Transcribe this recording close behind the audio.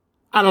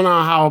I don't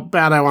know how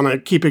bad I want to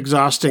keep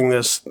exhausting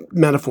this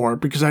metaphor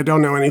because I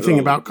don't know anything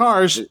about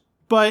cars,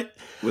 but...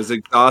 Was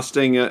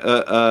exhausting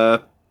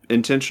a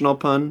intentional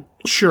pun?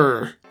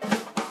 Sure.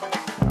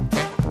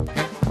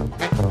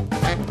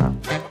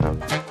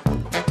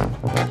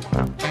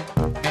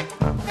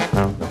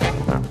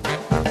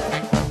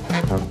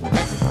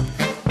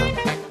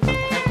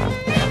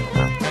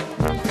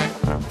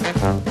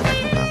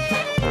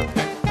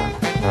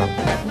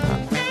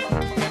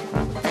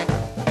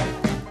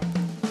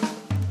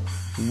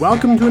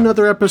 Welcome to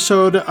another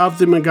episode of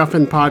the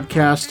MacGuffin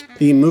Podcast,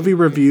 the movie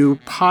review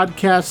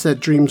podcast that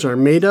dreams are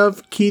made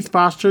of. Keith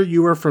Foster,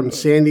 you are from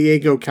San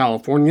Diego,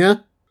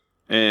 California.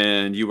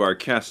 And you are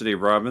Cassidy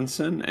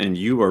Robinson, and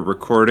you are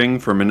recording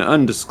from an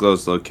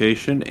undisclosed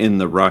location in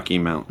the Rocky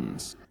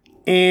Mountains.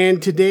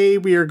 And today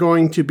we are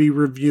going to be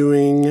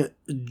reviewing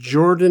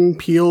Jordan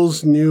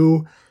Peele's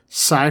new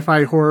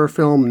sci-fi horror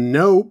film,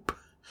 Nope.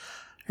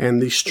 And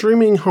the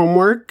streaming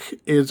homework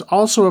is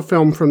also a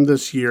film from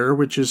this year,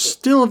 which is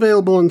still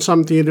available in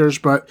some theaters,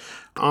 but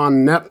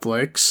on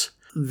Netflix.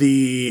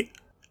 The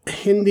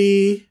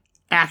Hindi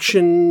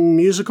action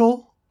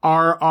musical,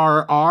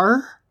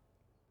 RRR.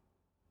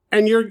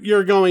 And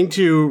you're going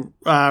to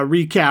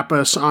recap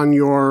us on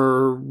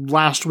your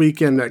last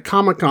weekend at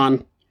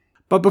Comic-Con.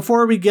 But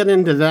before we get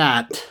into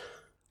that,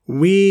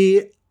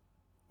 we've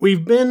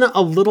been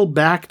a little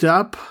backed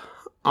up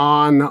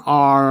on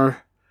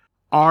our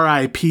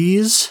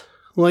RIPs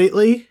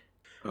lately,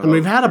 and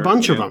we've had a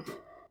bunch of them.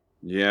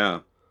 Yeah.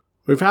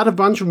 We've had a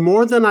bunch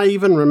more than I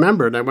even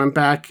remembered. I went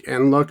back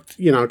and looked,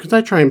 because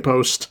I try and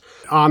post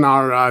on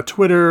our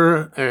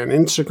Twitter and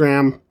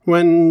Instagram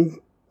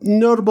when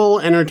notable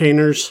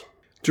entertainers,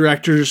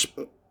 directors,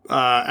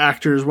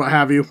 actors, what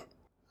have you,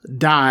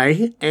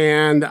 die,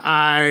 and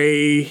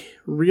I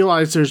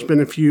realized there's been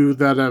a few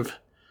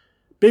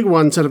big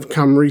ones that have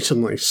come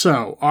recently.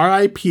 So,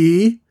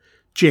 RIP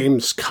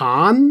James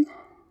Caan.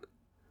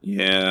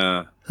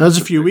 Yeah. That was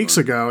a few weeks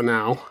ago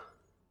now.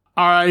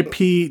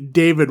 R.I.P.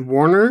 David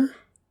Warner,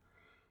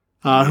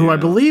 who I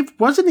believe,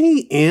 wasn't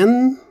he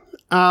in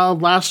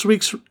last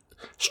week's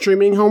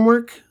streaming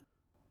homework?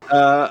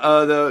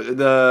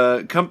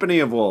 The Company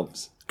of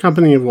Wolves.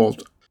 Company of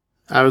Wolves.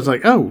 I was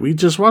like, oh, we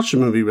just watched a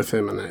movie with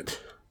him in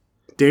it.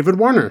 David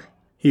Warner.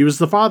 He was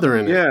the father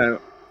in it. Yeah,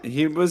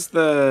 he was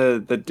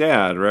the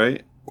dad,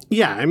 right?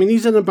 Yeah, I mean,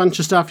 he's in a bunch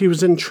of stuff. He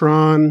was in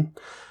Tron.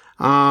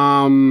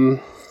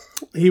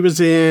 He was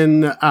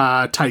in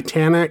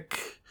Titanic.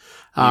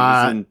 He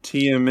was in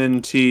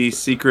TMNT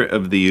Secret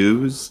of the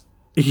Ooze.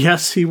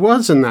 Yes, he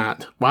was in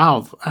that.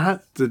 Wow,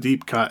 that's a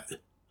deep cut.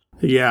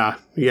 Yeah.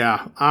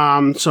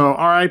 So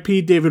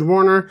R.I.P. David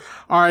Warner.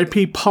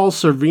 R.I.P. Paul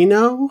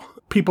Sorvino.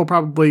 People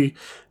probably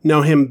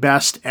know him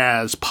best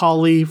as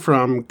Paulie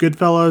from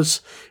Goodfellas.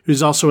 He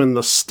was also in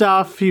The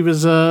Stuff. He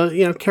was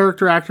a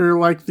character actor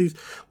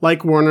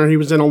like Warner. He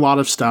was in a lot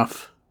of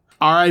stuff.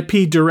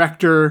 R.I.P.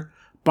 director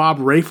Bob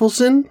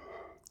Rafelson.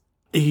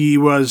 He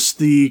was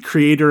the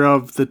creator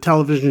of the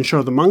television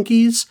show The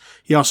Monkees.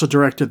 He also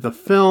directed the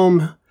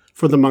film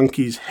for The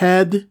Monkees'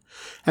 Head.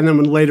 And then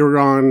when later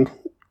on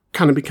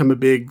kind of become a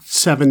big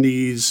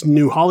 70s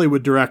new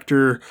Hollywood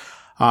director,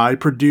 he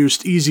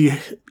produced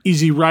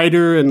Easy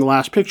Rider and The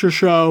Last Picture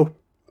Show.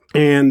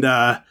 And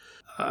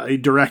he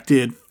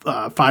directed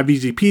 5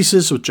 Easy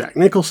Pieces with Jack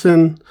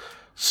Nicholson.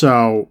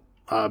 So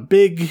a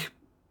big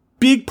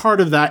part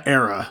of that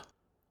era.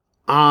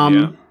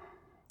 Yeah.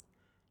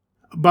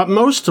 But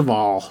most of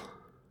all,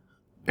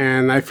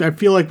 and I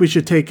feel like we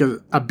should take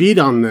a beat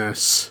on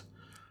this,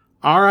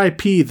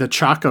 R.I.P. the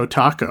Choco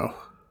Taco.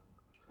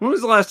 When was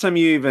the last time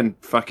you even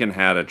fucking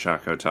had a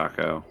Choco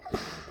Taco?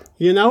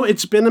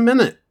 It's been a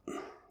minute.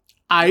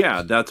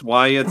 Yeah, that's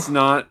why it's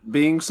not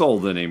being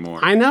sold anymore.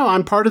 I know,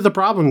 I'm part of the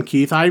problem,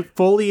 Keith. I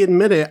fully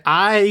admit it.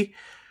 I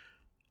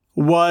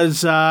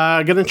was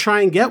going to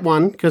try and get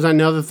one because I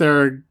know that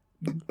they're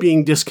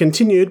being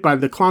discontinued by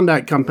the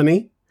Klondike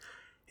Company.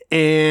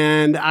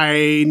 And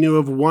I knew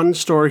of one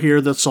store here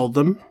that sold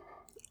them.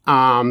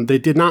 They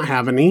did not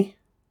have any.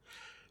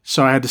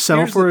 So I had to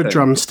settle for a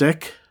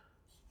drumstick.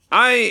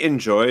 I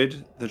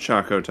enjoyed the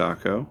Choco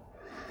Taco.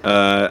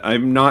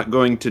 I'm not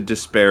going to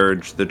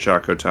disparage the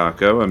Choco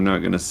Taco. I'm not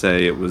going to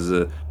say it was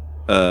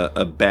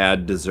a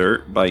bad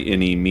dessert by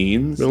any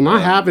means. We'll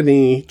not have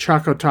any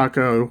Choco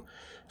Taco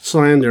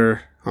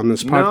slander on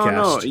this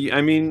podcast. No.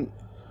 I mean,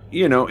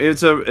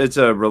 it's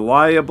a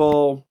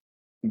reliable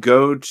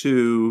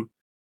go-to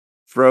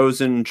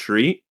frozen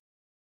treat,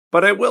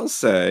 but I will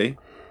say,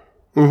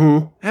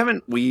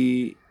 haven't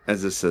we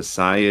as a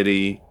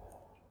society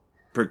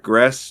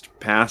progressed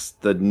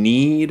past the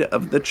need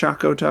of the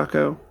Choco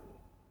Taco?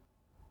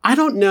 I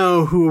don't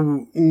know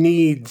who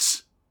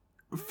needs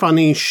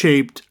funny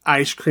shaped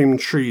ice cream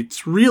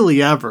treats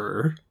really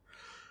ever,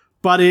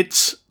 but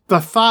it's the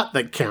thought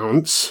that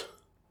counts.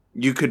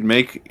 You could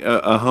make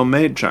a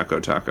homemade Choco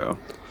Taco.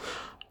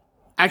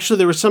 Actually,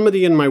 there was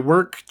somebody in my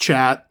work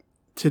chat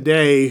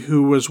today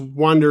who was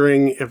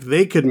wondering if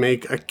they could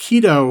make a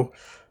keto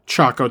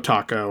Choco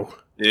Taco.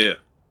 Yeah.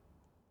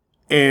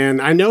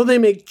 And I know they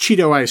make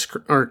Cheeto ice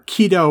or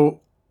keto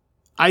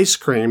ice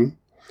cream.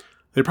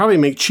 They probably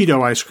make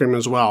Cheeto ice cream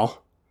as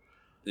well.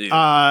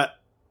 Yeah.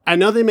 I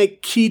know they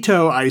make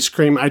keto ice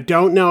cream. I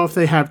don't know if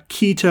they have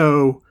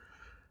keto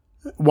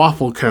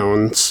waffle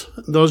cones.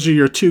 Those are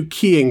your two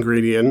key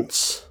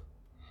ingredients.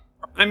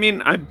 I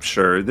mean, I'm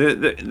sure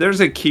there's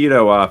a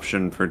keto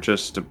option for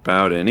just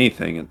about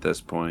anything at this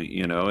point.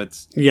 You know,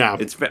 it's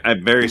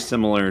very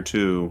similar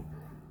to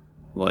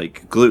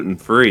like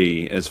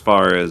gluten-free as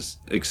far as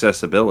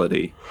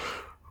accessibility.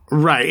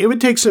 Right. It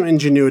would take some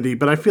ingenuity,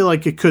 but I feel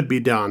like it could be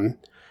done.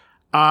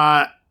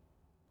 I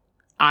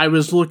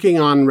was looking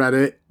on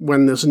Reddit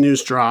when this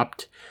news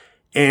dropped,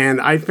 and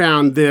I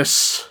found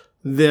this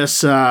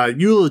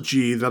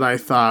eulogy that I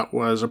thought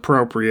was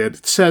appropriate.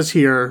 It says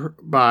here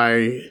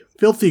by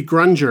Filthy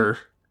Grunger,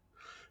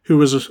 who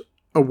was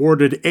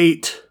awarded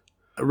 8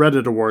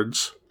 Reddit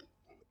awards.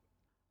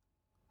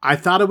 I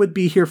thought it would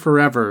be here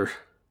forever,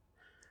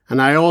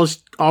 and I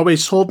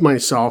always told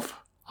myself,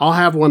 I'll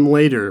have one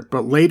later,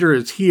 but later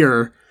is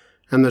here,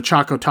 and the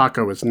Choco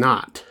Taco is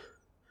not.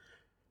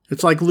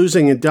 It's like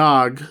losing a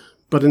dog,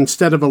 but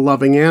instead of a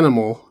loving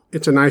animal,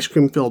 it's an ice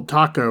cream-filled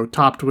taco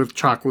topped with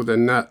chocolate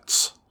and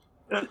nuts.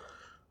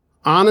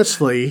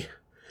 Honestly,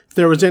 if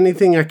there was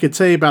anything I could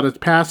say about its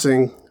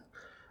passing,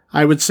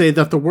 I would say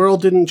that the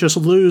world didn't just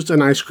lose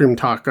an ice cream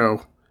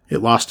taco,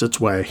 it lost its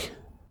way.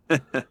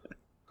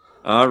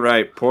 All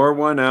right, pour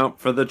one out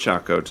for the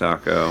Choco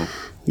Taco.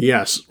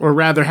 Yes, or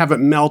rather have it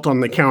melt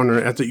on the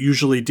counter as it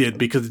usually did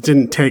because it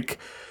didn't take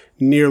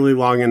nearly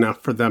long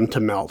enough for them to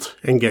melt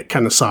and get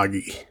kind of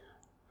soggy.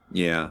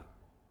 Yeah.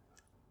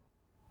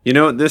 You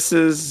know, this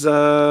is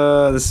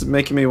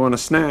making me want a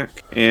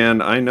snack,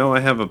 and I know I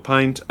have a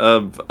pint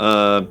of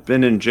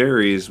Ben and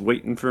Jerry's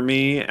waiting for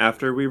me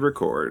after we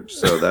record,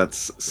 so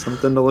that's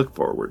something to look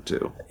forward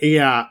to.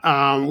 Yeah,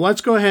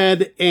 let's go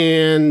ahead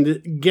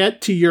and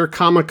get to your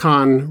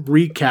Comic-Con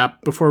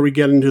recap before we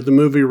get into the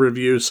movie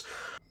reviews.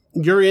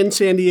 You're in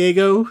San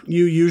Diego.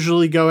 You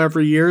usually go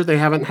every year. They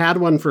haven't had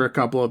one for a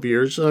couple of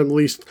years, at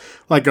least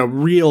like a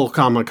real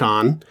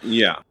Comic-Con.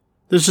 Yeah.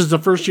 This is the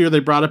first year they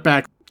brought it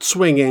back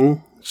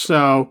swinging.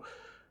 So,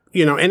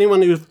 you know,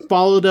 anyone who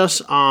followed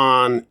us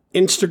on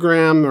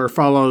Instagram or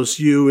follows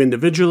you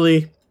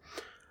individually,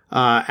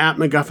 at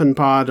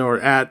MacGuffinPod or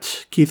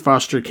at Keith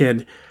Foster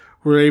Kid,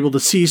 were able to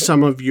see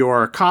some of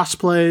your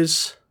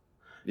cosplays.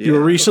 Yeah. You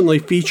were recently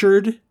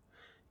featured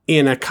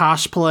in a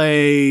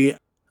cosplay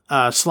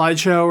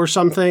slideshow or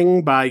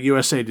something by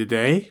USA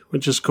Today,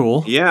 which is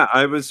cool. Yeah,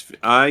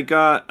 I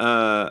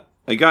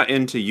got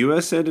into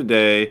USA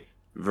Today,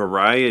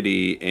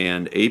 Variety,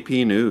 and AP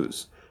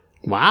News.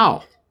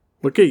 Wow.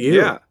 Look at you.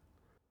 Yeah.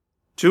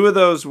 2 of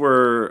those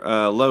were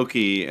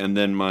Loki, and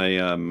then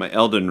my my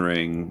Elden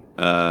Ring,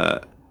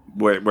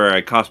 where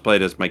I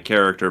cosplayed as my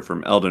character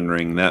from Elden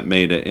Ring. That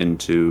made it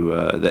into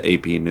the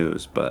AP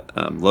News. But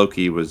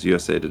Loki was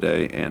USA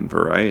Today and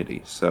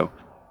Variety. So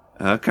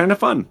kind of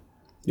fun.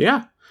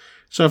 Yeah.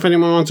 So if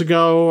anyone wants to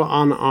go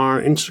on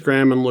our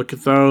Instagram and look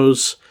at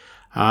those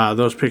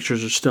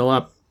pictures are still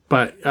up.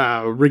 But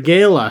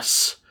regale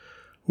us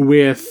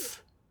with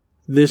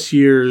this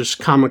year's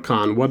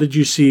Comic-Con. What did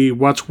you see?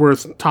 What's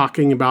worth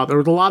talking about? There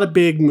was a lot of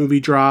big movie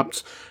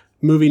drops,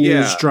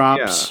 news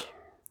drops,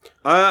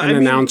 and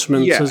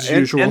announcements as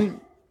usual.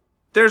 And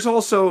there's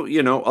also,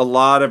 you know, a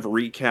lot of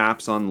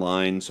recaps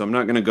online, so I'm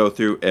not going to go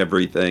through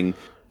everything.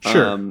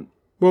 Sure.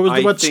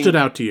 What stood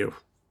out to you?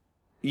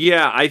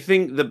 Yeah, I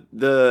think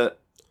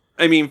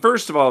I mean,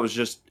 first of all, it was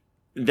just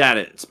that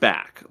it's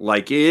back.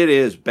 Like, it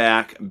is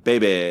back,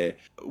 baby.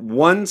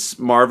 Once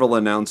Marvel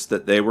announced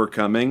that they were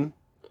coming,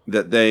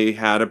 that they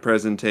had a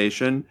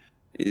presentation,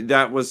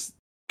 that was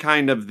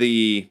kind of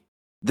the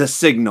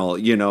signal,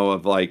 you know,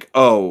 of like,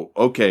 oh,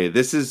 okay,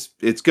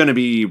 it's going to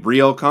be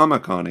real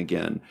Comic-Con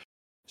again.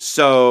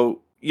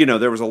 So, you know,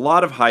 there was a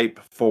lot of hype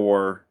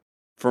for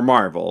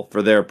Marvel,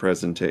 for their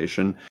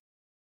presentation.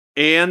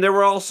 And there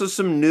were also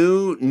some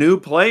new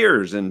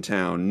players in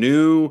town,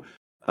 you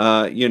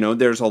know,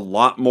 there's a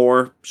lot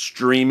more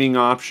streaming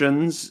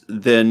options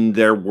than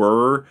there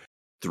were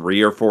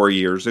 3 or 4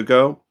 years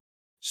ago.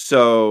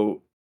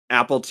 So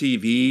Apple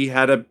TV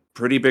had a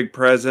pretty big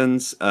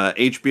presence.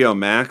 HBO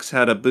Max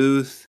had a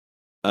booth.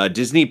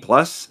 Disney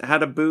Plus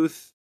had a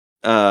booth.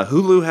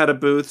 Hulu had a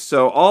booth.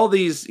 So all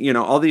these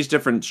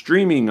different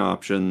streaming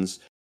options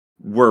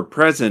were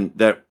present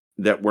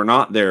that were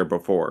not there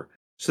before.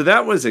 So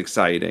that was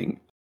exciting.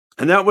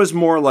 And that was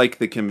more like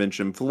the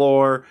convention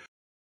floor.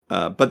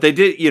 But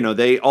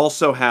they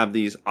also have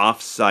these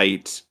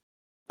off-site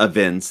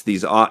events,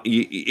 these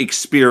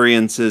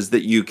experiences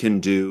that you can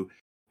do.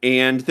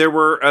 And there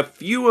were a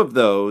few of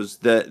those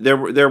that there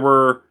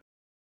were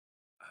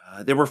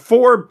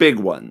 4 big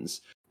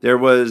ones. There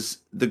was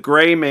The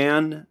Gray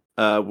Man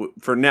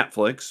for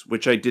Netflix,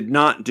 which I did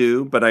not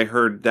do, but I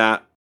heard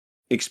that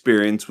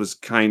experience was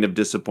kind of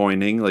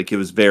disappointing. Like, it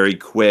was very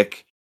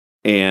quick,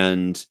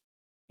 and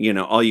you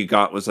know, all you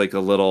got was like a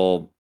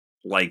little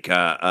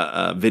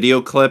a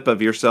video clip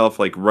of yourself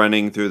like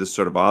running through this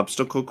sort of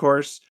obstacle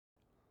course.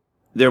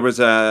 There was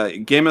a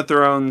Game of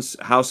Thrones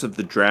House of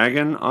the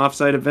Dragon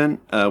offsite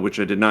event, which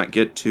I did not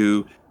get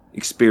to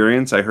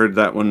experience. I heard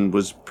that one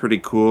was pretty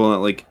cool. It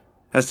like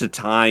has to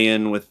tie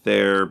in with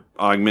their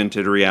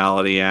augmented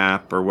reality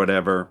app or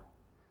whatever.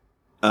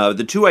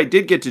 The two I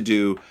did get to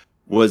do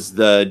was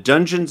the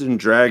Dungeons and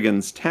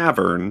Dragons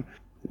Tavern,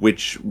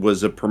 which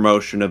was a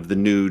promotion of the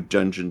new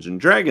Dungeons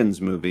and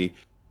Dragons movie.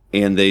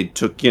 And they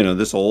took,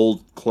 this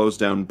old closed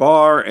down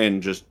bar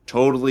and just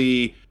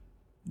totally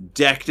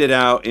decked it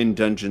out in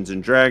Dungeons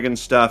and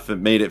Dragons stuff. It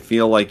made it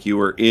feel like you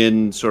were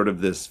in sort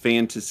of this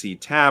fantasy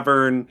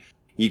tavern.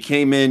 You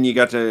came in, you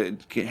got to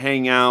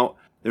hang out.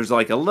 There's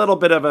like a little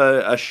bit of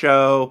a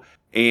show,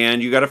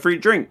 and you got a free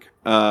drink,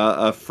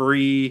 a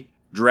free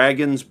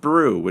Dragon's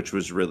Brew, which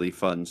was really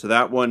fun. So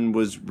that one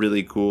was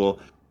really cool.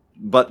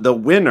 But the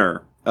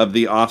winner of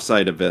the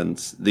offsite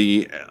events,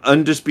 the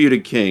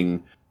undisputed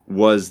king,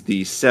 was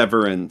the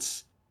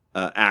Severance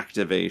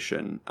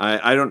activation.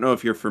 I don't know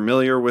if you're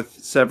familiar with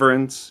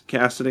Severance,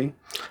 Cassidy.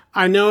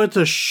 I know it's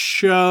a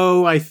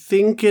show. I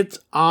think it's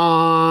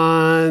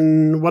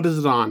on... What is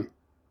it on?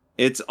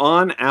 It's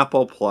on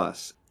Apple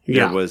Plus.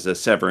 Yeah. There was a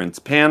Severance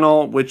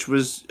panel, which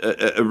was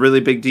a really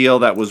big deal.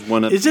 That was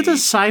one of Is it a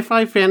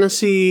sci-fi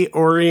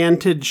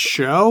fantasy-oriented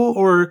show?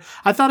 Or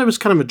I thought it was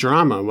kind of a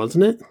drama,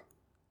 wasn't it?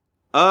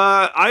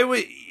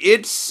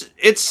 It's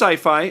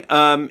sci-fi.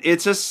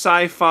 It's a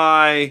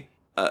sci-fi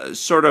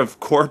sort of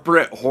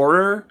corporate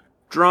horror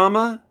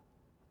drama.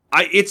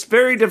 It's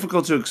very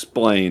difficult to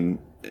explain,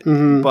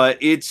 but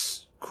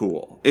it's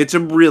cool. It's a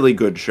really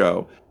good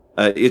show.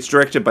 It's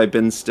directed by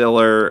Ben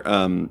Stiller.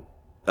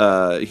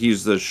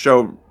 He's the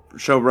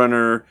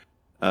showrunner,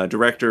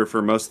 director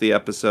for most of the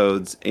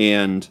episodes,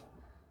 and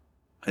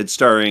it's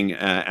starring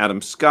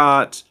Adam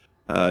Scott,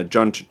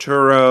 John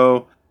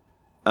Turturro.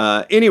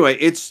 Anyway,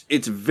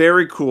 it's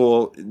very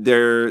cool.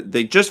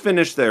 They just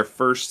finished their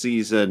first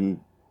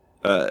season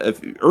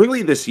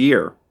early this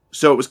year,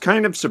 so it was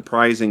kind of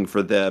surprising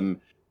for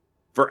them,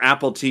 for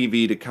Apple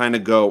TV to kind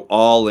of go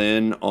all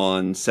in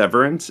on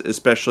Severance,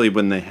 especially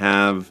when they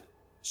have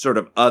sort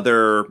of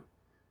other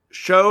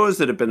shows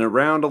that have been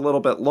around a little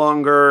bit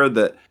longer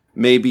that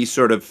maybe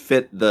sort of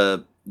fit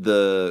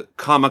the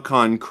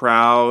Comic-Con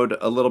crowd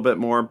a little bit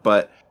more,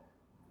 but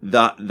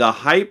the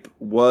hype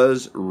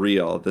was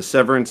real. The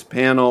Severance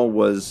panel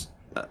was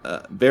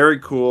very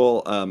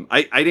cool.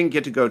 I didn't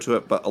get to go to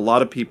it, but a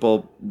lot of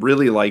people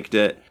really liked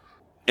it.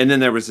 And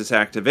then there was this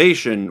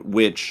activation,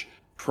 which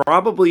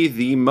probably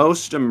the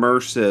most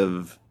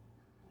immersive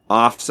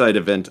offsite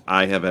event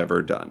I have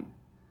ever done.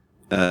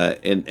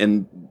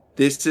 And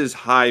this is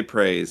high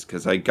praise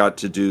because I got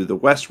to do the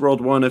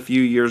Westworld one a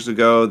few years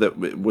ago that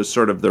was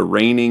sort of the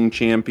reigning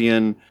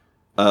champion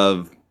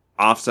of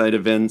offsite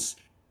events.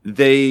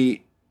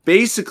 They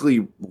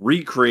basically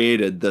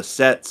recreated the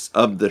sets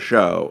of the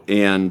show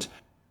and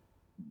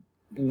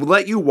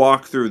let you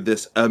walk through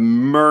this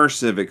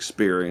immersive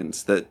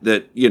experience that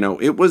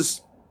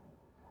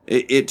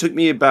it took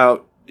me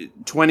about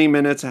 20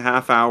 minutes, a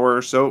half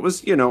hour. So it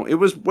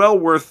was well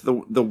worth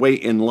the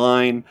wait in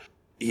line.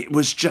 It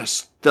was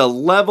just the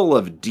level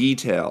of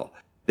detail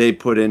they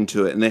put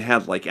into it. And they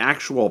had like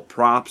actual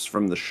props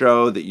from the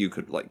show that you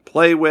could like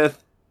play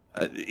with.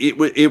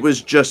 It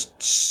was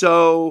just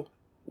so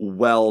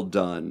well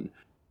done.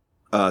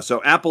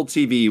 So Apple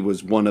TV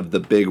was one of the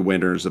big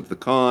winners of the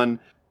con.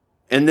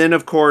 And then,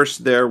 of course,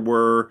 there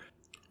were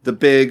the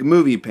big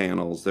movie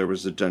panels. There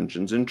was a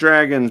Dungeons and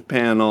Dragons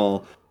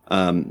panel.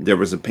 There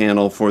was a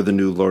panel for the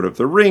new Lord of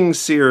the Rings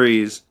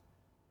series.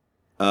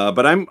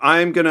 But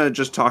I'm going to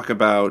just talk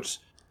about...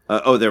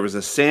 there was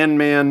a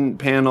Sandman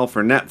panel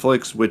for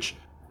Netflix, which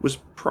was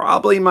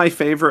probably my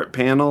favorite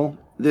panel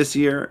this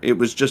year. It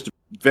was just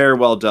very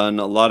well done.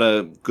 A lot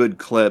of good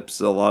clips,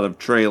 a lot of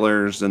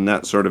trailers, and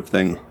that sort of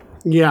thing.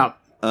 Yeah.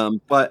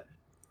 But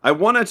I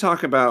want to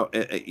talk about,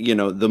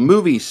 the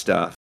movie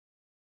stuff.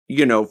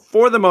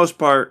 For the most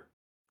part,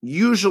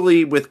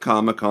 usually with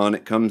Comic-Con,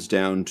 it comes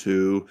down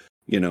to,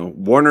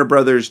 Warner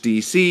Brothers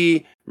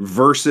DC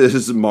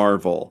versus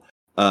Marvel.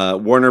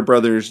 Warner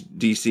Brothers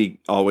DC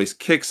always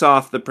kicks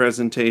off the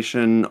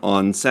presentation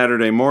on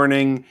Saturday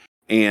morning,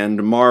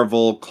 and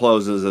Marvel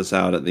closes us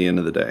out at the end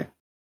of the day.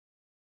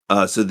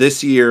 So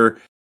this year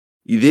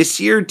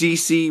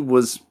DC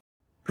was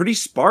pretty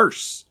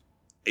sparse.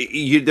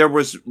 There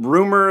was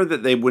rumor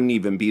that they wouldn't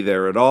even be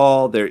there at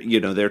all.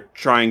 They're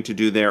trying to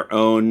do their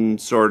own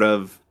sort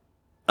of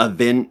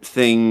event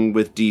thing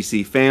with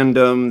DC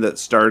fandom that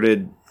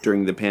started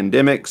during the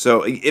pandemic.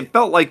 So it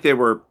felt like they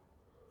were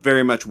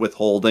very much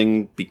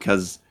withholding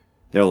because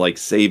they're like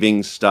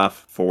saving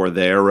stuff for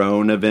their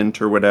own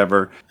event or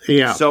whatever.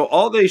 Yeah. So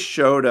all they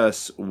showed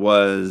us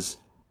was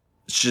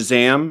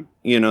Shazam.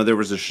 There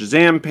was a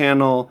Shazam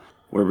panel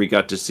where we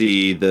got to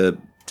see the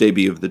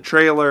debut of the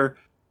trailer.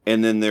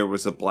 And then there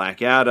was a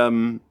Black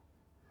Adam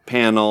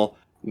panel,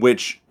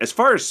 which, as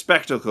far as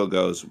spectacle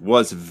goes,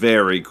 was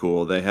very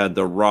cool. They had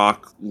The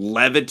Rock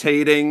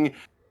levitating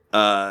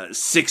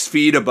 6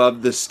 feet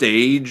above the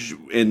stage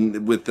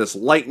with this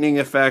lightning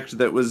effect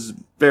that was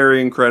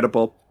very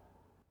incredible.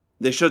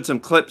 they showed some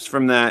clips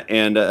from that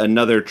and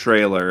another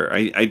trailer.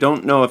 I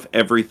don't know if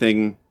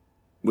everything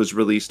was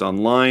released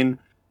online,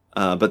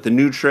 but the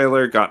new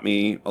trailer got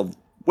me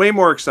way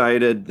more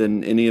excited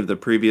than any of the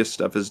previous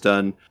stuff has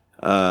done.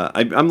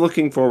 I'm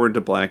looking forward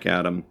to Black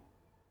Adam.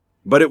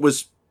 But it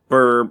was,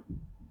 for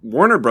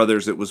Warner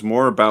Brothers, it was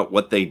more about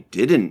what they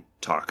didn't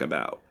talk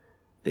about.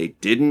 They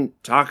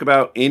didn't talk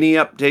about any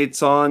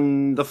updates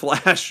on the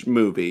Flash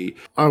movie.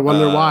 I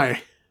wonder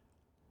why.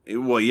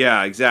 Well,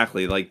 yeah,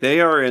 exactly. Like,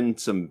 they are in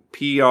some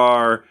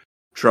PR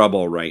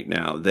trouble right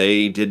now.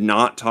 They did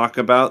not talk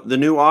about the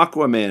new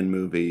Aquaman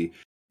movie.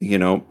 You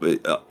know,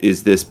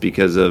 is this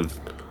because of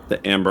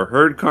the Amber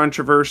Heard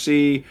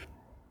controversy?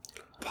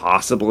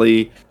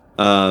 Possibly.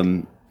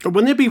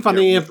 Wouldn't it be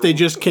funny if they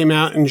just came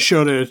out and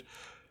showed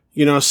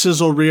a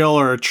sizzle reel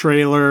or a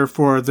trailer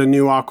for the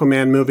new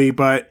Aquaman movie,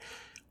 but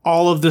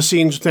all of the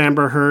scenes with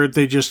Amber Heard,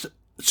 they just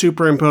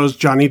superimposed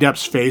Johnny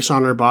Depp's face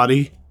on her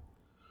body?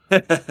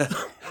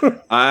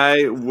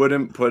 I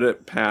wouldn't put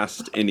it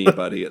past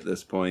anybody at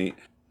this point.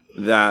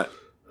 That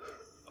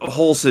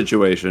whole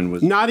situation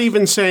was... Not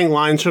even saying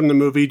lines from the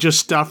movie, just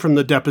stuff from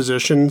the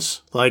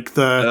depositions, like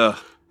the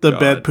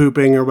bed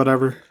pooping or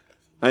whatever.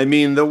 I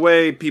mean, the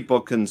way people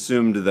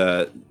consumed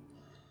that,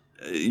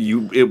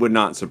 it would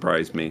not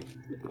surprise me.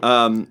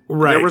 Right.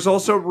 There was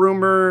also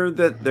rumor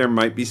that there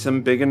might be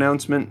some big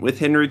announcement with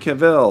Henry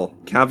Cavill.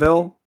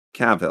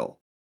 Cavill.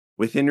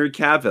 With Henry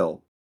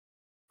Cavill.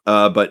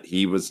 But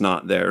he was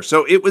not there.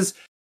 So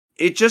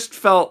it just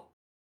felt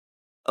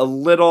a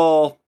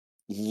little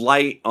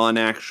light on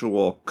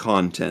actual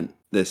content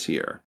this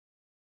year.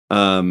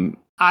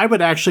 I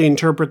would actually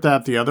interpret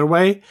that the other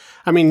way.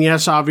 I mean,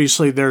 yes,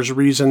 obviously there's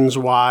reasons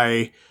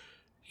why,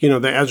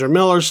 the Ezra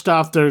Miller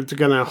stuff, they're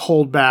going to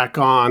hold back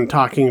on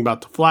talking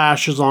about the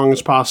Flash as long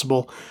as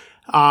possible.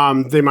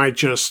 They might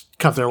just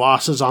cut their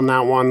losses on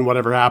that one.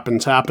 Whatever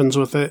happens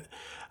with it.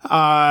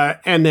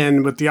 And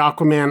then with the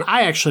Aquaman,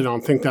 I actually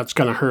don't think that's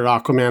going to hurt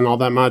Aquaman all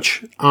that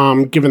much,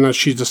 given that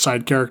she's a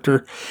side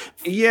character.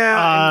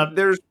 Yeah,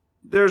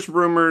 there's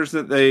rumors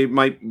that they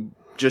might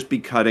just be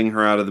cutting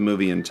her out of the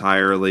movie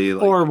entirely,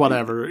 or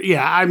whatever.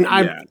 Yeah,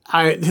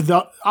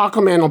 the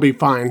Aquaman will be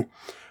fine.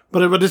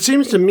 But what it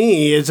seems to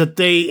me is that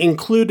they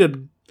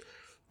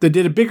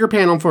did a bigger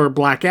panel for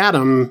Black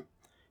Adam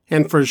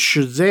and for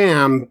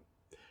Shazam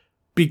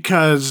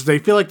because they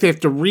feel like they have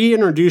to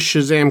reintroduce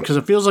Shazam because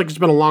it feels like it's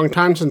been a long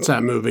time since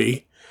that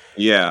movie.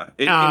 Yeah,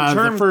 in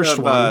terms the first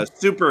of one.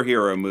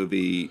 Superhero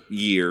movie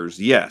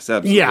years, yes,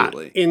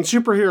 absolutely. Yeah, in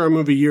superhero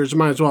movie years, it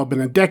might as well have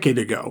been a decade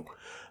ago.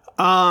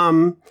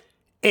 And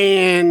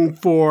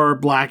for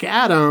Black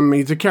Adam,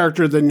 he's a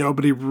character that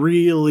nobody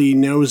really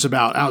knows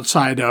about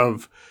outside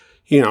of,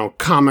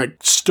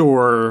 comic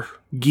store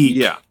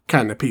geek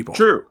kind of people.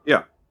 True,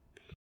 yeah.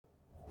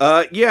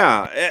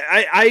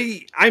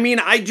 I mean,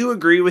 I do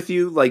agree with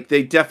you. Like,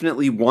 they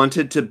definitely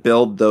wanted to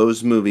build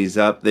those movies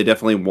up. They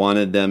definitely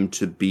wanted them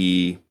to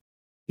be,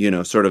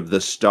 sort of the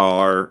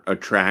star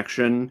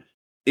attraction.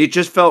 It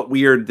just felt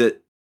weird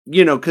that,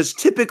 because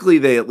typically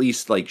they at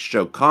least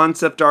show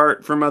concept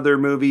art from other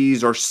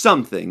movies or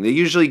something. They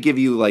usually give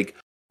you a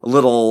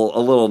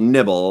little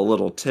nibble, a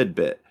little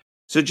tidbit.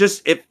 So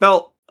it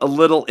felt a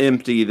little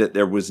empty that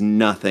there was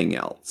nothing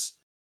else.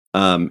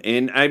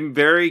 And I'm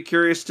very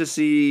curious to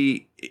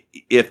see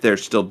if they're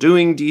still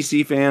doing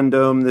DC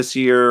Fandom this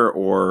year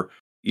or,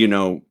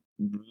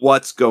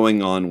 what's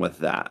going on with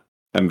that.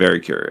 I'm very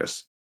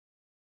curious.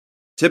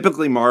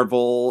 Typically,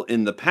 Marvel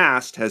in the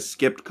past has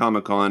skipped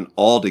Comic-Con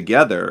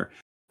altogether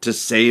to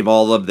save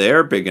all of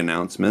their big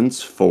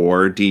announcements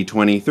for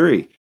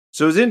D23.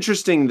 So it's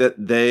interesting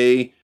that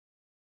they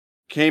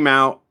came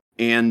out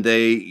and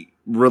they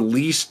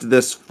released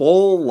this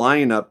full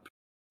lineup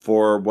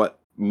for what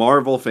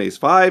Marvel Phase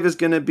 5 is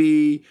going to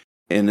be,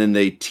 and then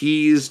they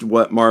teased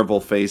what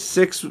Marvel Phase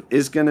 6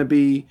 is going to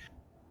be.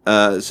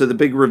 So the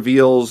big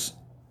reveals,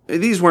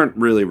 these weren't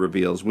really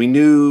reveals. We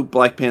knew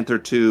Black Panther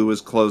 2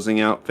 was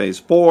closing out Phase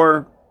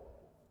 4.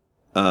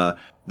 The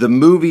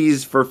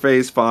movies for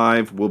Phase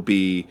 5 will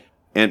be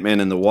Ant-Man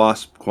and the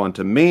Wasp: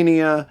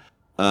 Quantumania,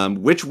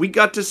 which we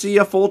got to see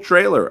a full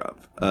trailer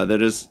of.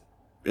 That is,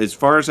 as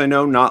far as I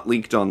know, not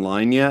leaked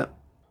online yet.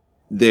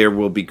 There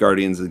will be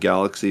Guardians of the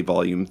Galaxy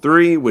Volume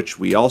 3, which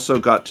we also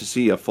got to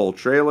see a full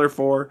trailer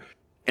for.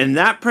 And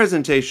that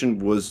presentation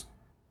was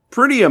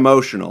pretty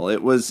emotional.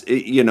 It was,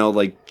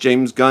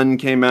 James Gunn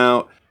came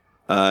out.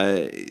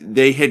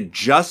 They had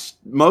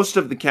most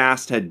of the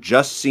cast had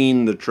just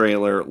seen the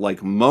trailer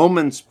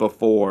moments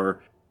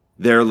before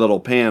their little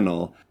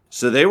panel.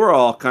 So they were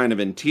all kind of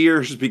in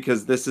tears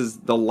because this is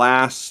the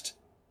last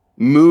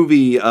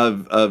movie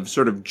of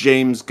sort of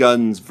James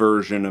Gunn's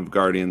version of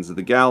Guardians of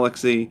the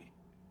Galaxy.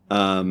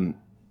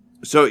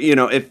 So,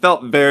 it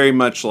felt very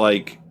much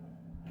like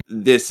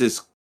this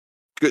is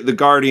the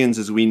Guardians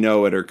as we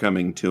know it are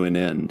coming to an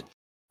end.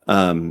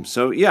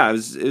 So yeah, it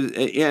was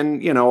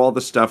and all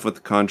the stuff with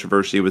the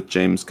controversy with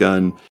James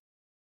Gunn.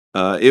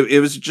 It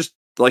was just,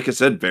 like I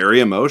said, very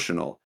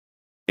emotional.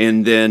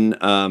 And then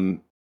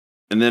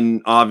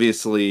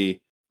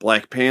obviously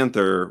Black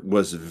Panther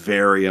was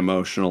very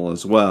emotional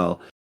as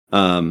well.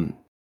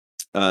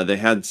 They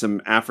had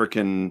some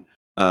African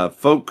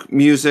folk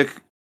music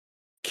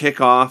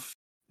kick off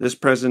this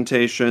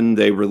presentation.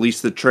 They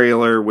released the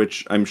trailer,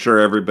 which I'm sure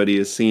everybody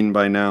has seen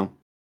by now.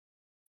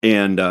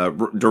 And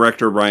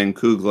director Ryan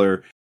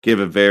Coogler gave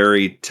a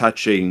very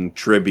touching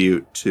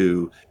tribute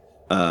to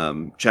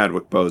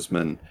Chadwick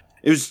Boseman.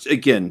 It was,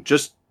 again,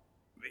 just,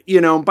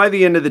 by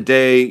the end of the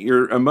day,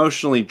 you're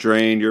emotionally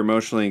drained, you're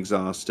emotionally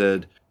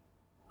exhausted.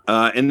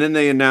 And then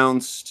they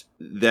announced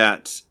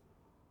that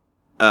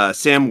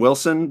Sam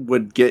Wilson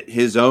would get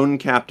his own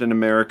Captain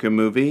America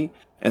movie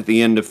at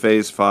the end of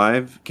Phase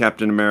 5,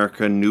 Captain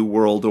America New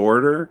World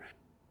Order.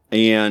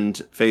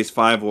 And Phase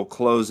 5 will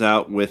close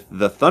out with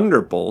the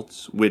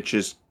Thunderbolts, which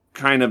is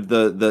kind of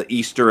the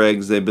Easter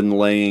eggs they've been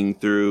laying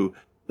through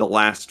the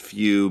last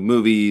few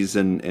movies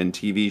and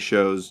TV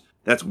shows.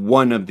 That's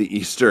one of the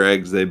Easter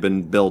eggs they've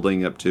been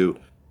building up to.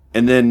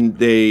 And then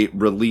they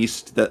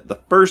released that the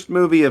first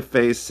movie of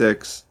Phase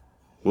 6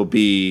 will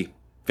be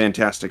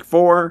Fantastic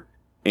Four,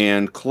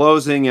 and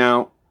closing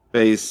out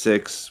Phase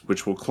 6,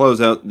 which will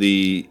close out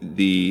the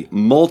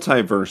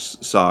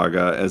multiverse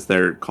saga, as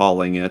they're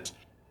calling it,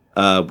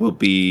 will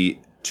be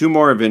 2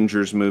 more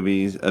Avengers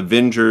movies,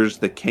 Avengers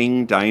The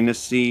Kang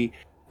Dynasty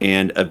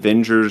and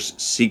Avengers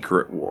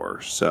Secret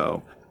War.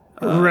 So,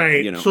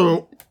 right.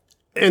 So,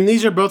 and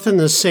these are both in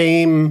the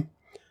same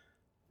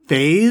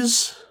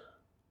phase?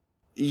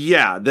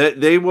 Yeah,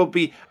 they will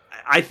be.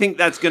 I think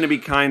that's going to be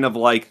kind of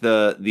like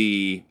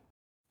the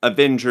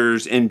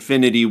Avengers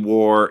Infinity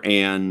War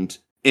and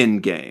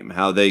Endgame,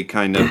 how they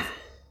kind of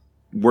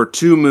were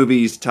 2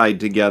 movies tied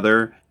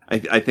together.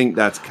 I think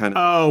that's kind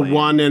of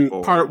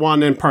part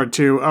 1 and part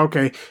 2.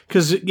 Okay,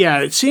 because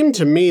it seemed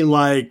to me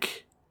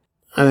like,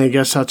 and I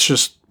guess that's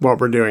just what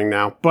we're doing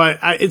now. But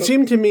it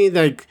seemed to me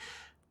like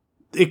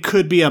it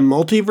could be a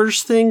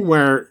multiverse thing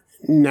where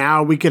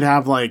now we could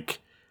have like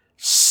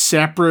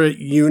separate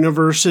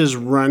universes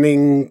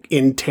running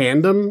in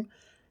tandem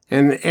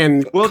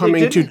and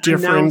coming to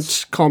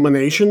different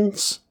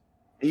culminations.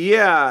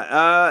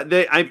 Yeah,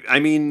 I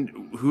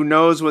mean, who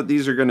knows what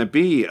these are going to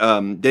be?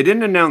 They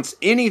didn't announce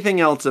anything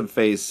else of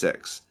Phase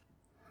 6.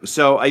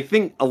 So I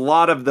think a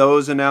lot of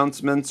those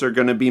announcements are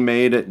going to be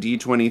made at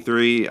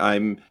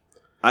D23.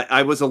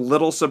 I was a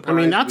little surprised.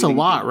 I mean, that's a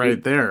lot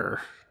right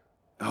there.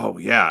 Oh,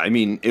 yeah. I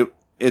mean,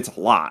 it's a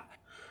lot.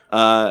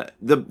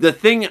 The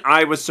thing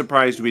I was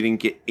surprised we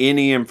didn't get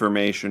any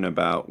information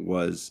about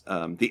was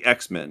the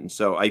X-Men.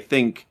 So I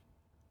think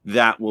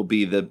that will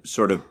be the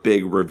sort of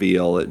big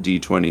reveal at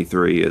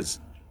D23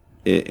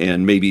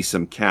 and maybe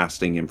some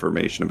casting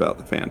information about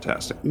the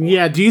Fantastic Four.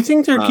 Yeah, do you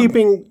think they're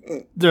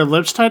keeping their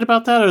lips tight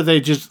about that, or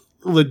they just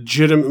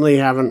legitimately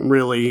haven't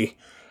really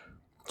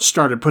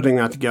started putting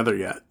that together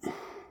yet?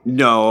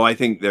 No, I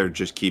think they're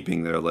just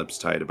keeping their lips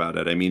tight about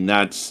it. I mean,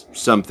 that's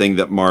something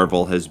that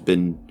Marvel has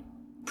been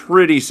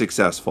pretty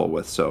successful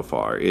with so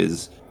far,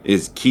 is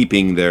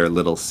keeping their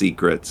little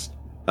secrets.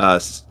 A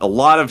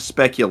lot of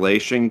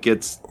speculation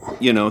gets,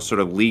 sort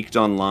of leaked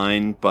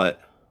online,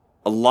 but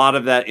a lot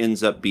of that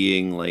ends up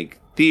being like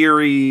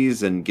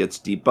theories and gets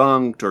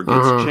debunked or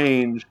gets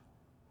changed.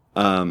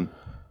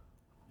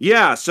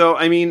 Yeah, so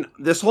I mean,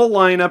 this whole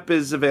lineup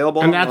is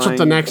available. And that's what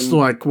the next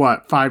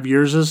 5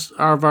 years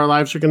of our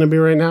lives are going to be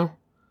right now?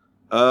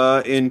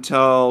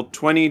 Until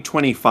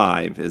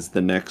 2025 is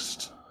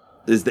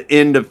the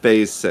end of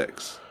Phase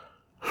 6.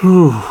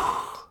 Whew.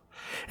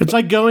 It's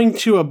like going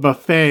to a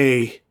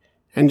buffet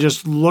and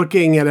just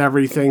looking at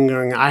everything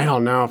going, I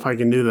don't know if I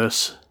can do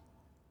this.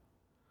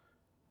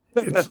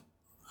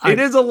 It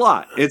is a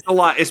lot. It's a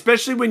lot,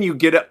 especially when you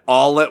get it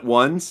all at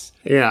once.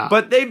 Yeah.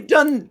 But they've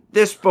done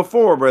this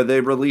before where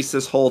they release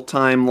this whole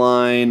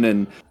timeline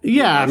and...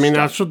 Yeah, I mean,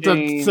 that's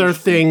their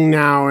thing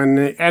now. And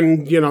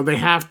they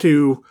have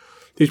to...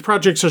 These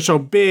projects are so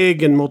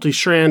big and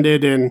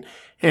multi-stranded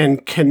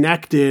and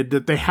connected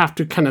that they have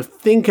to kind of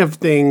think of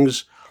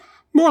things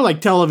more like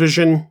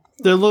television.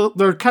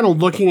 They're kind of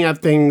looking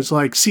at things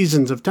like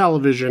seasons of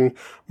television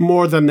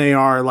more than they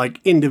are like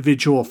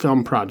individual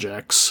film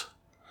projects.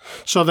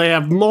 So they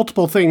have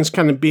multiple things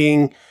kind of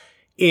being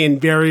in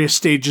various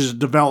stages of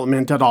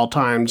development at all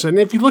times. And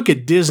if you look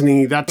at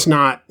Disney, that's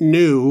not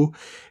new.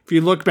 If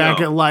you look back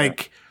at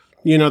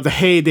the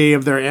heyday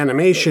of their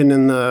animation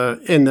in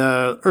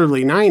the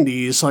early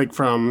 90s, like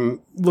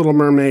from Little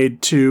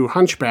Mermaid to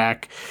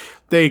Hunchback,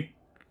 they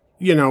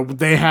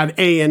had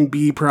A and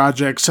B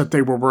projects that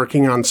they were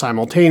working on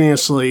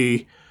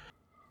simultaneously.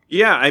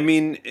 Yeah, I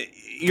mean,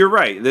 you're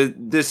right.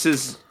 This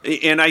is,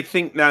 and I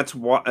think that's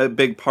a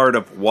big part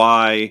of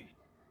why,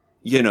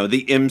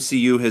 the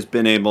MCU has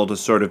been able to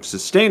sort of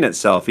sustain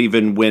itself,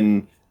 even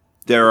when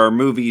there are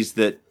movies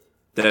that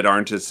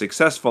aren't as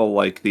successful,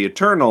 like The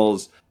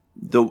Eternals.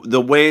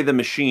 The way the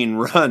machine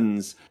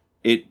runs,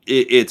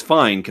 it's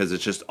fine because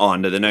it's just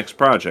on to the next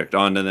project.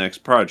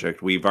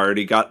 We've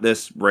already got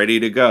this ready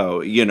to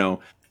go.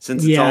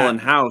 Since it's all in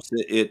house,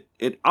 it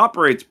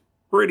operates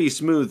pretty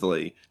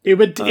smoothly. It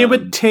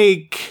would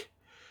take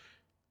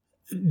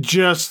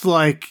just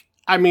like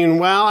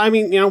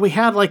we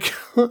had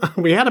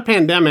we had a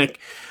pandemic,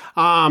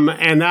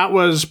 and that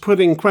was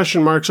putting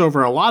question marks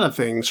over a lot of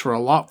things for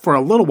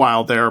a little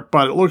while there.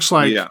 But it looks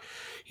like,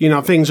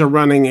 things are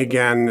running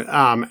again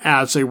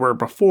as they were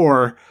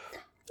before.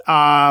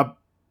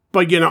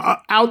 But,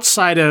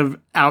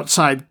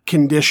 outside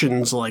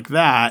conditions like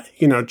that,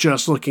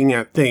 just looking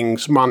at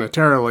things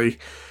monetarily,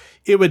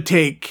 it would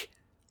take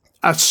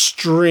a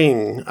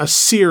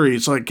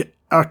series, like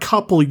a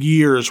couple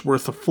years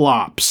worth of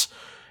flops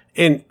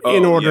in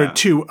order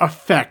to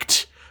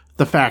affect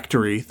the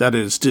factory that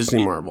is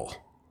Disney Marvel.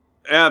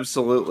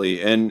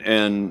 Absolutely.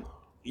 And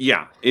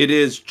yeah, it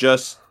is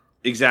just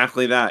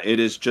exactly that. It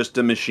is just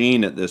a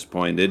machine at this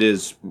point. It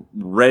is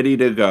ready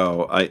to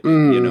go.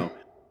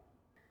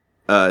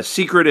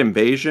 Secret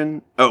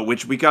Invasion. Oh,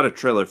 which we got a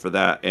trailer for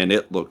that, and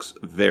it looks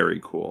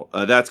very cool.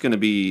 That's going to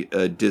be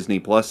a Disney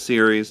Plus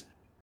series.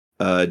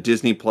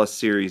 Disney Plus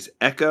series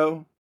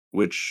Echo,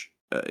 which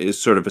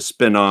is sort of a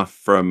spin-off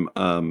from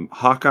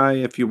Hawkeye,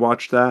 if you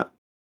watched that.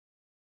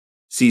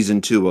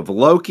 Season 2 of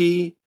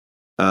Loki.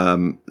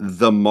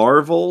 The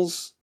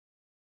Marvels,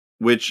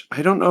 which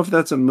I don't know if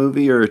that's a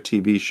movie or a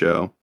TV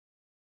show.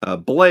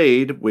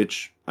 Blade,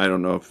 which I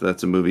don't know if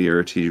that's a movie or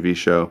a TV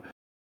show.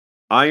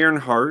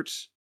 Ironheart.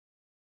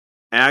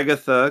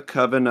 Agatha,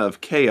 Coven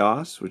of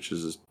Chaos, which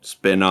is a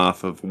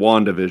spin-off of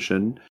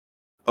WandaVision.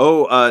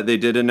 They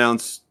did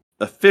announce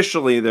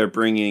officially they're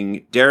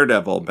bringing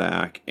Daredevil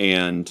back,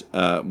 and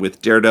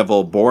with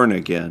Daredevil Born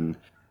Again.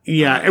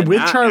 Yeah, and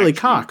with Charlie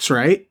Cox,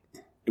 right?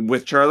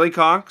 With Charlie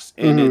Cox,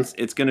 and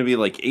it's going to be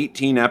like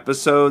 18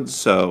 episodes,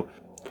 so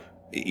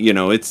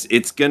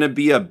it's going to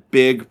be a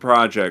big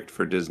project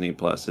for Disney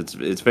Plus.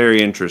 It's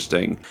very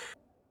interesting.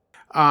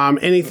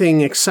 Anything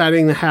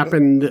exciting that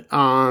happened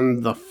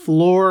on the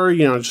floor?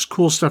 Just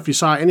cool stuff you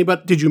saw.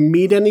 Anybody? Did you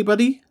meet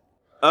anybody?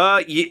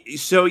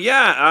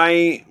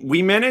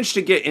 We managed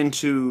to get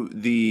into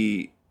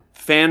the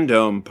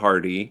fandom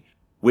party,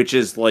 which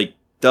is like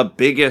the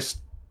biggest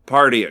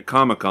party at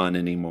Comic-Con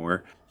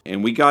anymore.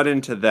 And we got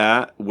into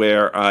that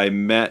where I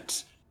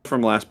met,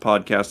 from last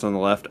podcast on the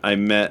left, I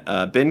met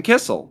Ben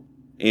Kissel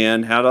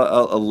and had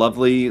a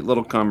lovely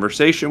little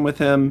conversation with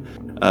him.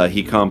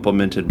 He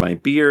complimented my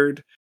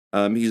beard.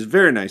 He's a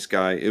very nice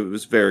guy. It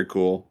was very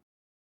cool.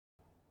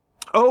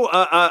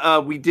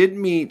 We did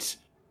meet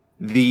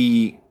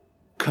the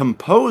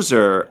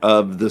composer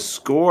of the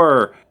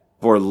score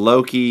for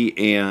Loki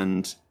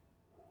and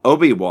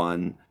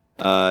Obi-Wan.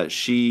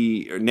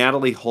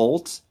 Natalie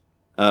Holt.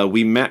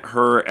 We met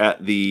her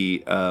at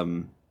the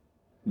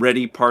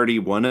Ready Party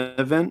 1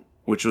 event,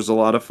 which was a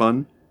lot of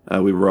fun.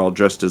 We were all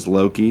dressed as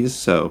Lokis,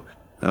 so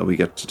we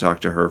got to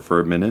talk to her for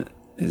a minute,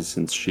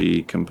 since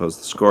she composed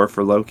the score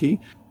for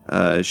Loki.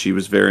 She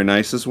was very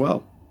nice as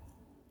well.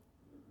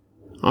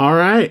 All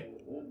right.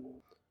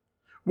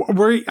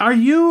 Are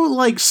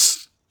you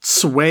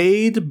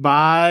swayed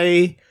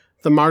by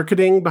the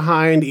marketing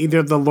behind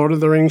either the Lord of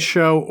the Rings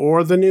show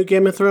or the new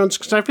Game of Thrones?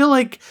 Because I feel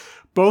like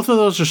both of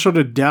those are sort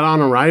of dead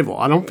on arrival.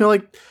 I don't feel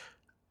like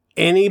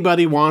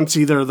anybody wants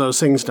either of those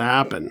things to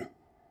happen.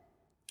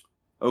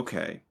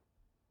 Okay.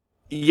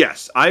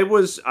 Yes, I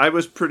was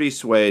pretty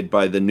swayed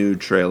by the new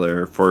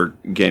trailer for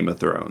Game of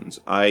Thrones.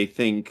 I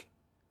think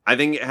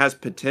it has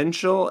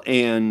potential,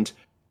 and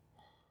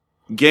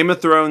Game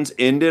of Thrones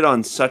ended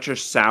on such a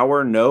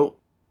sour note.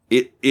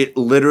 It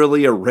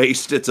literally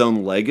erased its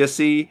own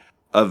legacy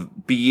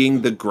of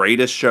being the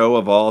greatest show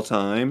of all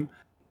time.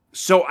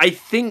 So I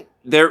think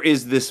there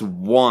is this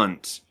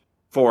want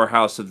for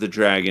House of the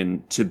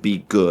Dragon to be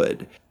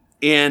good.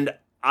 And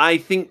I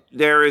think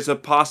there is a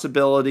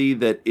possibility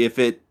that if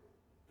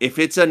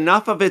it's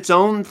enough of its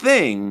own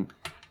thing,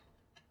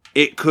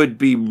 it could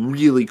be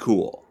really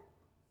cool.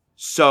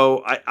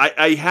 So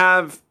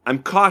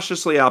I'm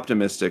cautiously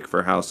optimistic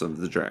for House of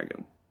the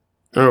Dragon.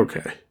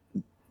 Okay.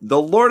 The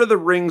Lord of the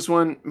Rings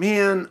one,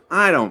 man,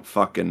 I don't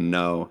fucking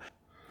know.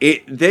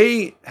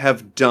 They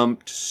have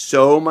dumped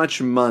so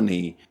much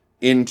money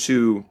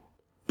into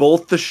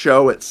both the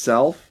show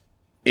itself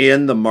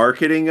and the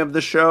marketing of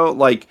the show.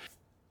 Like,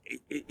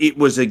 it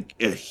was a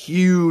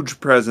huge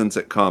presence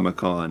at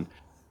Comic-Con.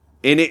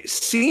 And it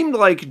seemed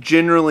like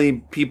generally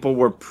people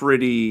were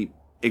pretty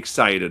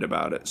excited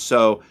about it.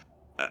 So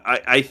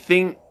I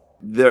think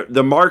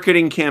the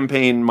marketing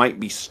campaign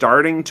might be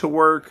starting to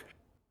work.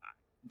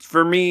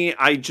 For me,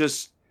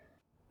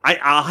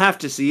 I'll have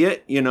to see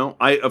it.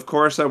 Of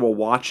course I will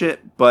watch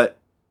it, but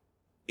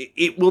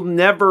it will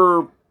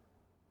never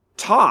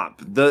top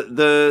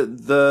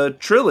the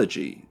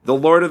trilogy. The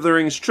Lord of the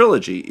Rings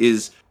trilogy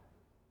is,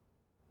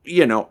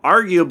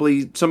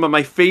 arguably some of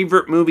my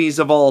favorite movies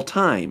of all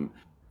time.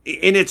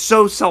 And it's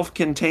so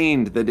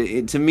self-contained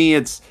that to me,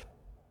 it's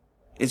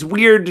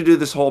weird to do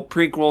this whole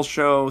prequel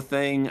show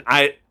thing.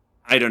 I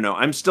don't know.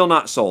 I'm still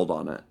not sold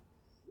on it.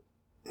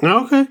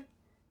 Okay.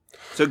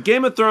 So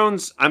Game of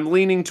Thrones, I'm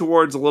leaning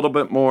towards a little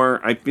bit more.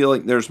 I feel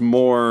like there's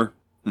more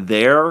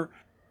there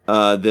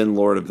than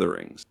Lord of the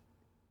Rings.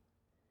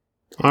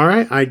 All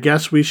right. I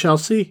guess we shall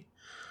see.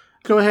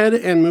 Go ahead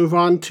and move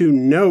on to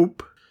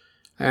Nope.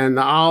 And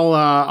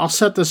I'll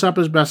set this up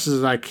as best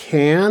as I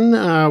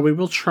can. We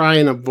will try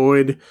and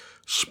avoid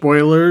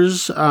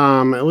spoilers,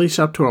 at least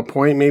up to a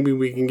point. Maybe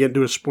we can get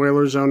into a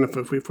spoiler zone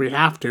if we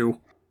have to.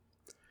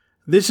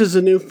 This is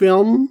a new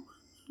film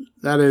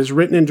that is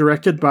written and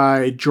directed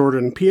by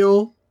Jordan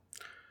Peele.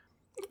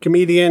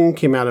 Comedian,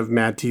 came out of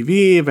Mad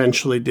TV,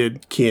 eventually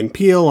did Key and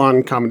Peele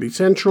on Comedy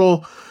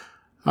Central,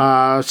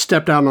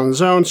 stepped out on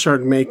his own,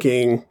 started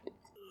making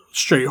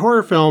straight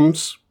horror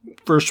films,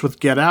 first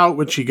with Get Out,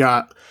 which he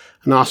got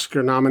an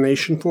Oscar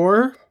nomination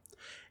for,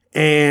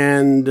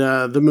 and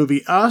the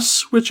movie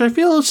Us, which I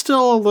feel is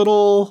still a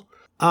little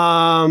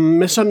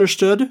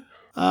misunderstood,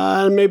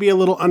 maybe a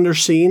little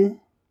underseen.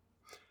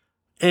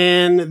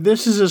 And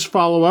this is his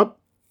follow-up.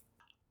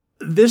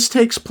 This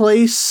takes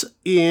place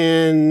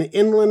in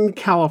inland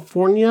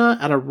California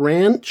at a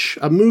ranch,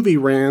 a movie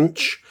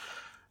ranch,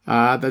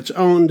 that's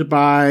owned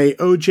by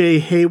O.J.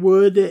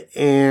 Haywood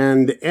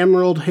and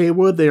Emerald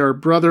Haywood. They are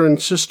brother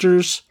and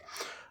sisters.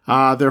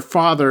 Their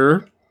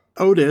father,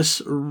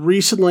 Otis,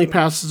 recently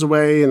passes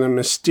away in a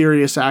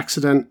mysterious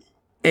accident,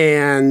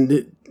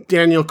 and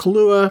Daniel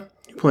Kaluuya,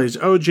 who plays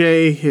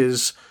O.J.,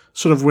 his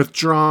sort of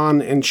withdrawn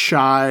and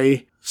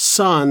shy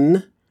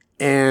son,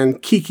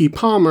 and Keke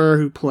Palmer,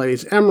 who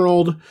plays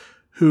Emerald,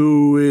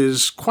 who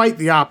is quite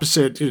the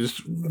opposite, is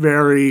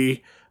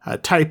very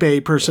type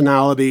A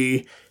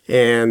personality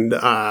and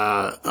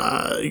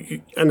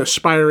an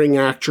aspiring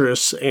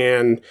actress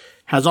and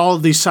has all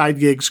of these side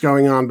gigs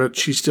going on, but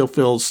she still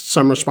feels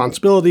some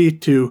responsibility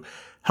to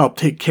help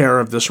take care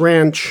of this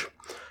ranch.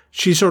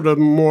 She's sort of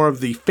more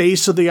of the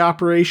face of the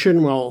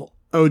operation, while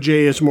OJ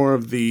is more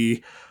of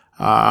the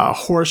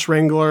horse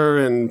wrangler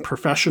and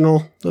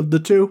professional of the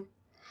two.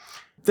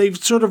 They've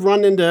sort of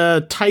run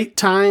into tight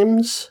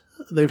times.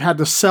 They've had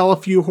to sell a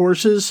few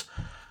horses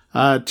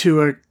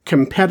to a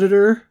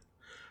competitor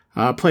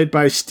played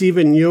by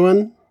Steven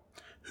Yeun,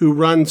 who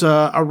runs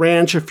a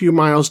ranch a few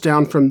miles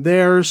down from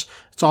theirs.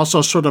 It's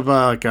also sort of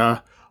like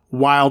a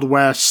Wild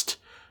West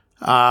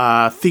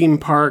theme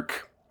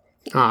park.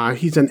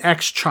 He's an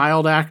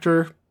ex-child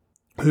actor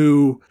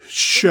whose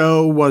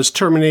show was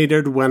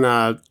terminated when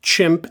a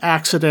chimp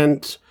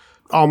accident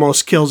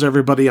almost kills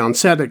everybody on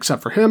set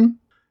except for him.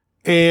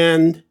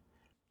 And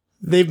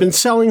they've been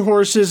selling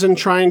horses and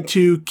trying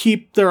to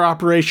keep their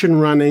operation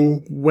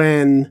running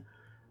when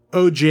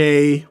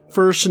OJ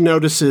first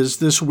notices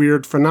this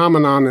weird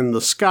phenomenon in the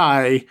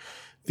sky,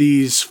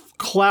 these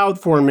cloud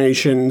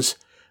formations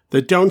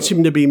that don't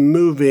seem to be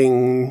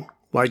moving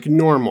like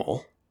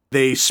normal.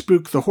 They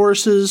spook the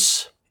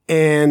horses,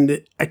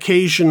 and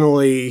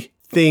occasionally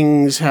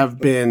things have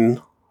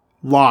been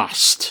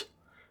lost.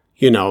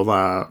 You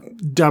know,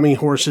 dummy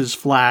horses,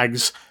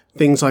 flags,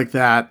 things like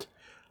that.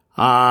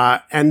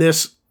 And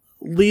this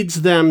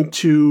leads them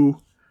to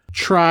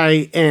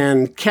try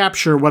and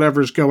capture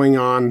whatever's going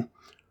on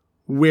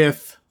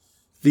with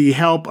the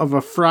help of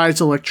a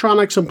Fry's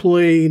Electronics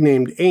employee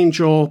named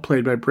Angel,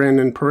 played by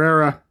Brandon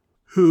Pereira,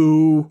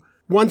 who,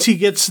 once he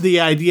gets the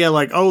idea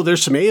like, oh,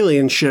 there's some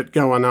alien shit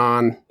going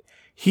on,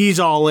 he's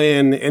all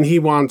in and he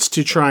wants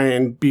to try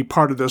and be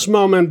part of this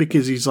moment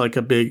because he's like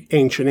a big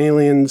Ancient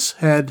Aliens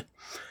head.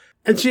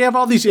 And so you have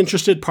all these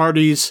interested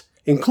parties,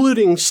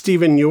 including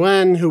Steven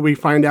Yeun, who we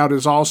find out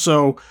is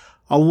also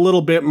a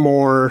little bit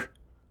more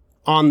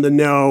on the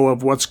know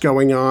of what's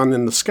going on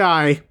in the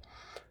sky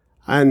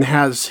and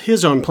has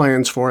his own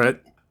plans for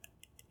it,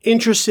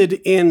 interested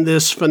in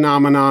this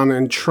phenomenon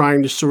and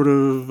trying to sort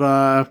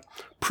of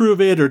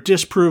prove it or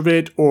disprove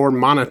it or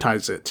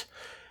monetize it.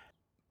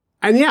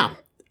 And yeah,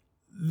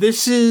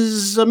 this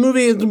is a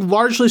movie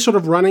largely sort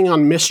of running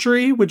on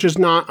mystery, which is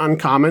not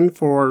uncommon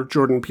for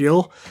Jordan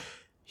Peele.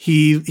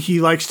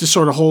 He likes to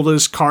sort of hold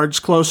his cards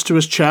close to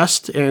his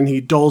chest, and he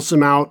doles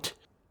them out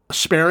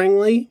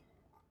sparingly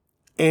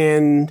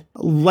and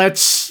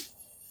lets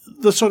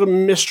the sort of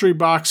mystery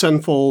box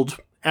unfold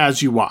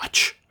as you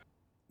watch.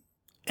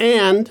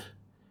 And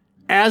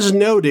as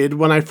noted,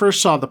 when I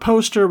first saw the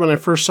poster, when I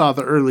first saw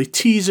the early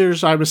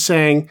teasers, I was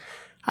saying,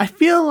 I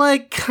feel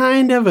like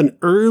kind of an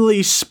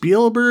early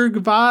Spielberg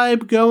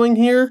vibe going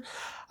here.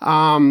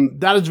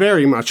 That is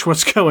very much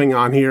what's going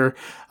on here.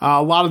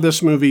 A lot of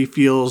this movie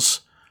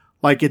feels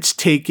like it's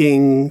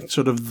taking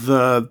sort of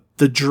the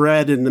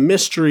dread and the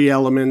mystery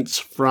elements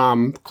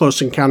from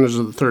Close Encounters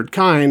of the Third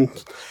Kind,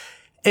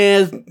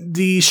 and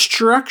the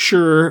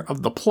structure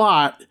of the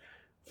plot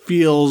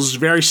feels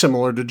very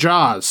similar to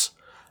Jaws.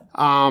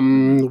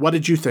 What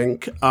did you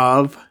think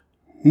of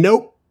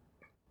Nope?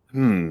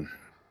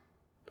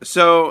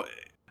 So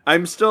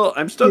I'm still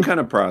kind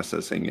of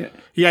processing it.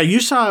 Yeah, you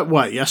saw it,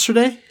 what,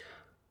 yesterday?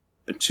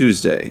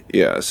 Tuesday.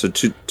 Yeah, so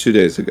two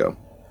days ago.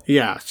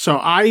 Yeah, so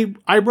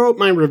I wrote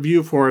my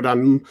review for it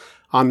on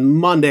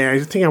Monday. I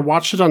think I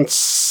watched it on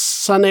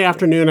Sunday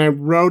afternoon. I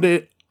wrote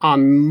it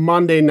on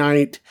Monday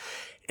night,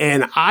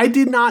 and I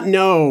did not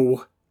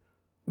know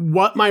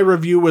what my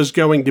review was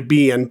going to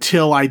be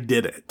until I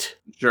did it.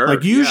 Sure.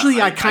 Like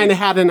usually I kind of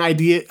had an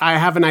idea. I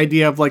have an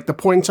idea of like the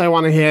points I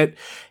want to hit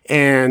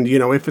and, you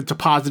know, if it's a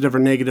positive or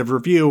negative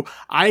review.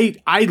 I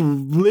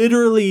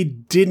literally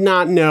did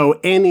not know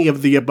any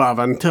of the above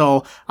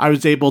until I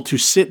was able to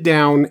sit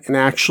down and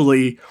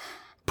actually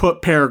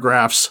put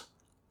paragraphs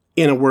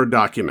in a Word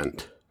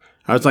document.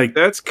 I was like,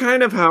 that's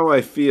kind of how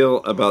I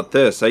feel about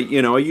this. I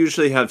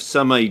usually have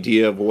some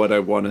idea of what I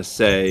want to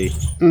say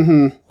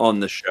on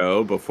the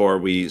show before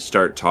we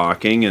start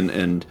talking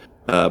and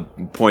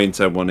points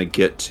I want to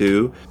get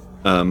to.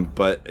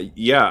 But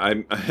yeah,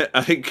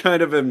 I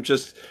kind of am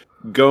just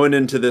going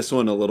into this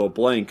one a little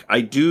blank.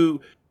 I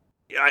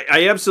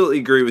absolutely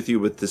agree with you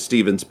with the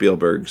Steven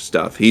Spielberg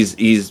stuff. He's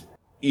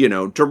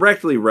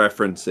directly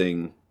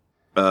referencing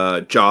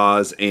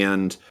Jaws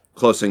and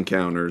Close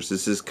Encounters.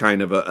 This is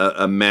kind of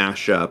a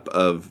mashup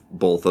of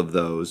both of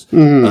those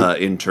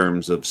in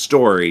terms of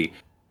story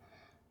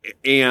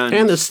and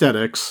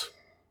aesthetics.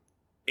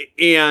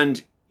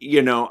 And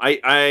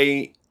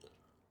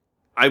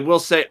I will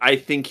say I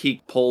think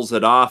he pulls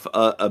it off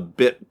a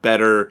bit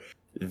better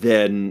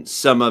than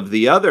some of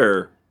the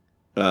other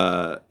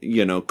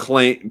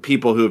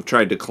people who have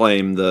tried to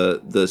claim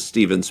the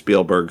Steven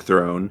Spielberg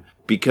throne,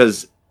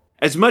 because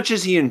as much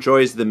as he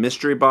enjoys the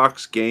mystery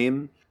box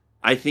game,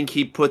 I think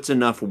he puts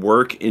enough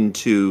work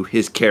into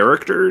his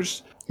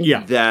characters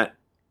that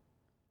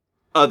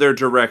other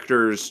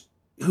directors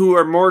who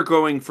are more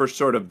going for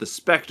sort of the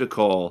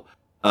spectacle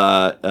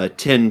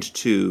tend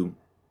to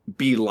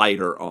be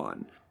lighter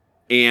on.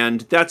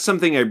 And that's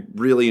something I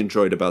really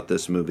enjoyed about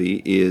this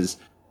movie is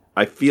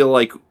I feel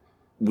like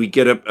we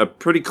get a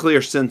pretty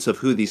clear sense of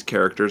who these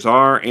characters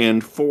are.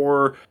 And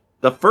for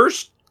the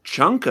first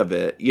chunk of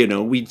it,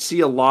 we'd see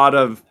a lot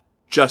of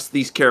just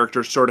these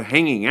characters sort of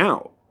hanging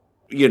out.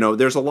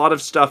 There's a lot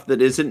of stuff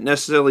that isn't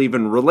necessarily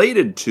even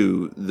related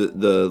to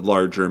the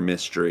larger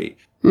mystery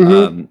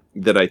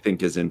that I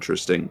think is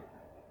interesting.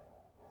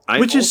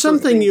 Which is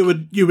something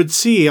you would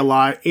see a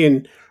lot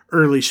in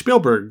early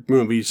Spielberg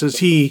movies, is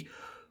he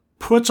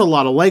puts a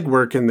lot of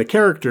legwork in the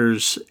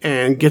characters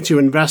and gets you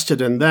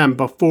invested in them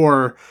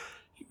before,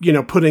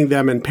 putting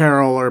them in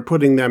peril or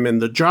putting them in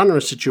the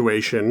genre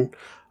situation.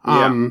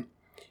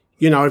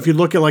 If you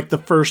look at like the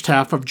first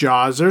half of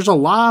Jaws, there's a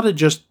lot of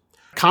just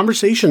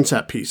conversation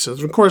set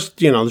pieces. Of course,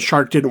 the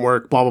shark didn't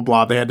work, blah, blah,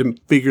 blah. They had to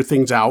figure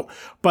things out.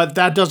 But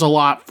that does a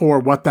lot for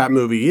what that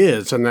movie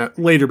is, and that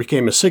later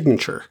became a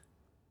signature.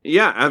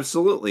 Yeah,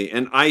 absolutely.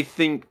 And I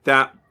think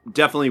that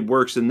definitely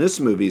works in this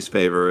movie's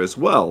favor as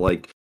well.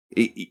 Like,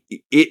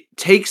 it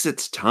takes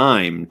its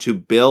time to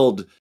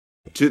build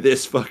to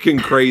this fucking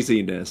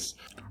craziness.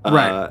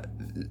 Right.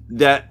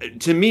 That,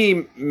 to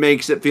me,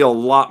 makes it feel a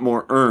lot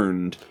more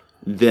earned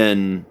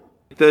than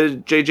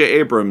the J.J.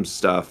 Abrams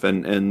stuff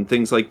and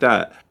things like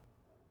that.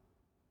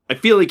 I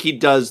feel like he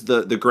does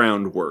the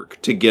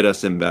groundwork to get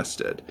us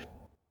invested.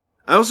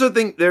 I also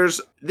think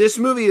this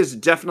movie is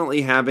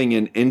definitely having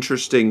an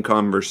interesting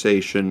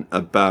conversation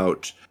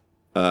about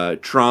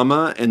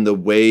trauma and the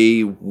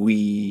way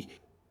we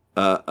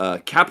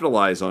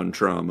capitalize on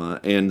trauma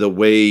and the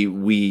way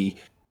we,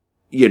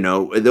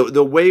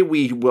 the way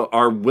we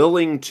are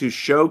willing to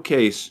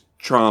showcase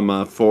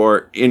trauma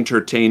for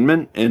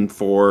entertainment and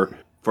for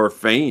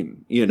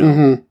fame,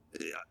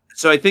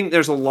 So I think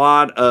there's a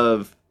lot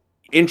of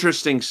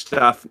interesting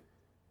stuff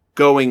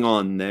going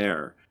on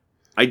there.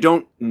 I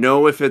don't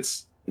know if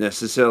it's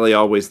necessarily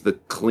always the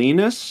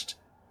cleanest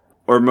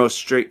or most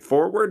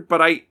straightforward,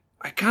 but I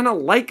kind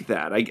of like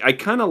that. I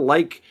kind of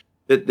like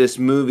that this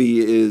movie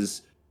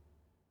is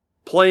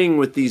playing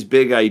with these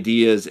big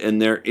ideas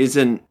and there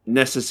isn't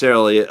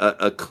necessarily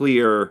a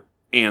clear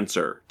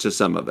answer to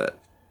some of it.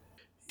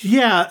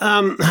 Yeah,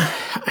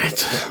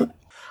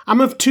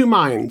 I'm of two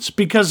minds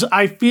because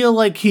I feel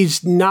like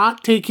he's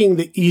not taking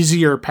the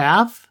easier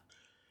path,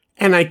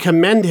 and I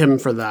commend him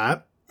for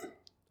that.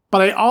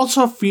 But I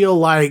also feel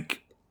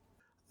like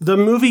the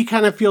movie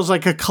kind of feels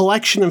like a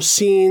collection of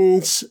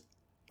scenes,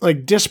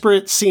 like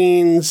disparate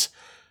scenes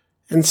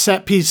and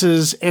set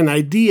pieces and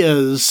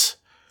ideas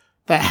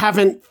that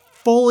haven't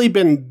fully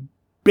been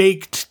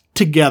baked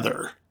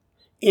together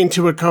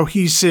into a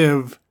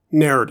cohesive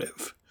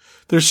narrative.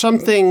 There's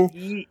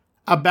something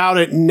about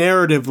it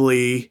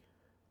narratively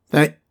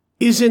that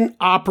isn't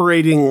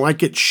operating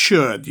like it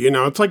should.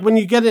 It's like when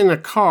you get in a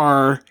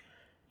car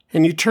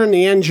and you turn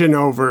the engine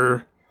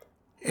over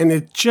and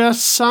it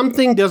just,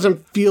 something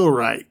doesn't feel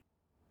right.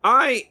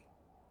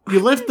 You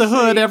lift the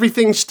hood,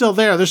 everything's still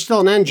there. There's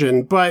still an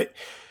engine, but,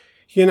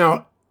 I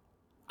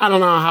don't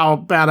know how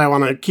bad I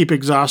want to keep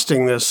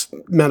exhausting this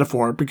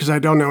metaphor because I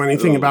don't know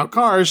anything about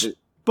cars,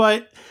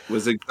 but...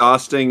 Was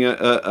exhausting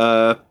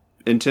a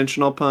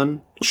intentional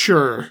pun?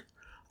 Sure.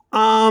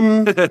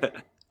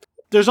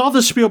 There's all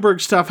the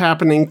Spielberg stuff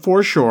happening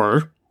for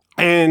sure,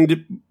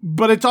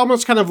 but it's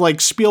almost kind of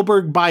like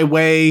Spielberg by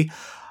way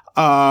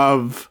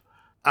of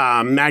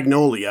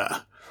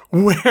Magnolia,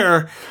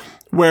 where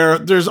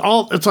there's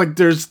it's like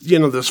there's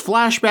this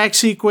flashback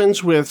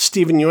sequence with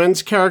Steven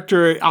Yeun's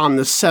character on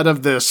the set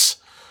of this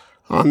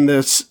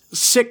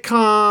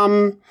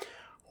sitcom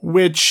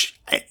which,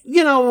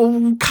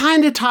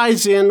 kind of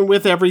ties in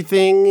with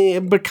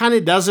everything, but kind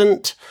of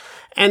doesn't.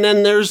 And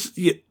then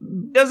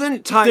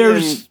doesn't tie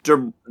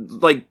in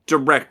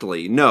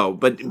directly, no,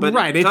 but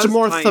right, it's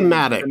more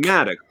thematic.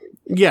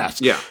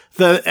 Yes, yeah.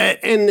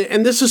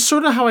 And this is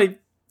sort of how I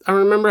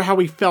remember how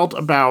we felt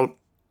about,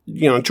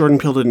 Jordan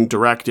Peele didn't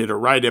direct it or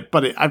write it,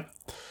 but I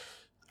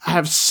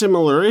have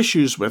similar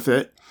issues with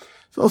it.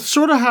 So it's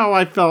sort of how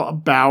I felt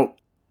about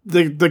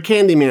the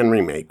Candyman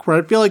remake, where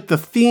I feel like the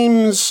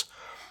themes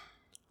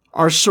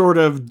are sort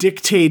of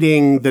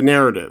dictating the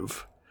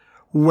narrative,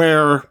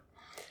 where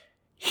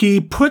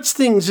he puts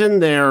things in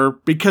there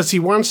because he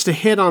wants to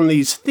hit on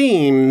these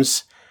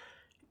themes,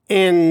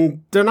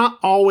 and they're not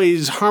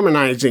always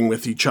harmonizing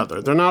with each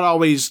other. They're not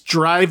always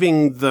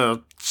driving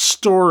the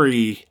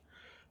story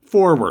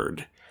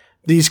forward.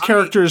 These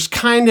characters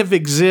kind of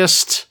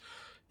exist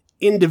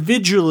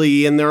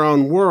individually in their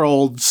own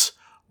worlds,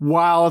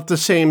 while at the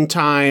same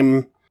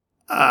time,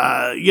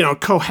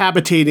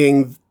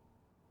 cohabitating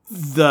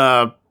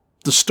the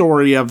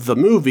story of the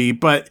movie.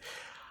 But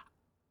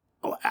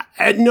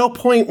at no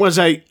point was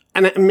I,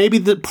 and maybe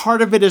the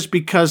part of it is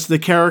because the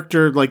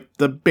character,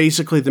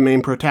 basically the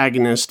main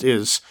protagonist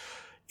is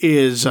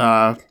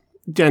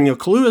Daniel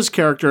Kaluuya's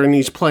character, and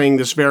he's playing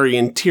this very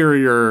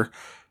interior,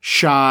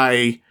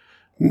 shy,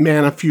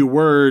 man of few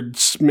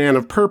words, man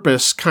of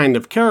purpose kind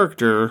of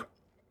character.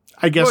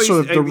 I guess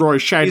the Roy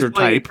Scheider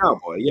type.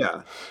 Cowboy,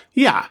 yeah.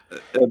 Yeah.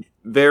 A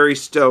very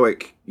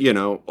stoic,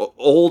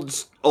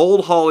 old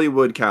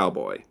Hollywood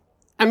cowboy.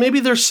 And maybe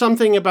there's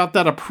something about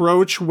that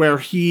approach where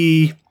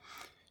he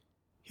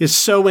is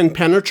so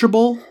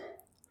impenetrable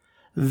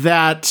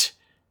that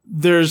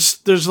there's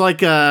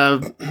like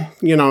a,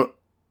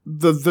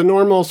 the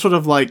normal sort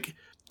of like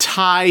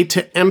tie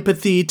to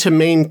empathy to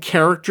main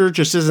character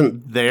just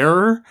isn't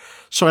there.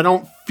 So I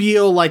don't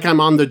feel like I'm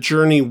on the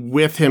journey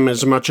with him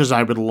as much as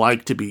I would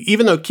like to be.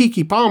 Even though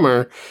Keke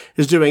Palmer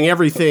is doing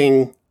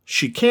everything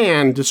she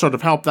can to sort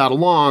of help that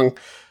along,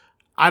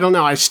 I don't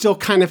know. I still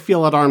kind of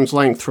feel at arm's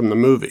length from the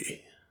movie.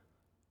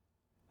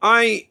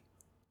 I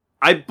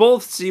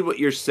both see what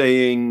you're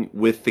saying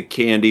with the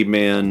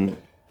Candyman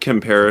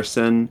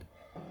comparison.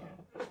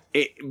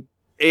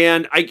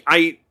 And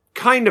I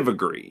kind of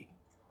agree.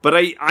 But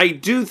I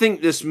do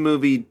think this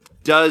movie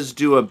does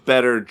do a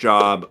better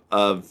job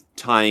of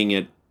tying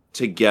it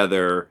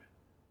together,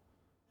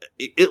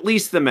 at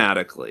least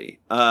thematically.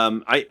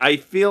 I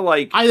feel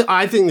like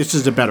I think this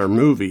is a better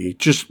movie,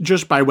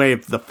 just by way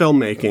of the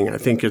filmmaking. I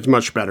think it's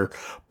much better.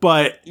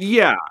 But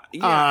yeah,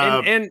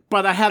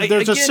 but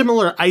there's a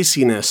similar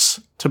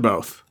iciness to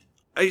both.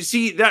 I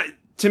see that.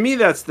 To me,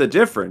 that's the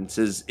difference.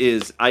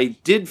 Is I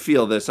did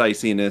feel this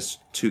iciness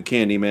to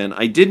Candyman.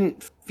 I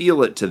didn't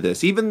feel it to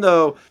this, even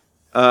though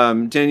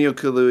Daniel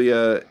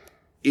Kaluuya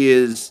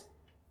is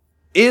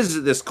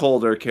this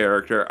colder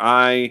character.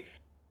 I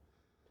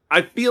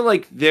feel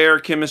like their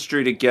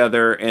chemistry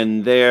together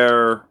and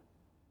just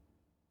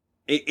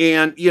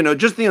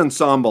the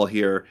ensemble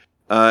here,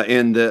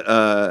 and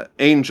the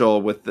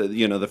Angel with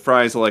the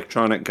Fry's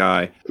electronic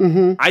guy.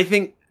 Mm-hmm. I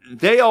think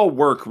they all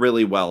work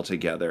really well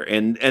together,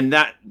 and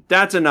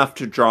that's enough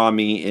to draw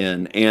me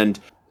in. And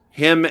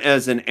him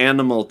as an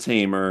animal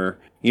tamer,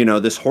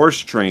 this horse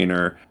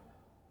trainer,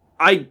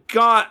 I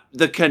got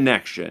the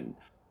connection.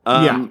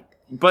 Yeah.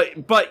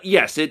 But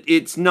yes,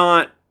 it's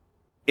not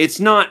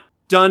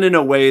done in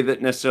a way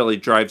that necessarily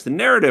drives the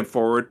narrative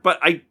forward, but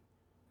I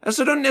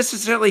also don't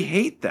necessarily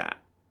hate that.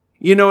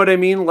 You know what I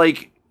mean?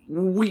 Like,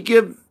 we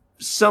give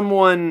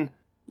someone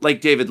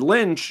like David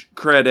Lynch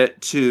credit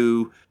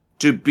to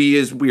be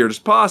as weird as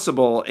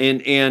possible,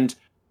 and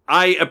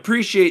I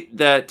appreciate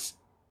that,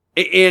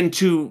 and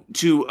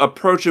to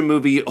approach a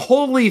movie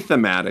wholly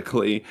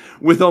thematically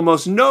with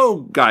almost no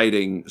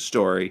guiding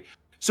story.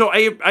 So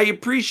I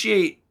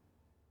appreciate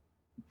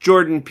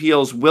Jordan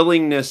Peele's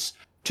willingness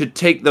to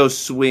take those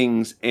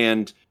swings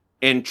and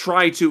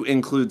try to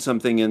include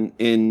something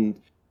in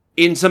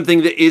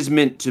something that is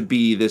meant to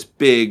be this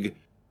big,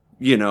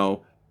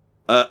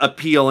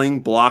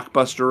 appealing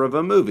blockbuster of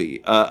a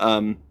movie.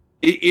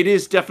 It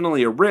is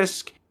definitely a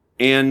risk,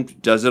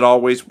 and does it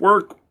always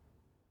work?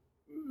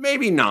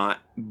 Maybe not,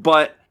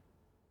 but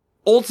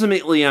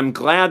ultimately I'm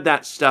glad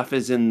that stuff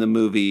is in the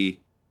movie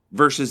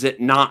versus it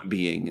not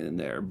being in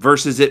there,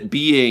 versus it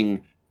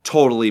being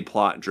totally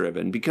plot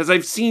driven, because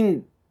I've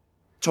seen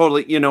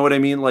totally, you know what I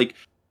mean? Like,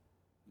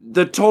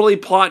 the totally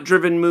plot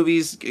driven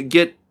movies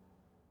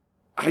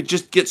I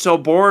just get so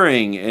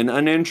boring and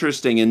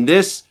uninteresting. And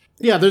this...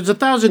 Yeah, there's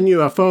 1,000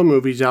 UFO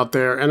movies out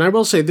there, and I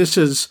will say this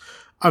is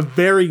a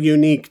very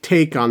unique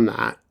take on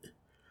that.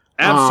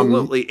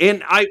 Absolutely.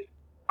 And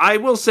I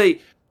will say...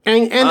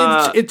 And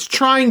it's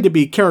trying to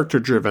be character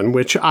driven,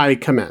 which I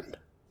commend.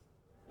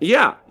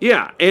 Yeah.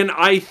 And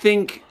I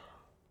think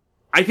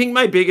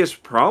my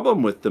biggest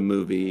problem with the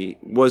movie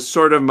was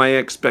sort of my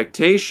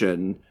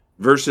expectation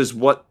versus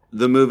what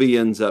the movie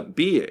ends up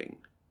being.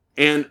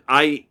 And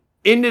I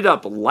ended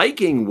up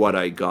liking what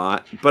I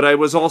got, but I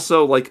was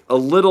also like a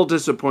little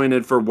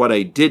disappointed for what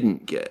I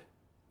didn't get.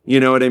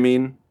 You know what I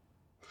mean?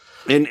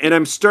 And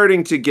I'm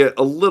starting to get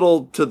a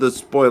little to the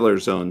spoiler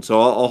zone,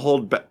 so I'll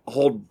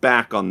hold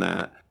back on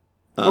that.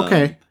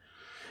 Okay.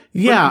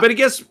 Yeah. But I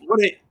guess what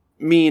I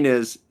mean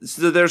is,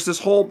 so there's this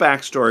whole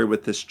backstory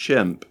with this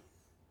chimp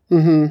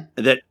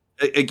that,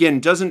 again,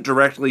 doesn't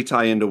directly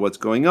tie into what's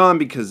going on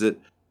because it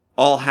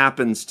all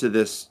happens to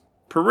this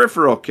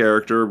peripheral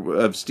character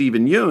of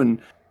Steven Yeun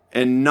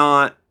and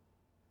not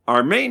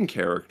our main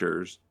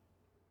characters.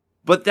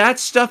 But that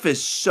stuff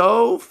is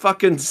so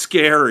fucking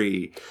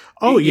scary.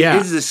 Oh, yeah.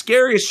 It is the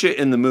scariest shit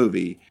in the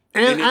movie.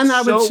 And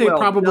I would say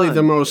probably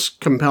the most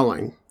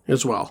compelling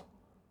as well.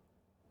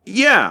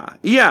 Yeah,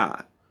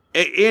 yeah.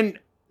 And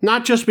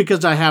not just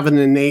because I have an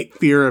innate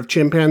fear of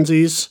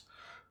chimpanzees.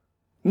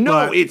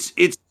 No, it's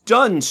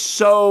done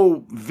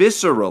so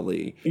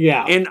viscerally.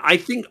 Yeah. And I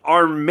think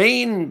our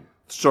main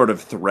sort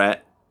of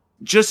threat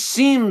just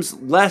seems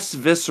less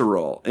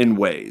visceral in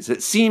ways.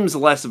 It seems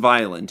less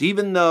violent,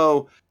 even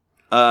though,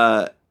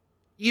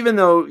 you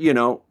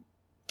know,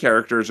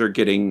 characters are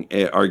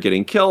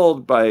getting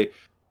killed by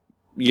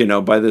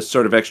this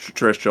sort of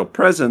extraterrestrial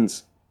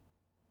presence.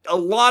 A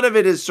lot of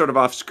it is sort of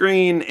off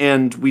screen,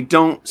 and we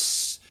don't,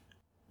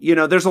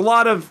 there's a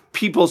lot of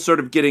people sort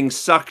of getting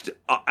sucked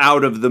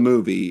out of the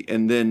movie,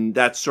 and then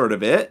that's sort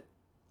of it.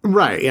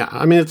 Right. Yeah.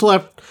 I mean, it's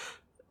left.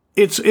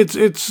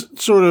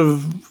 It's sort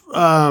of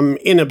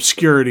in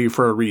obscurity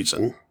for a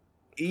reason.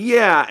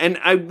 Yeah, and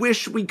I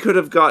wish we could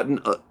have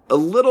gotten a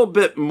little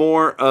bit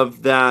more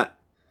of that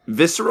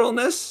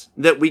visceralness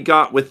that we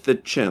got with the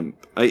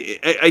chimp.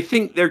 I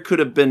think there could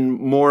have been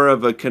more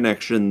of a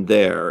connection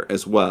there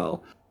as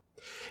well.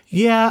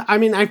 Yeah, I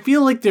mean, I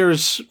feel like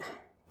there's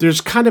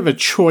kind of a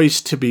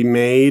choice to be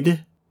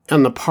made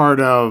on the part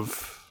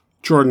of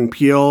Jordan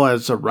Peele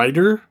as a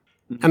writer,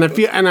 and I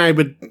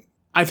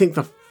think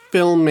the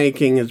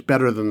filmmaking is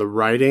better than the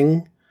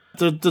writing.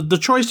 The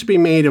choice to be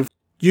made of,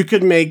 you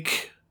could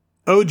make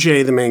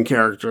OJ the main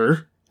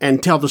character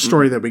and tell the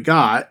story that we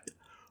got,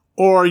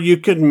 or you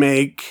could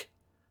make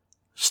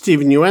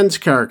Steven Yeun's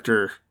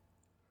character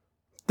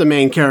the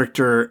main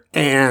character,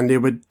 and it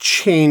would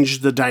change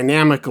the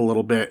dynamic a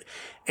little bit.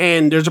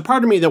 And there's a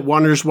part of me that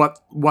wonders what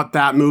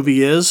that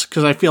movie is,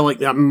 because I feel like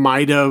that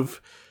might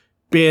have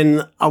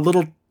been a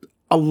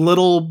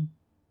little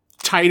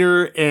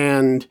tighter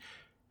and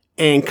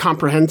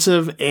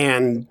comprehensive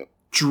and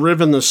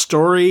driven the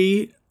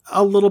story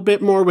a little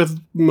bit more with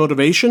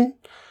motivation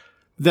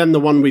than the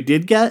one we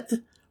did get.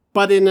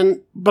 But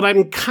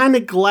I'm kind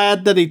of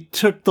glad that he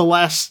took the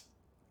less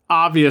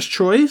obvious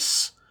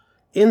choice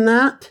in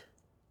that.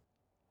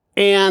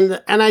 And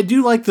I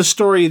do like the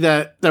story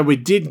that we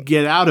did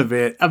get out of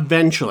it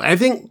eventually. I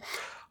think,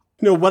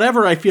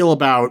 whatever I feel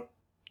about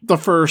the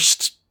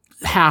first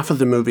half of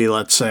the movie,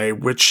 let's say,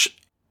 which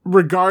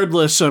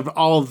regardless of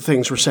all of the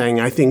things we're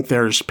saying, I think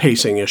there's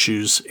pacing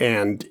issues,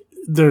 and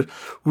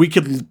we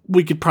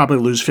could probably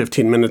lose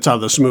 15 minutes out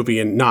of this movie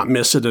and not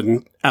miss it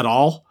at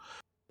all.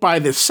 By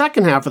the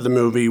second half of the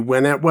movie,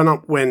 when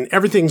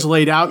everything's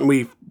laid out and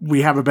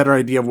we have a better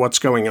idea of what's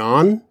going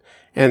on,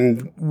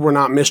 and we're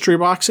not mystery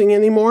boxing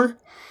anymore,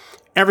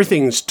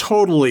 everything's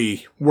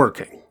totally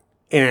working.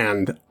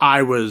 And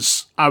I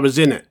was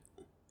in it.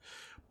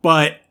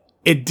 But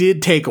it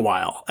did take a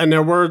while. And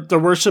there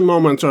were some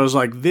moments where I was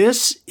like,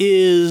 this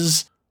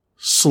is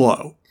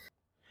slow.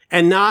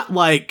 And not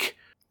like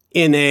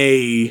in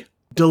a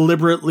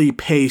deliberately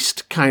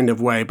paced kind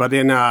of way, but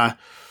in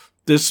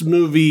this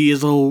movie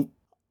is a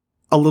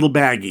little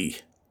baggy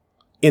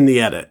in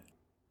the edit.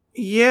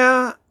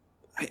 Yeah.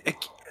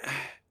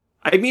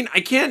 I mean, I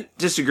can't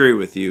disagree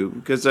with you,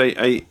 because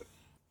I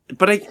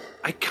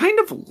kind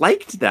of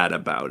liked that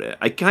about it.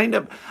 I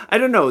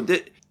don't know,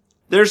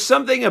 there's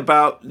something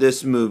about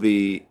this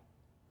movie.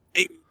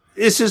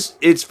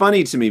 It's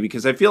funny to me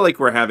because I feel like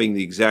we're having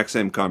the exact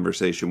same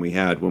conversation we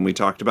had when we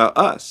talked about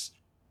Us.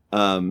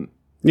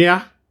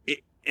 Yeah.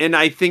 And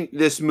I think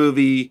this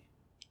movie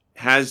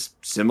has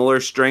similar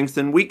strengths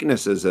and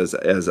weaknesses as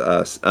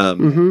Us.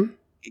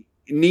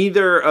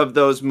 Neither of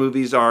those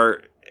movies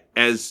are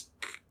as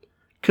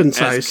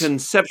concise, as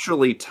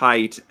conceptually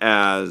tight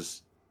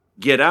as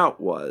Get Out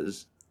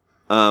was.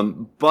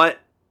 But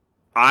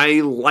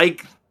I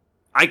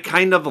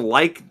kind of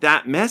like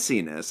that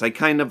messiness. I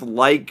kind of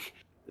like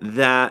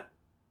that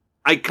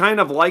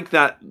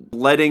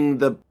letting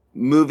the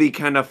movie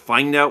kind of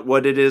find out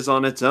what it is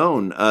on its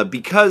own.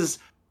 Because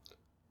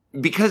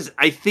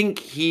I think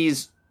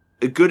he's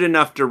a good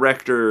enough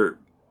director.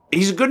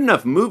 He's a good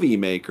enough movie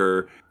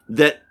maker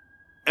that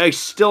I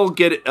still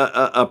get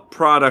a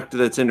product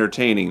that's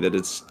entertaining, that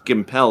it's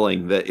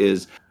compelling, that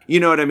is, you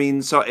know what I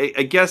mean? So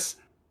I guess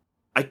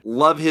I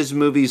love his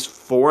movies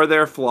for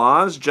their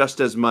flaws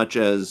just as much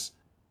as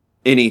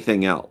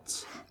anything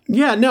else.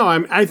 Yeah, no,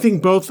 I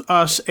think both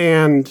Us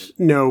and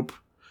Nope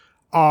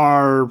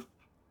are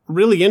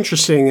really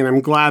interesting, and I'm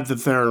glad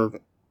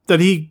that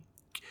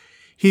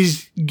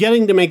he's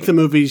getting to make the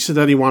movies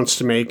that he wants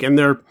to make, and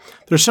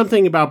there's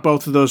something about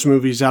both of those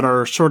movies that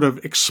are sort of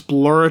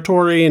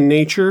exploratory in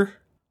nature.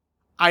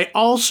 I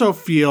also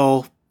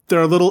feel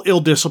they're a little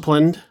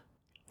ill-disciplined,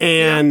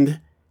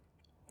 and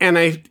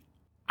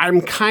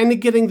I'm kind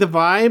of getting the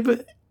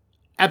vibe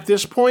at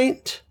this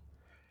point,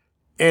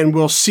 and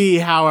we'll see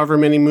however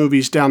many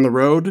movies down the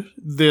road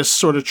this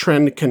sort of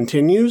trend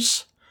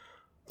continues.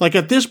 Like,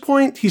 at this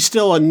point, he's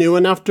still a new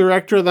enough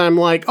director that I'm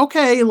like,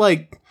 okay,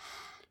 like,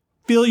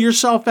 feel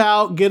yourself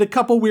out, get a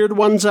couple weird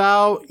ones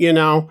out, you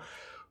know.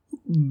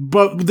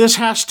 But this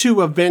has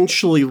to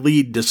eventually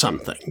lead to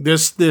something.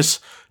 This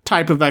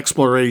type of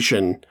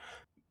exploration.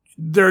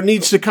 There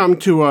needs to come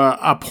to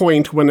a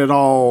point when it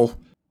all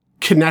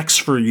connects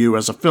for you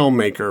as a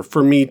filmmaker,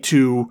 for me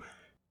to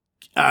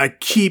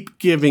keep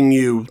giving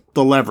you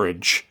the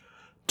leverage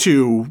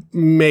to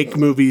make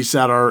movies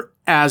that are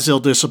as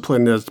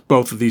ill-disciplined as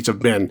both of these have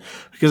been.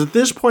 Because at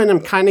this point, I'm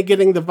kind of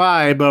getting the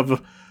vibe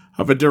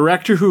of a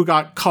director who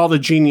got called a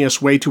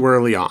genius way too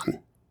early on.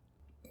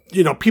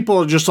 You know, people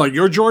are just like,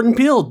 you're Jordan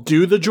Peele,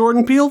 do the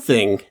Jordan Peele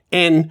thing.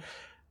 And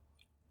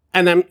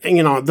I'm,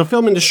 you know, the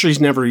film industry is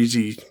never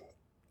easy.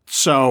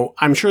 So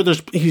I'm sure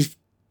he's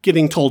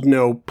getting told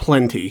no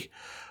plenty.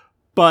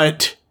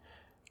 But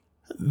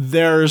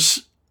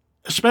there's,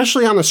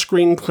 especially on a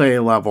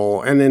screenplay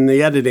level and in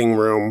the editing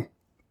room,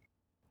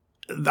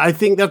 I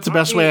think that's the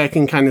best way I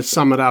can kind of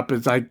sum it up.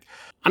 Is I'm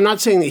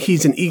not saying that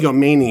he's an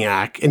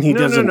egomaniac and he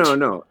doesn't.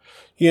 No.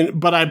 You know,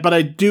 but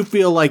I do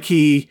feel like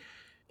he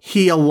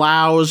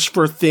allows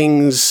for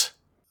things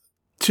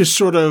to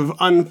sort of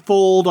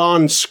unfold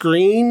on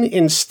screen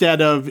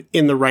instead of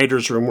in the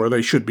writer's room where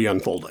they should be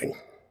unfolding.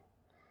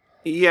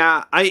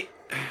 Yeah, I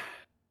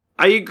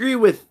agree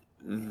with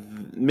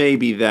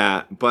maybe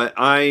that, but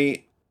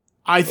I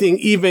think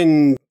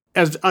even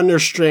as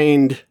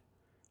unrestrained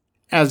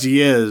as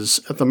he is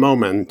at the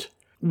moment,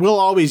 we'll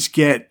always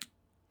get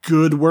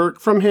good work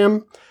from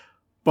him,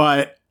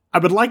 but I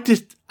would like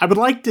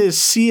to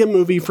see a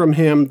movie from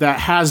him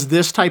that has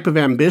this type of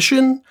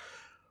ambition,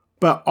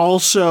 but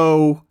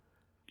also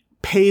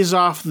pays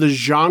off the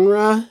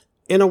genre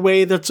in a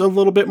way that's a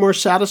little bit more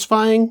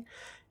satisfying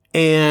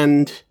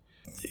and,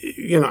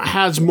 you know,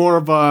 has more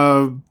of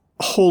a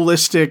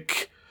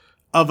holistic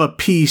of a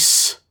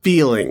piece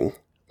feeling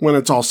when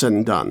it's all said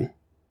and done.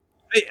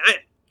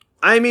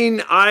 I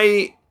mean,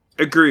 I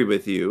agree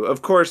with you.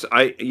 Of course,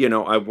 I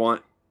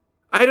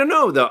don't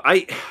know though.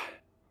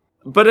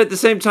 But at the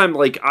same time,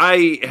 like,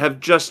 I've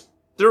just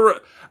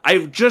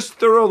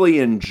thoroughly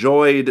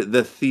enjoyed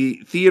the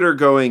theater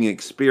going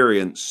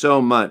experience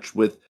so much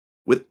with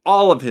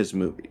all of his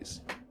movies.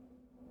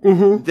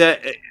 Mm-hmm.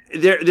 That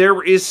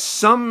there is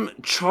some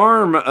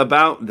charm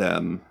about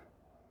them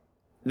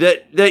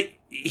that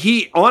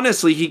he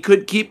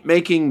could keep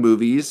making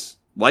movies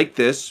like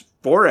this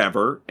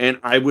forever, and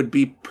I would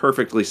be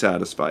perfectly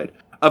satisfied.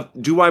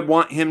 Do I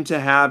want him to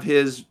have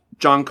his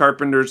John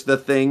Carpenter's The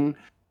Thing?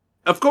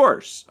 Of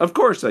course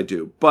I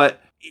do.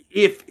 But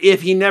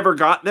if he never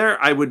got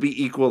there, I would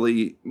be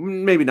equally,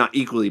 maybe not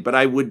equally, but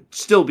I would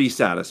still be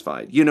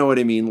satisfied. You know what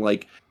I mean?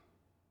 Like,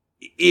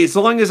 as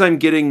long as I'm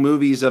getting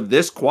movies of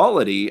this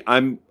quality,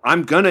 I'm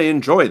gonna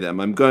enjoy them.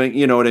 I'm going,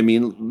 you know what I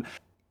mean?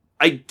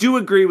 I do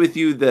agree with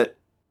you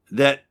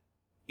that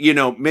you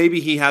know, maybe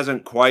he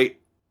hasn't quite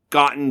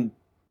gotten,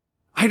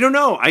 I don't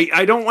know.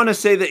 I don't want to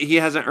say that he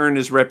hasn't earned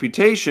his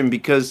reputation,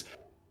 because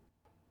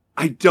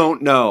I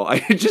don't know. I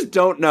just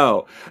don't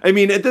know. I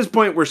mean, at this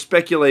point, we're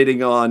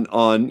speculating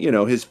on you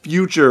know, his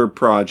future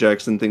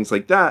projects and things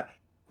like that.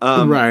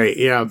 Right,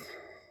 yeah.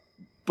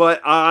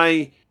 But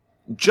I,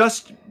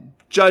 just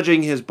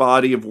judging his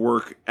body of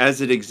work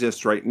as it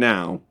exists right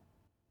now,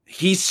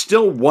 he's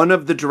still one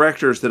of the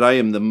directors that I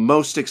am the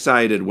most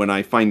excited when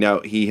I find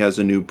out he has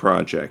a new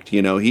project.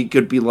 You know, he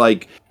could be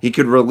like, he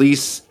could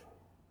release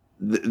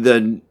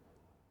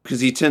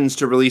because he tends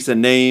to release a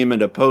name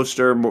and a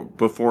poster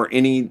before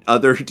any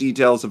other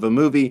details of a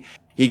movie.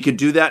 He could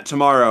do that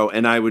tomorrow,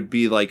 and I would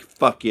be like,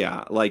 fuck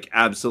yeah, like,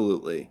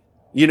 absolutely.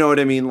 You know what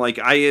I mean? Like,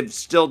 I have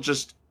still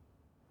just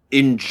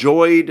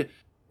enjoyed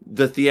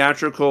the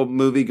theatrical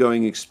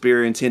movie-going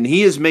experience, and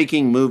he is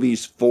making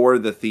movies for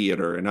the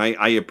theater, and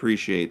I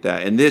appreciate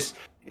that. And this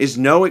is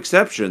no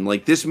exception.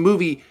 Like, this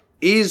movie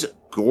is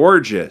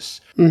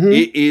gorgeous. Mm-hmm.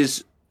 It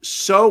is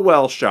so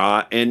well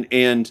shot,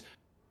 and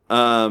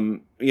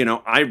you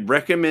know, I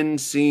recommend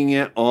seeing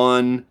it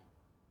on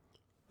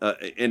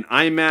an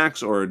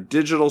IMAX or a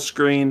digital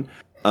screen.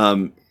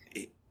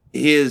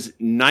 His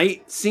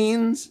night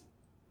scenes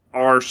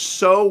are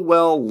so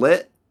well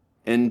lit,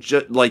 and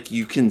just like,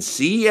 you can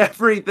see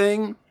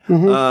everything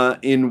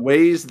in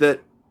ways that,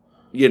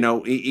 you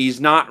know,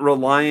 he's not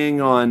relying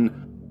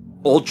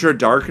on ultra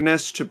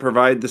darkness to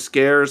provide the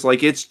scares.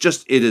 Like, it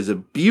is a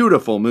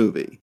beautiful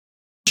movie.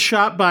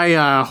 Shot by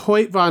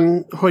Hoyt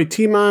van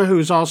Hoytema,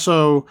 who's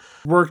also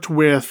worked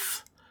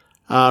with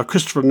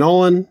Christopher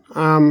Nolan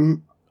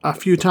a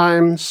few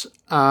times.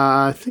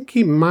 I think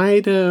he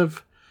might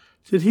have...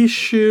 Did he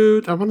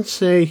shoot? I want to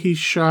say he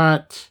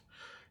shot...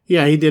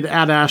 Yeah, he did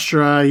Ad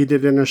Astra, he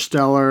did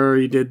Interstellar,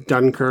 he did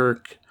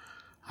Dunkirk,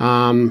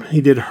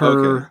 he did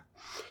Her. Okay.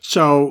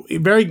 So,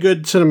 very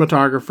good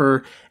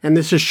cinematographer. And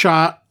this is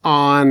shot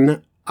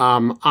on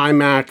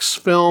IMAX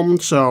film,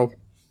 so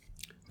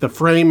the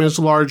frame is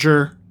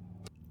larger.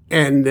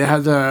 and it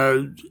has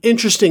a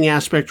interesting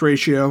aspect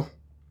ratio.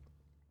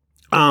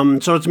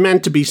 So it's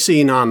meant to be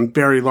seen on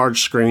very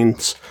large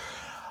screens.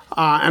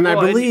 And I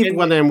believe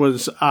when I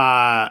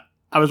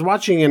was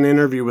watching an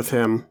interview with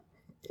him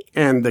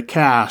and the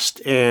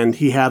cast, and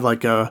he had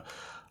like a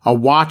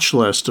watch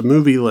list, a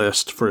movie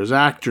list for his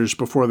actors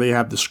before they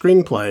had the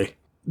screenplay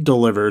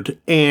delivered.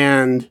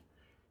 And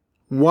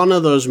one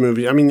of those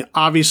movies, I mean,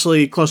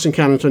 obviously Close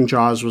Encounters and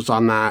Jaws was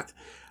on that,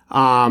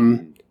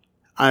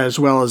 as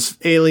well as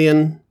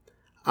Alien,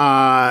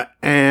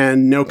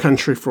 and No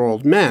Country for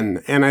Old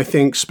Men. And I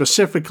think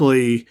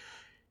specifically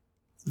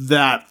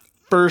that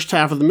first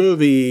half of the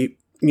movie,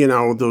 you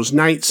know, those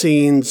night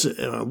scenes,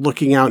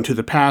 looking out into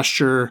the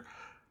pasture,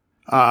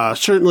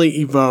 certainly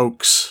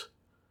evokes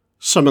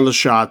some of the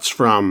shots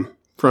from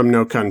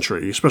No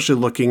Country, especially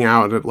looking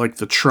out at like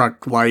the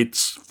truck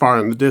lights far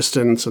in the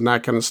distance and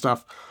that kind of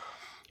stuff.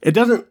 It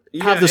doesn't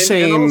have the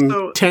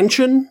same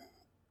tension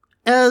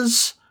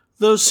as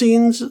those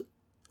scenes,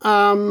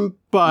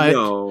 but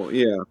no,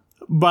 yeah,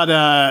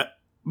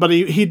 but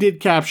he did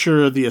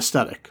capture the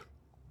aesthetic.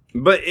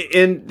 But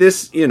in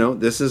this, you know,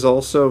 this is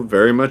also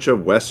very much a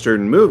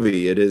Western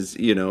movie. It is,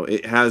 you know,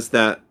 it has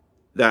that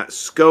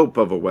scope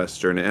of a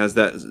Western. It has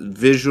that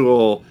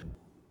visual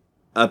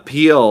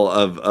appeal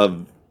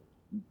of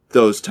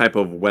those type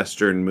of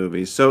Western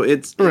movies. So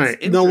it's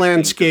right. The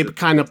landscape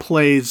kind of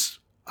plays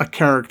a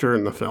character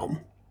in the film.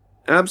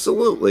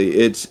 Absolutely.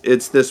 It's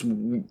this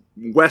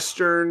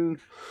Western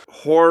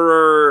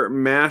horror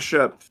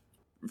mashup.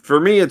 For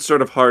me, it's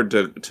sort of hard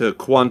to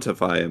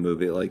quantify a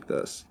movie like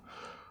this.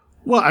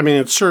 Well, I mean,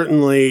 it's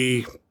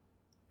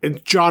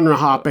genre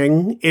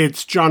hopping,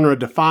 it's genre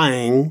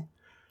defying,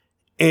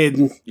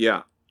 and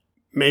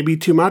maybe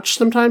too much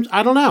sometimes.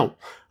 I don't know.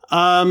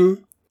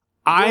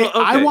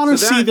 I want to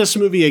see this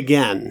movie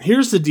again.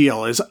 Here's the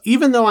deal: is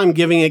even though I'm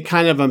giving it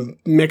kind of a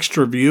mixed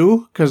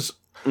review, because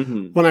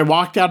when I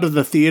walked out of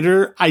the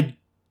theater, I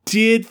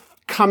did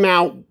come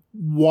out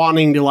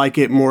wanting to like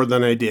it more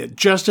than I did,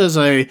 just as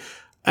an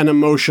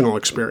emotional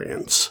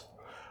experience.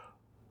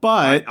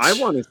 But I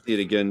want to see it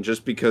again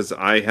just because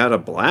I had a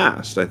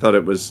blast. I thought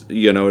it was,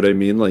 you know what I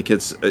mean? Like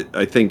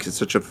I think it's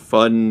such a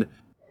fun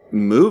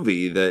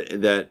movie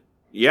that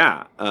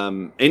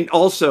and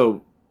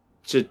also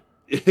to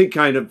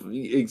kind of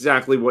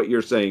exactly what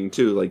you're saying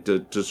too, like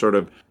to sort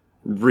of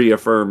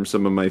reaffirm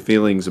some of my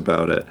feelings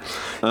about it.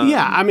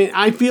 I mean,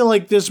 I feel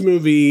like this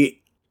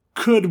movie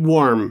could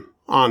warm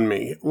on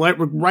me. Like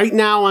right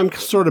now, I'm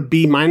sort of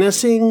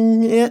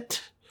B-ing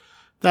it.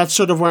 That's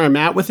sort of where I'm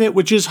at with it,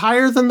 which is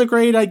higher than the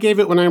grade I gave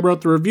it when I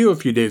wrote the review a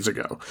few days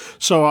ago.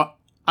 So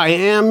I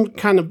am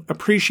kind of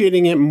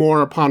appreciating it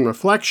more upon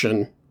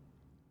reflection.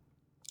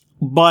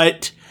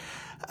 But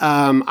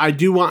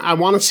I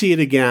want to see it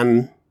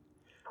again,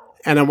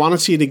 and I want to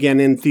see it again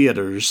in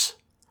theaters.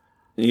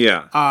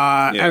 Yeah.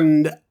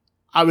 And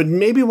I would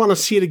maybe want to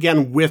see it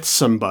again with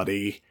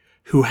somebody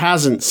who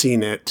hasn't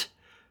seen it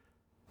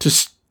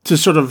to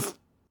sort of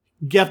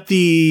get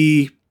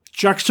the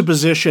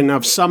juxtaposition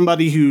of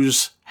somebody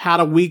who's had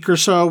a week or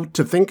so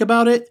to think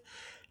about it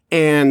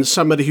and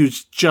somebody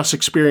who's just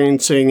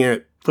experiencing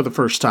it for the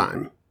first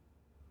time.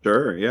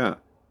 Sure, yeah.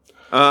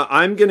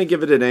 I'm going to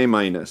give it an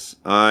A-.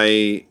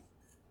 I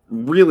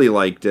really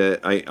liked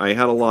it. I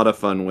had a lot of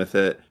fun with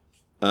it.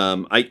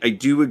 I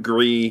do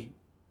agree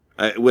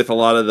with a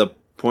lot of the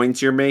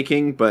points you're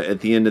making, but at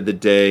the end of the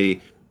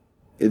day,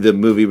 the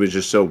movie was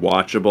just so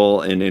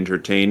watchable and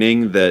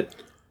entertaining that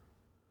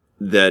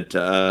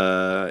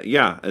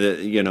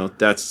you know,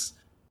 that's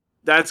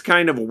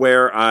kind of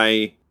where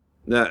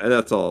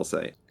that's all I'll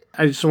say.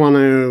 I just want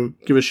to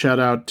give a shout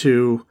out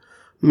to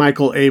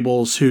Michael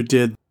Abels, who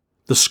did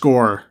the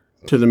score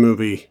to the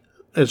movie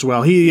as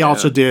well. He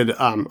also did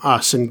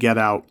Us and Get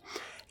Out,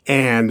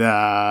 and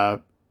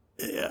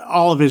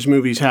all of his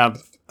movies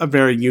have a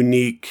very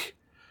unique,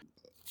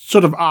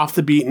 sort of off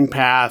the beaten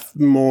path,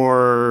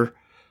 more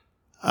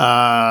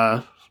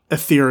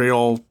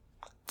ethereal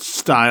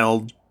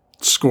styled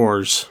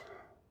scores.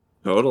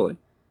 Totally.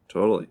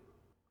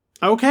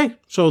 Okay,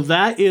 so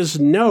that is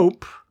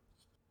Nope.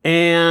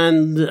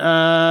 And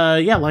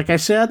like I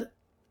said,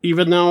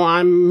 even though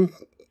I'm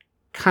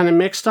kind of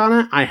mixed on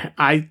it,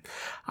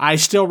 I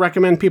still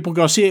recommend people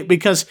go see it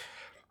because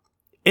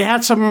it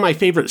had some of my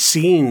favorite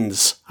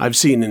scenes I've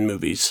seen in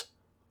movies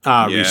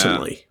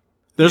recently.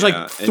 There's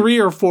like 3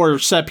 or 4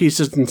 set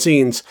pieces and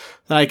scenes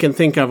that I can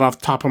think of off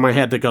the top of my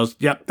head that goes,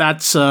 yep,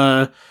 that's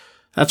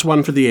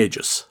one for the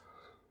ages.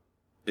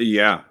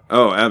 Yeah.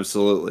 Oh,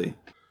 absolutely.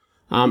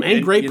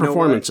 And great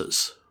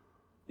performances.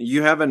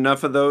 You have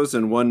enough of those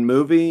in one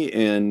movie,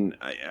 and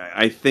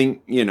I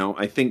think, you know,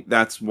 I think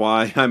that's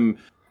why I'm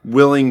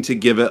willing to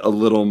give it a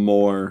little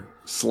more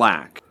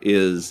slack.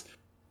 Is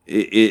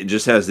it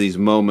just has these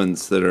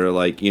moments that are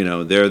like, you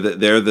know, they're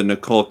the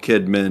Nicole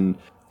Kidman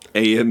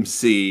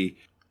AMC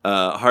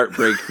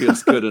heartbreak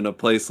feels good in a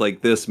place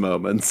like this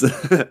moments.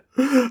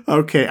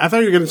 Okay, I thought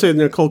you were going to say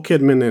Nicole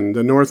Kidman and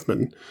The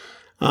Northman.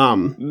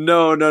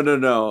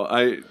 No.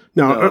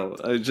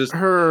 I just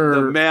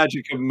the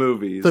magic of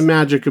movies. The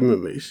magic of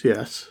movies,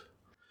 yes.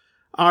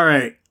 All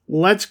right.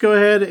 Let's go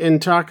ahead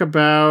and talk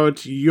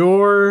about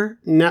your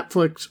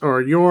Netflix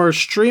or your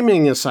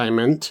streaming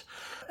assignment.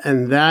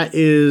 And that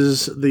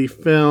is the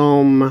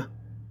film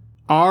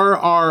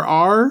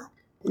RRR.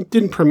 It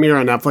didn't premiere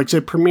on Netflix.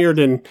 It premiered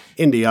in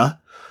India.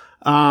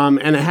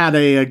 And it had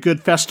a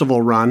good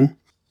festival run.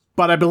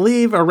 But I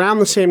believe around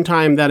the same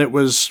time that it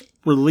was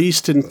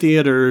released in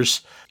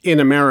theaters in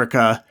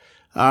America,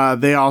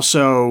 they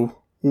also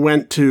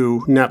went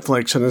to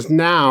Netflix and is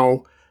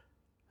now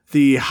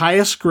the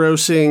highest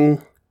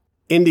grossing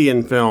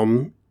Indian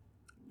film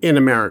in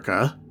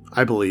America,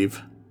 I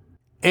believe.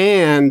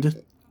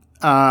 And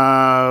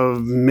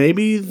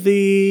maybe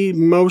the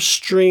most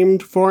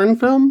streamed foreign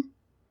film?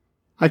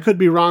 I could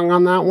be wrong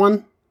on that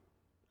one.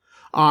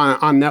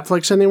 On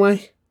Netflix,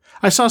 anyway.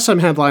 I saw some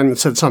headline that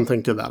said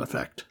something to that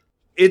effect.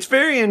 It's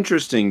very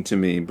interesting to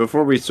me,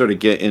 before we sort of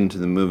get into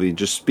the movie,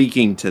 just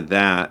speaking to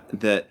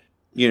that,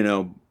 you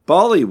know,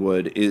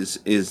 Bollywood is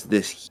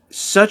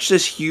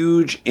this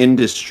huge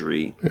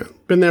industry. Yeah,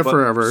 been there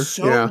forever.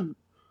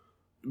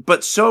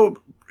 But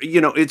so, you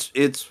know, it's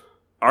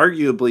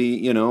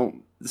arguably, you know,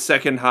 the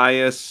second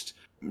highest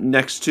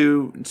next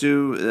to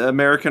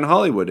American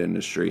Hollywood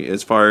industry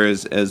as far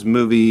as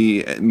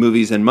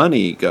movies and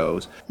money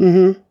goes.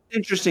 Mm-hmm.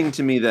 Interesting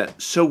to me that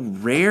so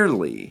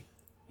rarely,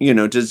 you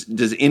know,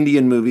 does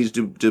Indian movies,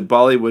 do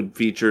Bollywood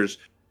features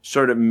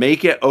sort of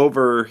make it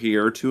over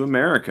here to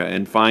America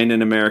and find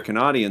an American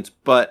audience,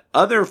 but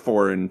other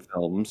foreign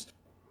films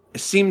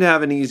seem to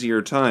have an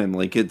easier time.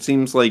 Like, it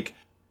seems like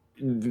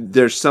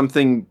there's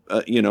something,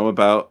 you know,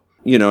 about,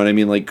 you know what I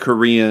mean, like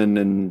Korean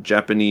and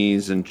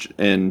Japanese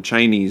and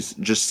Chinese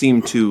just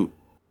tend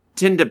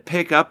to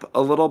pick up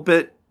a little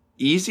bit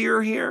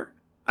easier here.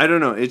 I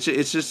don't know. It's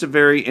just a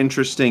very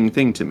interesting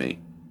thing to me.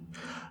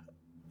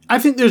 I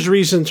think there's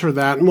reasons for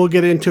that, and we'll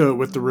get into it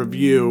with the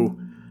review.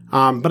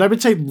 But I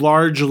would say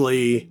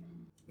largely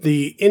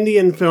the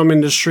Indian film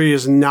industry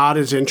is not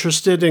as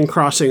interested in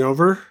crossing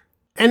over.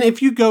 And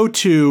if you go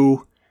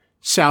to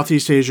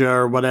Southeast Asia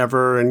or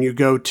whatever, and you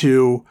go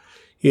to,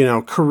 you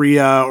know,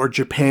 Korea or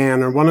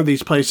Japan or one of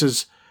these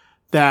places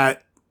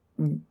that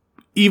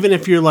even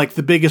if you're like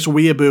the biggest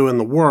weeaboo in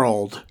the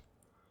world,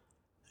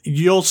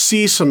 you'll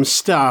see some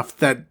stuff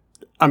that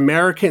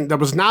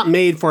was not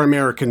made for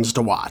Americans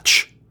to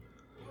watch.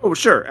 Oh,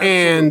 sure.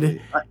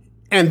 Absolutely.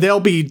 And they'll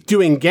be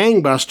doing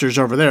gangbusters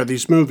over there.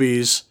 These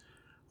movies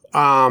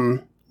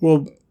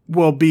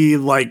will be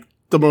like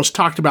the most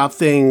talked about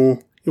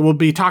thing. It will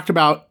be talked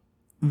about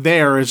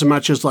there as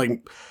much as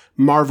like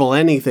Marvel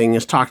anything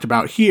is talked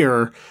about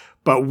here,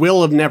 but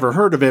we'll have never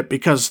heard of it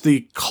because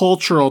the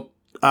cultural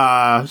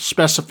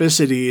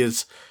specificity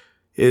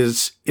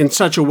is in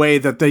such a way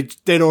that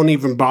they don't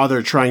even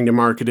bother trying to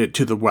market it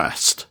to the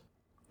West.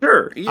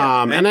 Sure.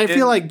 Yeah. And I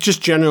feel like,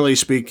 just generally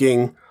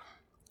speaking,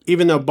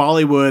 even though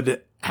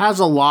Bollywood has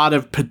a lot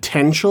of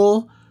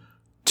potential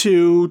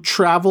to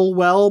travel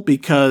well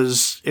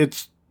because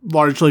it's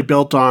largely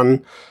built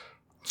on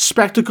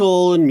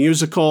spectacle and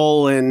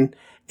musical and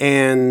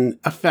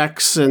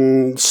effects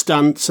and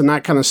stunts and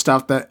that kind of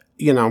stuff that,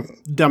 you know,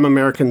 dumb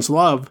Americans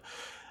love,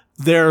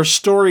 their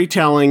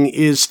storytelling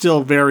is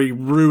still very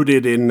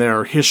rooted in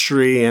their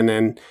history and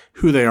in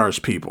who they are as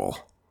people.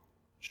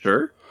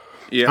 Sure.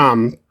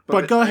 Yeah.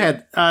 But go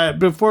ahead.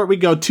 Before we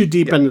go too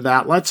deep into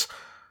that, let's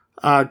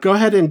go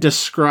ahead and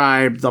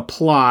describe the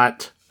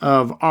plot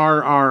of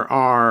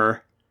RRR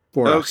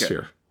for us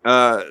here.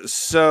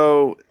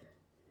 So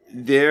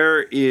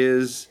there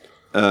is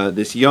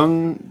this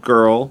young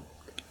girl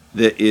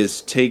that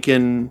is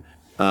taken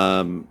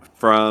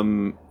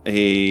from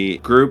a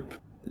group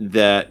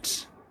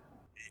that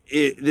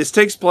this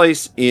takes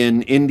place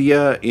in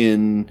India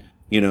in,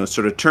 you know,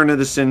 sort of turn of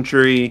the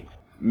century,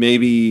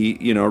 maybe,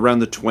 you know, around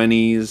the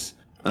 20s,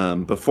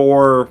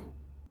 before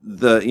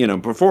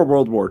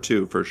World War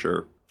II for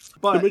sure.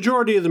 But the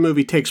majority of the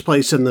movie takes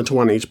place in the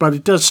 20s, but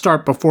it does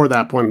start before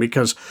that point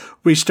because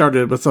we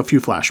started with a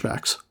few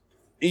flashbacks.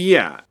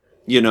 Yeah.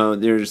 You know,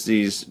 there's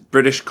these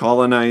British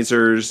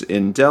colonizers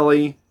in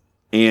Delhi,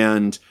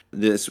 and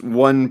this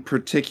one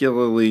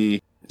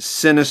particularly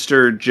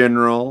sinister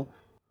general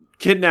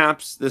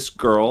kidnaps this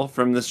girl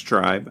from this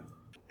tribe.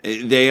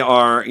 They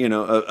are, you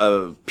know,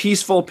 a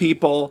peaceful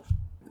people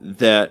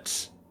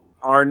that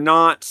are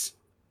not,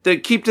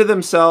 that keep to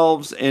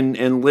themselves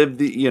and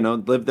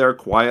live their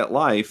quiet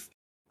life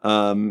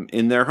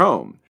in their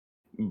home.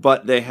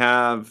 But they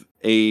have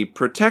a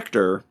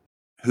protector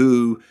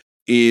who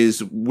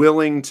is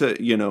willing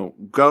to, you know,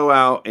 go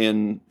out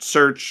and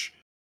search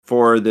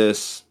for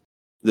this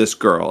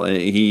girl. And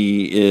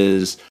he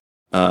is,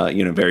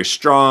 very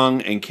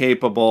strong and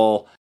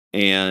capable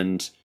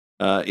and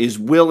is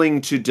willing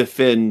to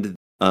defend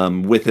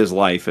with his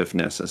life if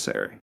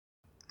necessary.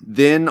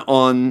 Then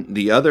on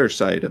the other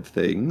side of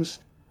things,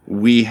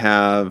 we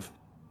have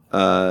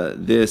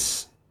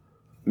this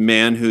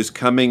man who's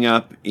coming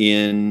up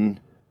in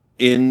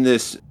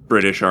this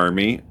British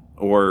army,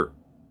 or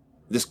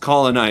this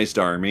colonized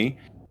army.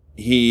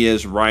 He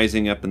is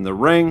rising up in the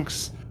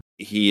ranks.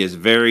 He is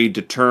very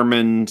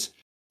determined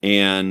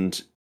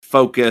and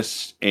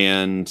focused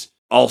and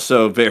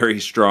also very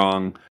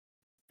strong.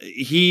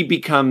 He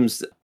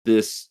becomes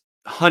this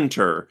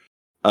hunter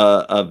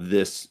of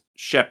this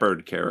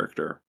shepherd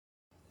character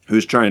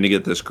who's trying to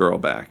get this girl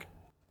back.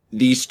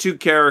 These two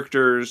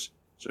characters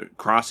sort of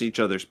cross each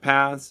other's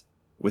paths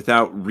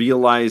without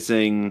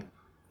realizing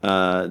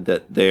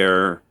that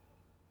their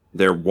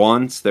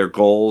wants, their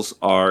goals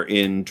are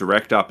in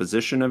direct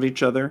opposition of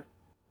each other,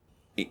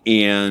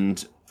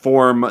 and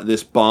form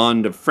this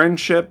bond of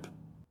friendship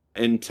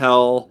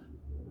until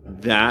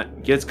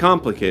that gets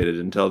complicated,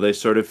 until they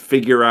sort of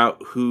figure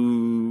out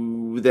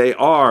who they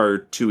are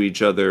to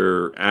each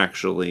other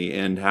actually,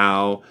 and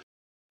how...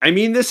 I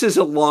mean, this is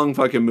a long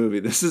fucking movie.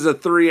 This is a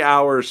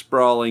 3-hour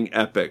sprawling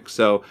epic,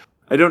 so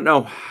I don't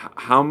know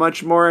how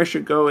much more I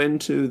should go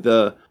into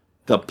the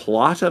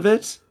plot of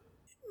it.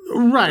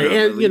 Right,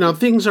 and,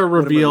 things are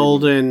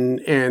revealed,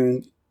 and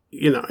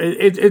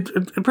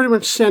it pretty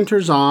much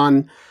centers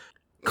on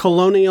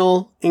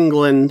colonial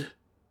England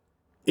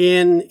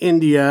in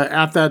India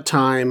at that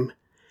time,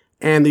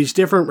 and these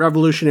different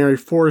revolutionary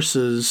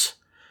forces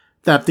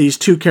that these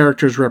two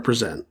characters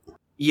represent.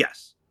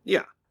 Yes.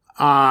 Yeah.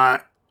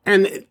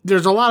 And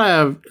there's a lot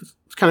of...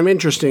 It's kind of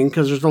interesting,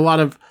 because there's a lot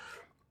of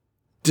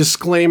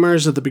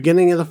disclaimers at the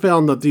beginning of the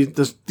film that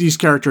these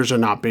characters are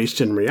not based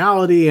in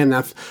reality, and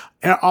that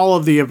all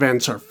of the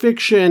events are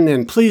fiction,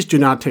 and please do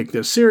not take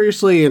this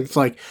seriously. And it's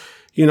like,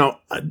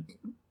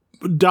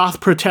 doth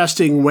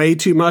protesting way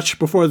too much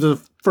before the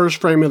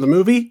first frame of the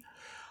movie.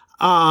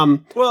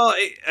 Well,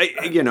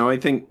 I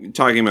think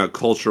talking about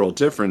cultural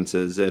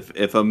differences,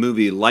 if a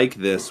movie like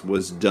this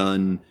was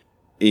done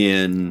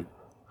in...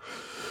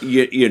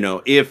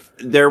 if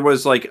there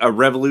was like a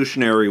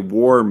Revolutionary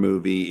War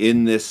movie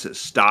in this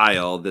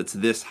style that's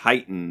this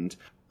heightened,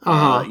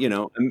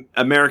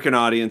 American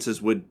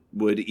audiences would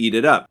eat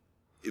it up.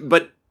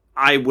 But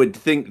I would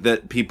think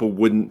that people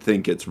wouldn't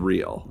think it's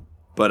real.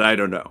 But I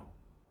don't know.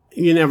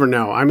 You never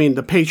know. I mean,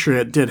 The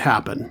Patriot did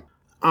happen.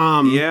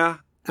 Yeah.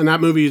 And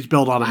that movie is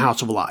built on a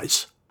house of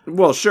lies.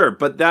 Well, sure.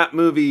 But that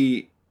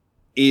movie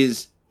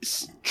is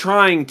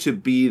trying to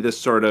be the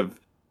sort of...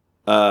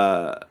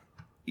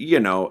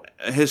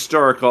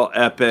 historical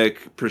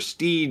epic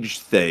prestige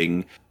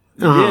thing.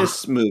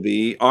 This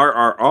movie,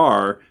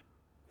 RRR,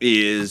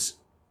 is,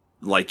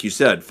 like you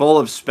said, full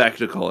of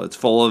spectacle. It's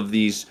full of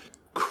these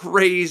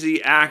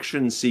crazy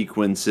action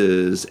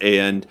sequences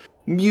and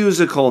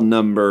musical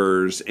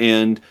numbers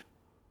and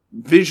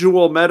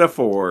visual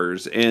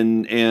metaphors.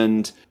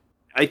 And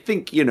I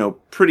think,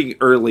 pretty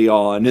early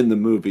on in the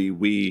movie,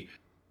 we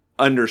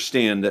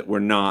understand that we're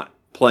not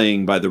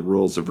playing by the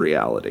rules of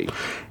reality.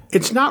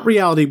 It's not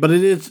reality, but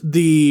it is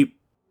the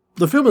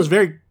film is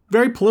very,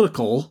 very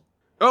political.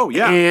 Oh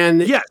yeah,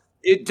 and yes,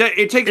 it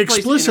takes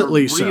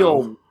explicitly place in a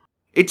real. So.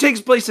 It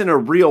takes place in a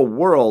real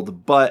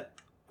world, but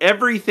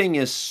everything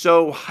is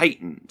so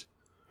heightened.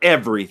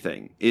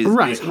 Everything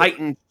is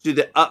heightened to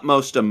the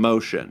utmost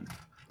emotion.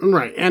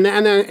 Right, and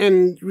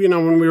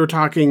when we were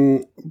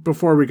talking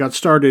before we got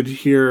started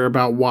here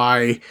about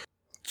why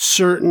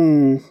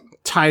certain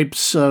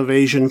types of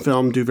Asian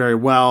film do very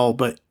well,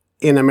 but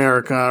in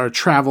America or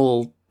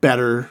travel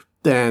better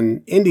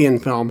than Indian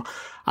film,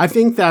 I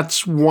think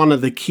that's one of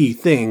the key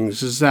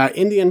things, is that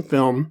Indian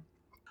film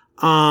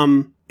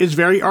is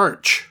very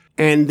arch,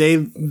 and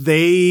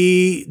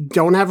they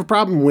don't have a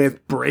problem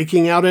with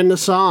breaking out into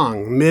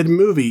song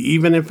mid-movie,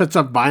 even if it's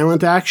a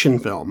violent action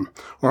film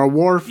or a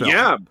war film.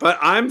 Yeah, but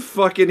I'm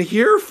fucking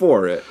here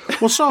for it.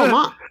 Well, so am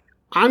I.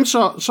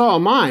 So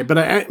am I. But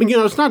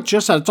it's not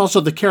just that. It's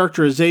also the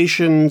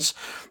characterizations,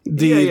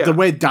 the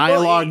way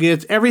dialogue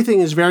is.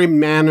 Everything is very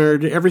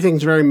mannered.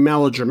 Everything's very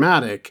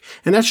melodramatic,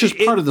 and that's just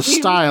part of the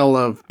style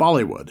of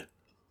Bollywood.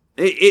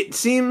 It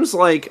seems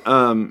like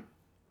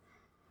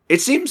it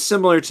seems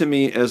similar to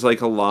me as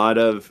like a lot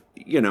of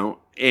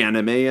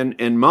anime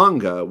and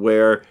manga,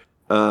 where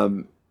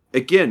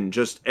again,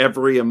 just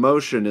every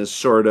emotion is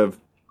sort of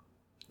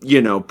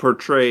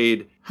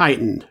portrayed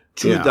heightened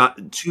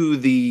to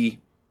the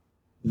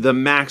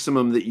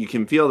maximum that you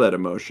can feel that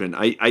emotion.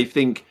 I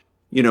think,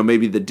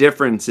 maybe the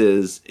difference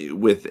is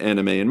with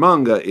anime and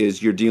manga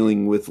is you're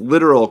dealing with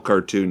literal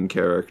cartoon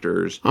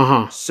characters.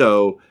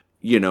 So,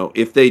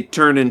 if they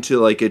turn into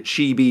like a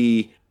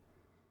chibi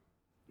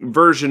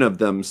version of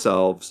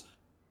themselves,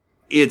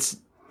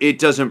 it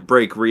doesn't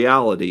break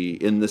reality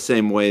in the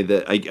same way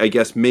that I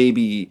guess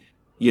maybe,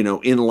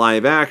 in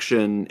live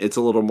action, it's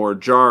a little more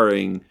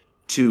jarring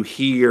to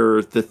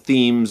hear the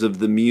themes of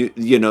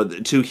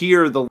to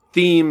hear the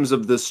themes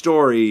of the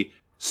story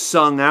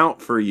sung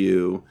out for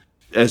you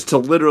as to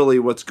literally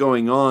what's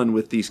going on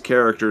with these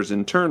characters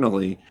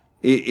internally.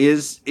 It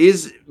is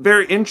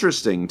very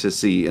interesting to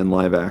see in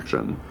live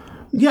action.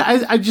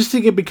 Yeah, I just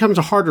think it becomes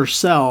a harder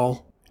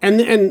sell.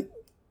 And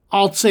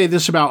I'll say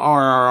this about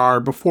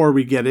RRR before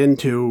we get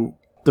into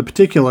the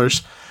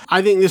particulars.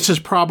 I think this is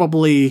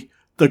probably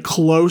the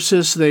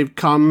closest they've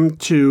come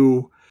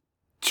to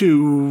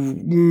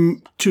pinpointing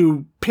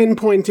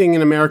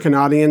an American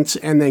audience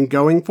and then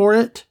going for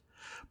it.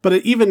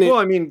 But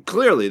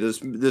clearly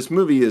this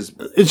movie is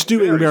it's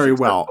doing very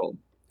well.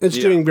 It's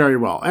doing very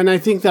well. And I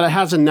think that it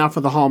has enough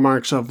of the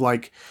hallmarks of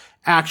like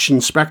action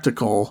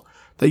spectacle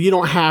that you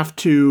don't have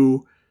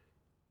to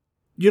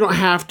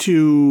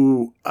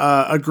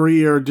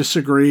agree or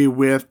disagree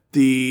with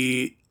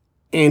the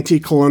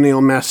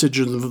anti-colonial message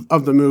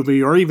of the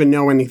movie or even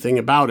know anything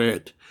about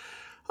it.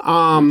 Which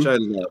I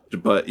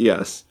loved, but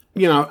yes.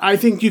 I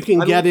think you can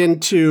get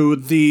into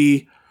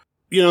the,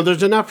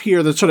 there's enough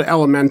here that's sort of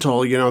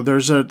elemental.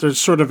 There's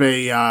sort of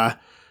a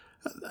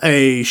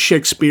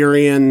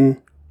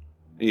Shakespearean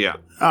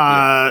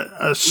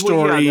a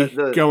story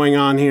going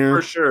on here.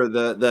 For sure.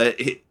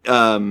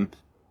 The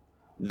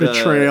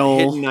betrayal,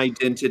 hidden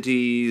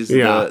identities,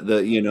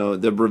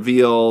 the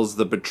reveals,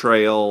 the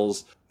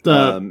betrayals.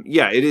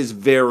 It is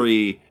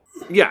very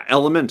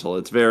elemental.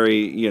 It's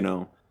very,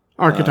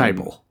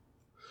 archetypal.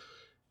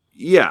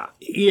 Yeah.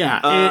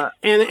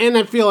 And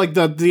I feel like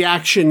the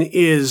action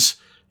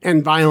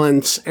and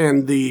violence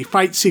and the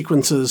fight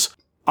sequences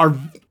are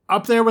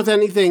up there with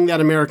anything that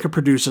America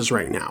produces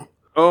right now.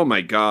 Oh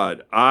my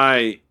God.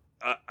 I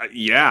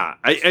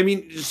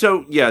mean,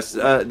 so yes,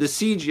 the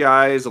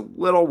CGI is a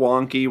little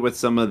wonky with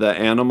some of the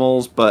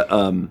animals, but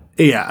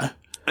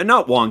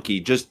not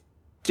wonky, just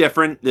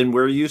different than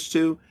we're used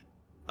to.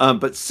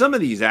 But some of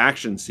these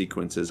action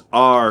sequences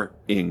are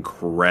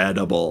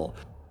incredible.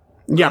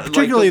 Yeah,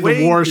 particularly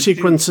the war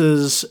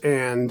sequences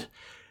and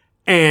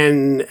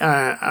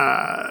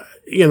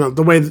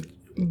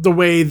the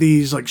way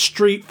these like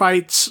street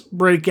fights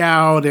break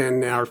out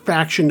and are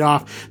factioned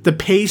off, the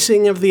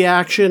pacing of the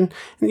action.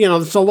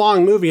 It's a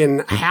long movie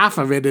and half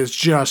of it is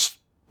just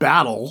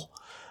battle.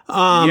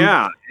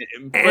 And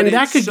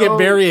that could get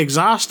very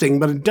exhausting,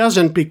 but it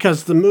doesn't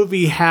because the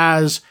movie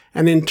has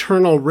an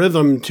internal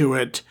rhythm to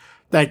it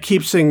that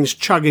keeps things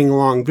chugging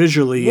along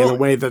visually in a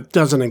way that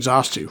doesn't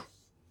exhaust you.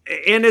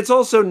 And it's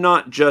also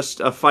not just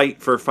a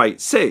fight for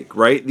fight's sake,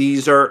 right?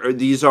 These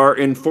are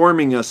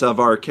informing us of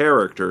our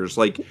characters.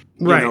 Like,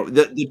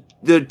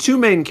 the two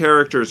main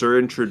characters are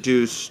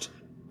introduced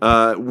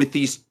with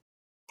these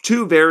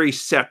two very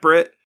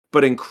separate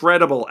but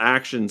incredible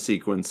action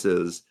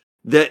sequences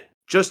that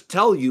just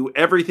tell you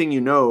everything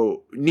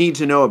you need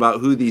to know about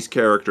who these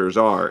characters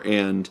are.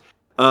 And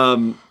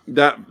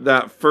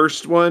that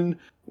first one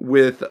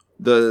with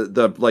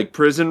the like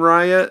prison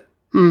riot.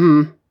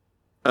 Mm-hmm.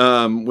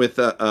 With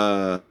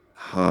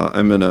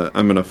I'm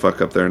gonna fuck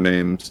up their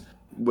names.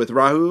 With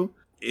Rahu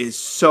is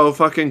so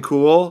fucking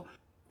cool,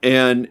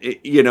 and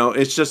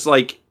it's just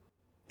like,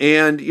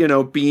 and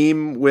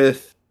Beam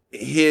with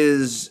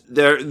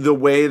the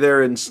way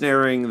they're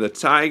ensnaring the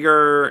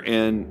tiger,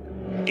 and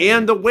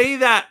the way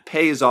that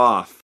pays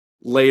off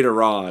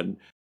later on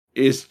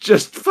is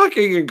just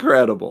fucking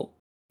incredible.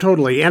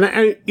 Totally, and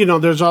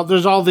there's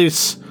all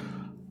these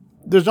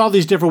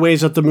different ways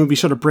that the movie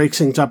sort of breaks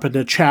things up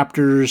into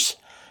chapters.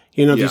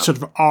 These sort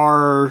of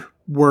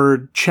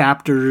R-word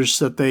chapters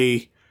that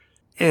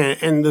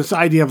and this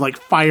idea of like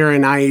fire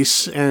and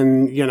ice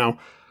and,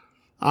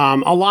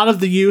 a lot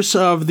of the use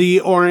of the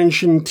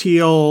orange and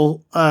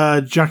teal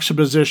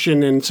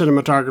juxtaposition in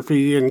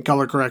cinematography and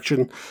color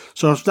correction.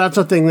 So if that's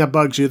a thing that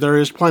bugs you, there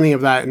is plenty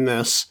of that in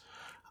this.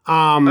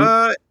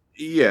 No,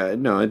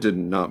 it did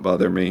not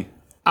bother me.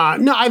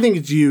 No, I think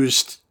it's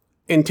used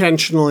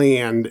intentionally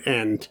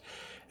and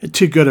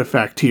to good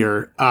effect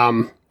here.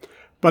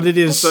 But it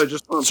is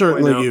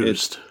certainly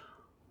used.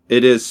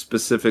 It is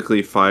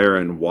specifically fire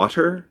and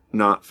water,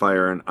 not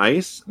fire and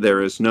ice.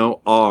 There is no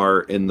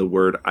R in the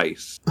word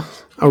ice.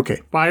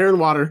 Okay, fire and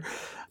water.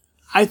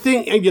 I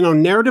think,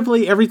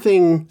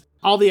 narratively,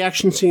 all the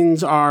action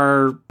scenes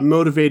are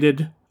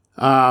motivated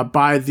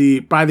by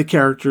the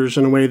characters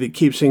in a way that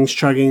keeps things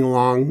chugging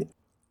along.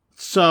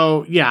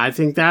 So, yeah, I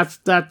think that's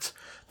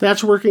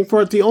working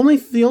for it. The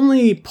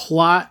only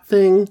plot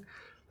thing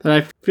that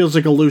I feels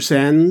like a loose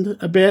end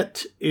a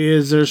bit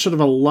is there's sort of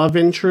a love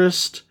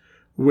interest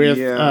with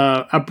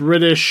a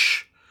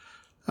British,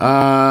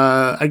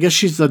 I guess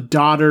she's the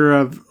daughter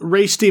of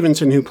Ray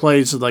Stevenson, who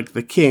plays like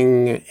the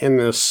king in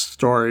this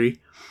story.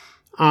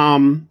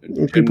 People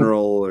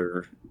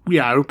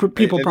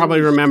probably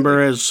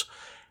remember as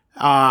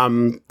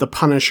the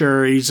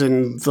Punisher. He's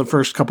in the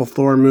first couple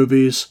Thor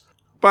movies.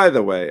 By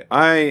the way,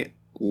 I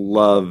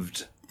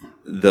loved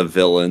the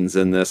villains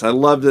in this. I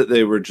loved that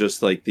they were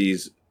just like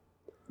these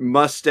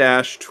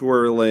mustache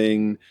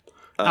twirling,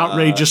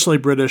 outrageously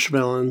British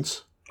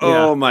villains.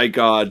 Oh my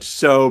God,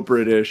 so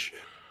British,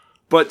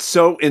 but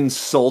so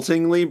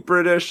insultingly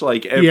British.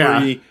 Like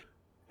every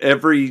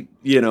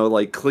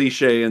like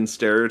cliche and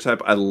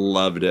stereotype. I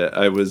loved it.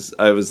 I was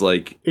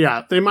like,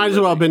 they might as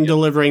well have been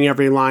delivering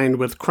every line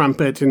with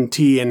crumpet and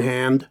tea in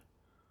hand.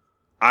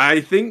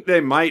 I think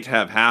they might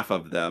have half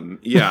of them.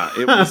 Yeah,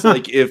 it was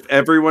like if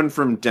everyone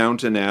from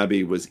Downton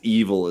Abbey was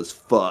evil as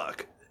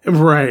fuck.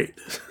 Right.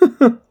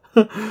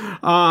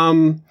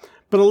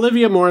 But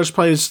Olivia Morris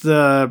plays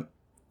the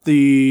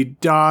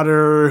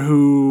daughter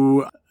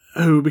who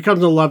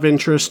becomes a love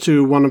interest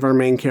to one of our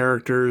main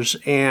characters,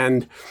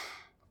 and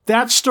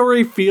that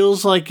story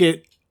feels like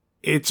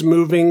it's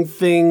moving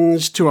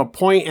things to a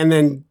point and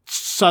then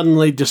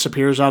suddenly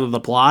disappears out of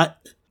the plot.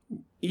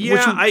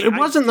 Yeah, it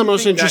wasn't the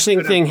most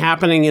interesting thing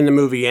happening in the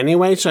movie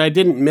anyway, so I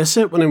didn't miss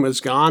it when it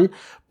was gone.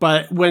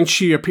 But when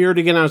she appeared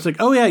again, I was like,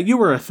 oh yeah, you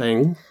were a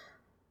thing.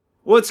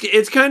 Well,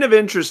 it's kind of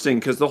interesting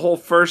because the whole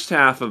first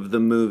half of the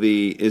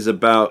movie is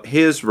about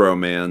his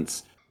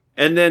romance,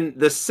 and then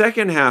the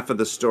second half of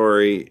the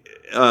story,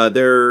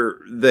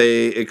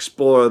 they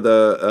explore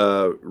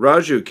the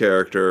Raju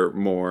character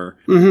more,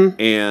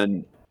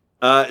 and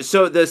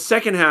so the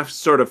second half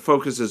sort of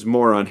focuses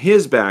more on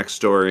his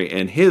backstory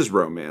and his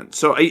romance.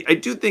 So I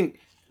do think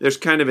there's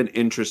kind of an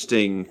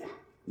interesting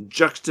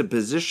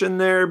juxtaposition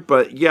there,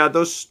 but yeah,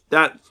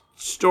 that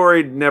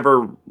story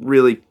never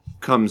really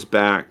comes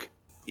back.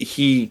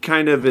 He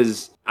kind of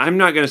is, I'm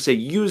not going to say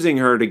using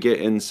her to get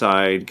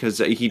inside, because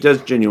he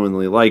does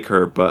genuinely like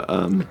her, but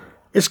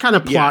it's kind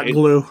of plot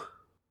glue.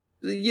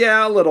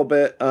 Yeah, a little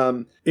bit.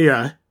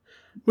 Yeah.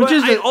 Which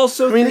is,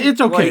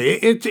 it's okay.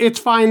 Like, it's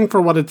fine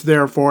for what it's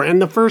there for.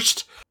 And the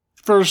first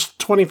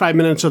 25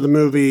 minutes of the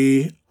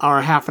movie,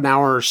 or half an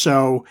hour or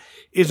so,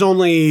 is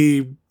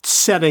only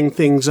setting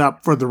things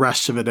up for the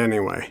rest of it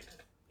anyway.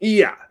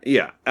 Yeah,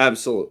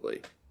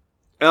 absolutely.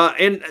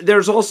 And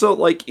there's also,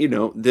 like,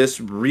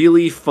 this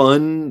really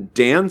fun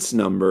dance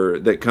number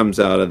that comes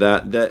out of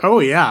that. Oh,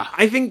 yeah.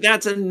 I think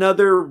that's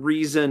another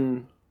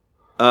reason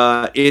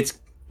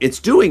it's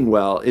doing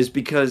well, is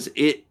because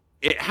it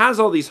has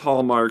all these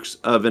hallmarks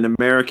of an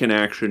American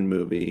action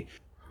movie,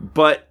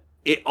 but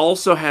it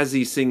also has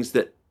these things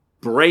that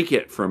break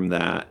it from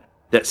that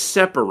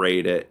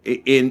separate it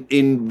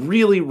in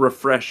really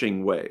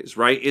refreshing ways,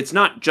 right? It's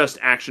not just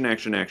action,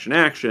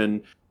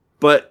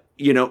 but,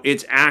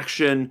 it's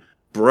action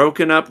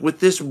broken up with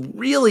this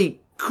really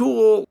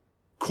cool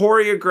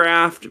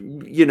choreographed,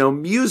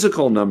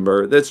 musical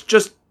number that's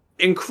just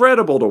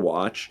incredible to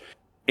watch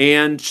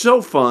and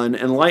so fun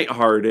and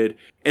lighthearted.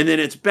 And then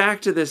it's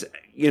back to this,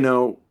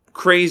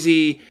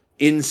 crazy,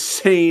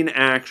 insane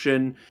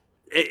action.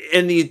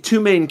 And the two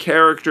main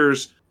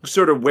characters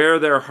sort of wear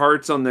their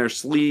hearts on their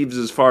sleeves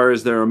as far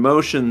as their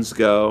emotions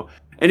go.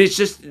 And it's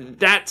just,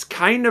 that's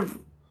kind of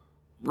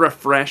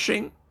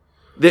refreshing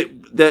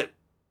that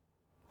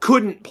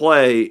couldn't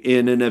play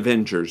in an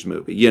Avengers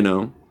movie,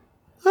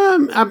 I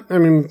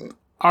mean,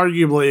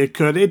 arguably it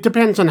could. It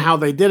depends on how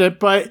they did it,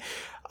 but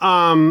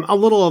a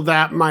little of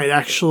that might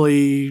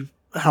actually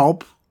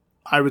help,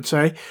 I would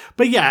say.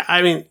 But yeah,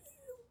 I mean,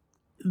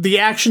 the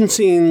action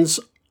scenes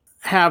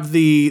have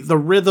the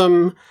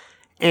rhythm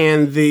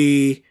and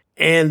the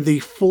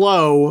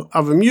flow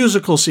of a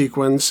musical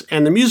sequence,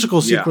 and the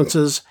musical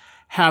sequences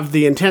have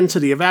the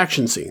intensity of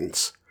action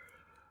scenes.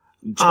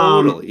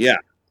 Totally, yeah.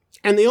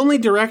 And the only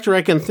director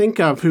I can think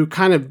of who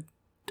kind of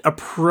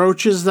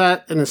approaches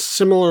that in a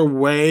similar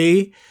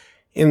way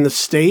in the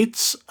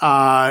States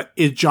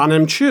is John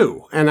M.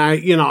 Chu. And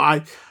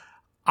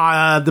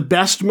the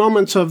best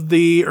moments of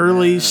the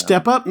early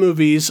Step Up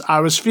movies I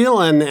was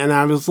feeling, and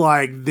I was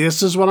like,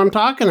 this is what I'm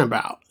talking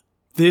about.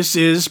 This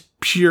is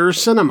pure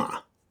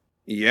cinema.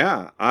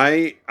 Yeah,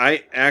 I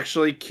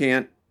actually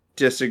can't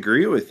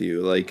disagree with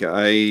you. Like,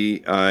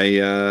 I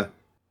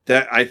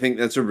think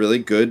that's a really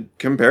good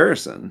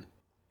comparison.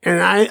 And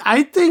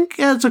I think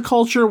as a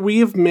culture, we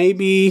have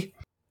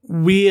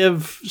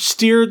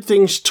steered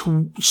things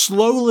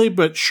slowly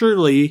but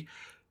surely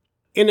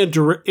in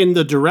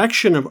the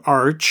direction of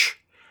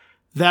Arch,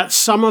 that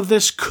some of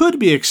this could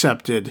be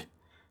accepted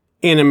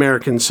in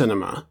American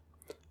cinema,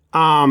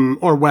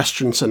 or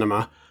Western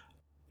cinema.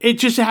 It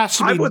just has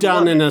to be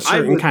done in a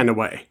certain kind of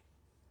way.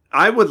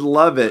 I would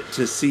love it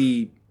to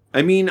see.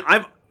 I mean,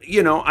 I've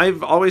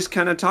always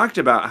kind of talked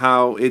about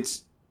how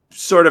it's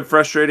sort of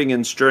frustrating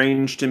and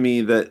strange to me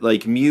that,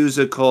 like,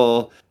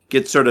 musical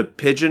gets sort of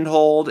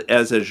pigeonholed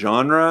as a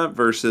genre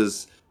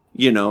versus,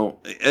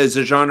 as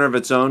a genre of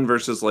its own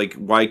versus, like,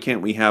 why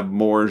can't we have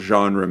more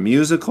genre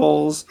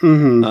musicals?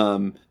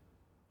 Mm-hmm.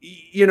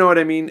 You know what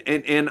I mean?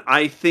 And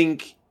I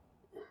think,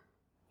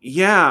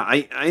 yeah,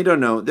 I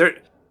don't know.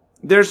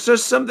 There's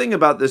just something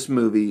about this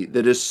movie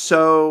that is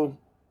so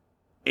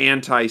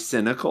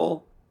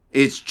anti-cynical.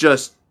 It's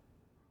just,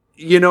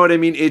 you know what I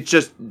mean? It's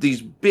just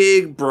these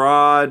big,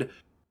 broad,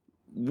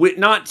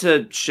 not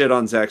to shit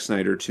on Zack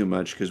Snyder too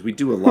much, because we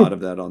do a lot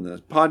of that on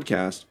the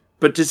podcast,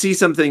 but to see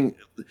something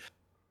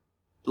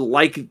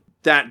like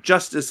that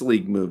Justice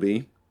League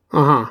movie,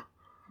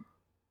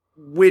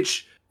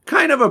 which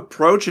kind of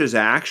approaches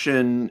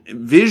action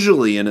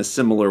visually in a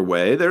similar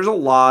way. There's a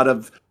lot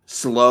of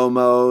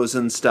slow-mos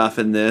and stuff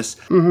in this,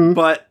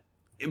 but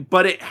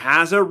it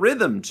has a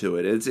rhythm to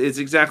it. It's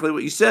exactly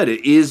what you said.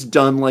 It is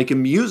done like a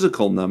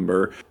musical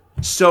number,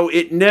 so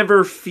it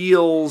never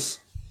feels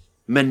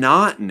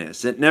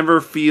monotonous. It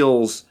never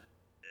feels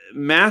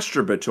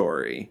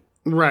masturbatory.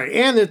 Right,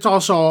 and it's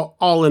also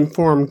all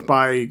informed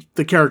by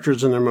the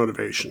characters and their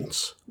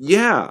motivations.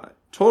 Yeah,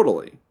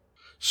 totally.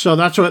 So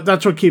that's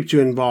what keeps you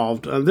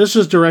involved. This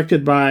is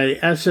directed by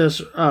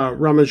S.S.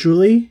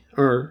 Rajamouli.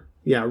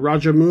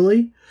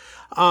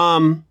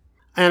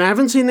 And I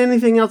haven't seen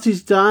anything else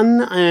he's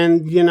done.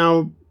 And,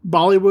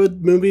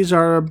 Bollywood movies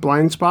are a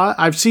blind spot.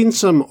 I've seen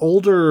some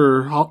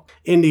older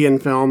Indian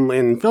film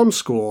in film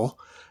school.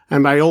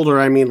 And by older,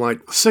 I mean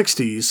like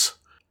 60s.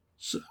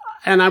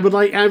 And I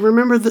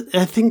remember that,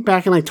 I think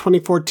back in like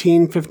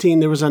 2014, 15,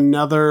 there was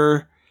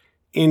another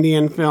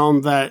Indian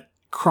film that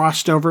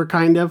crossed over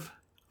kind of.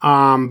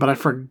 But I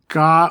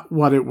forgot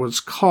what it was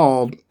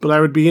called. But I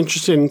would be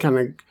interested in kind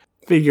of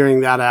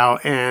figuring that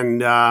out.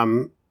 And,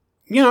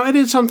 it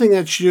is something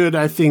that should,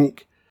 I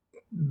think,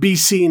 be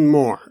seen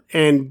more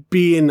and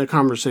be in the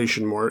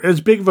conversation more.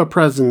 As big of a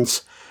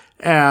presence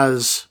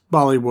as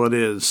Bollywood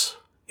is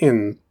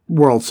in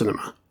world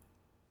cinema.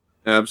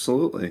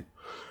 Absolutely.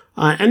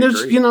 And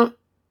there's,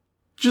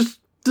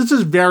 this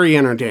is very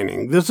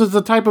entertaining. This is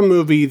the type of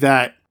movie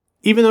that,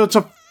 even though it's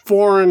a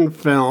foreign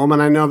film,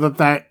 and I know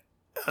that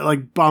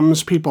like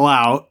bums people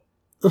out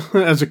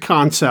as a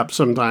concept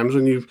sometimes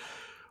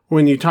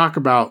when you talk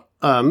about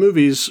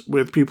movies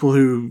with people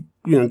who,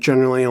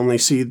 generally only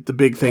see the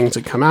big things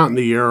that come out in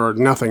the year or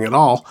nothing at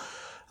all.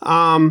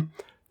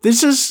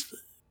 This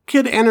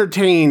could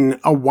entertain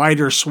a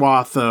wider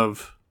swath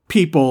of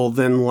people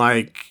than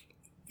like,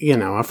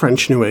 a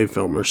French New Wave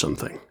film or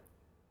something.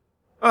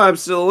 Oh,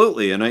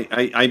 absolutely. And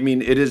I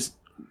mean, it is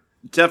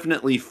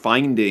definitely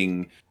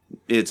finding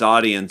its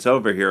audience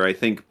over here, I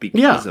think,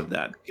 because of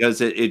that.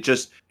 Because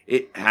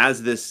it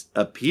has this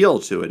appeal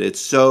to it. It's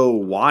so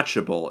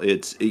watchable.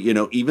 It's,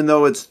 even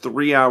though it's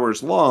 3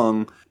 hours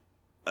long,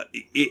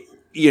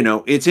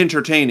 it's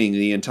entertaining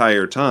the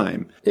entire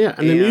time. Yeah,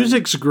 and the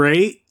music's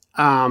great.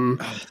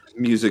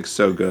 Music's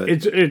so good.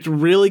 It's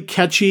really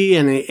catchy,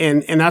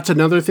 and that's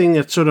another thing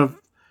that's sort of,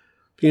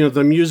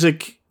 the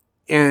music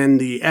and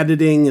the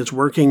editing is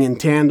working in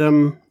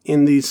tandem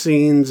in these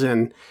scenes,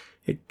 and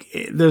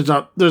there's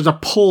a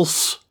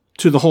pulse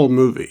to the whole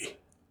movie.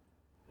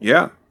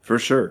 Yeah, for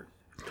sure.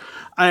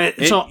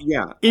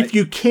 If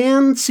you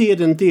can see it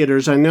in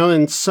theaters, I know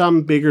in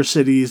some bigger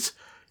cities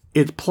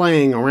it's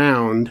playing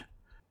around.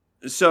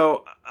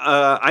 So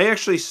I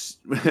actually,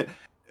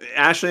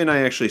 Ashley and I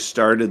actually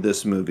started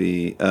this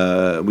movie.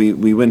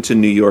 We went to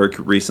New York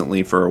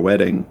recently for a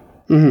wedding,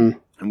 and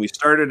we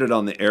started it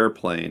on the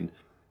airplane,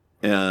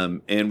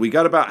 and we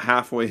got about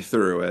halfway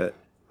through it,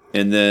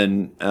 and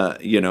then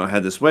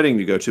had this wedding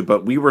to go to.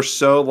 But we were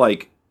so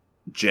like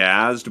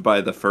jazzed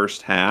by the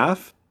first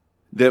half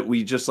that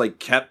we just like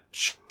kept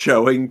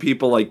showing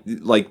people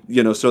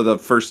so the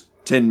first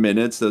 10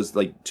 minutes, those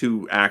like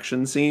 2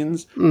 action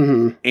scenes.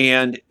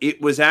 And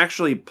it was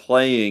actually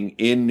playing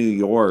in New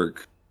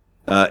York,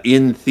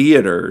 in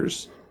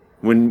theaters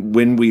when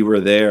we were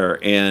there.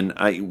 And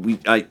I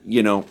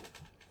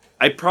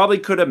probably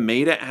could have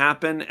made it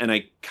happen, and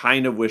I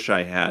kind of wish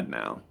I had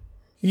now.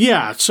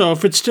 Yeah. So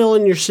if it's still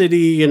in your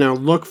city,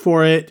 look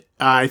for it.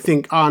 I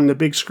think on the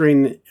big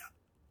screen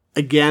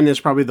again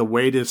is probably the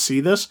way to see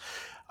this.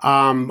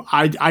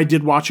 I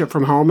did watch it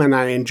from home, and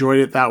I enjoyed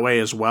it that way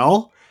as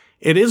well.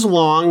 It is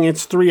long.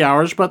 It's 3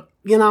 hours, but,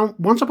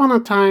 once upon a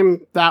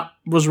time, that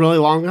was really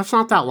long. That's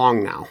not that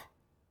long now.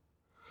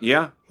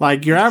 Yeah.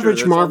 Like, your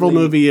average Marvel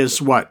movie is,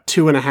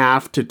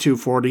 2.5 to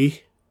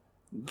 240?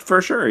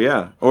 For sure,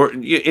 yeah. Or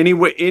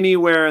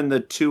anywhere in the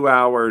 2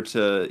 hour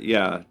to,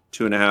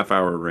 2.5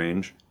 hour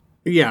range.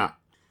 Yeah.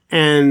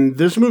 And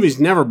this movie's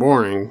never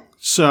boring,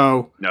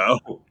 so... No.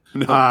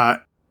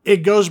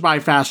 It goes by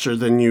faster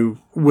than you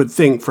would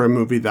think for a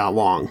movie that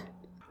long.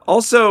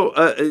 Also,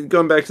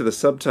 going back to the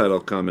subtitle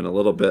comment a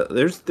little bit,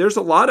 there's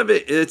a lot of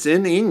it. It's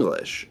in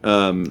English.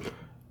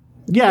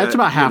 It's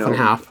about half and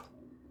half.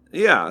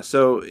 Yeah,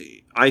 so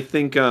I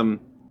think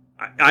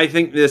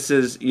this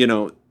is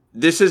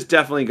this has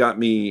definitely got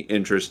me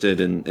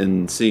interested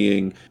in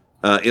seeing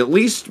at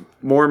least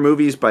more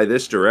movies by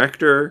this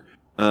director,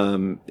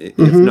 if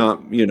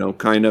not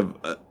kind of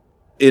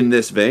in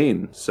this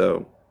vein.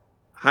 So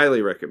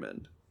highly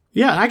recommend.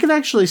 Yeah, I could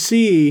actually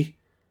see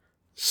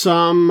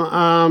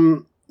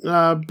some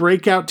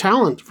breakout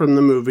talent from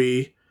the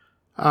movie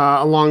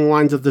along the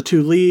lines of the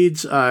 2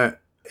 leads,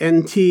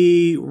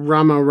 N.T.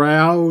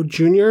 Ramarao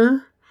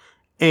Jr.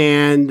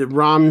 and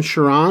Ram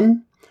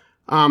Charan.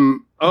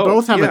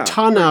 Both have a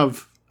ton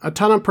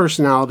of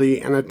personality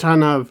and a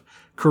ton of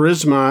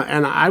charisma,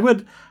 and I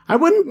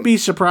wouldn't be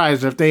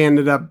surprised if they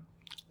ended up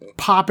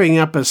popping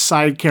up as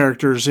side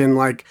characters in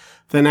like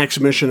the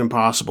next Mission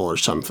Impossible or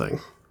something.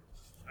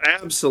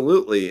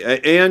 Absolutely.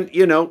 And,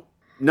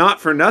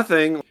 not for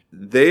nothing,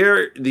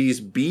 they're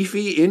these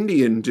beefy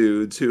Indian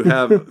dudes who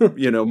have,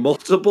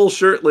 multiple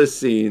shirtless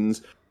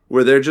scenes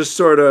where they're just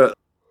sort of,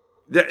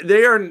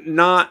 they are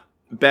not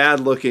bad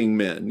looking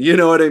men. You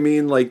know what I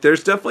mean? Like,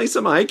 there's definitely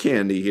some eye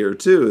candy here,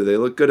 too. They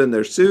look good in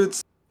their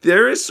suits.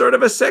 There is sort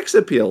of a sex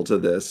appeal to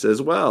this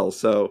as well.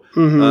 So,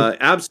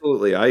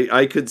 absolutely.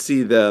 I could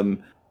see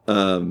them,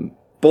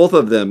 both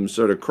of them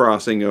sort of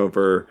crossing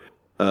over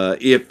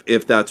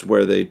if that's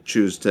where they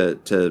choose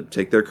to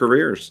take their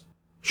careers.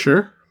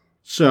 Sure.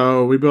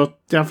 So we both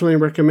definitely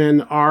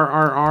recommend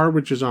RRR,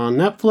 which is on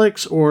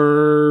Netflix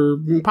or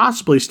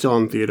possibly still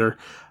in theater.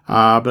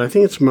 But I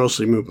think it's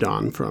mostly moved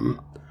on from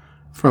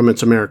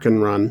its American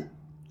run.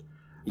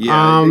 Yeah,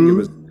 I think it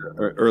was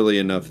early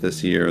enough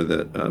this year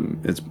that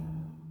it's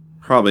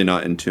probably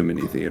not in too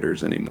many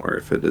theaters anymore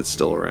if it is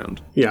still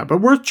around. Yeah,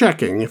 but worth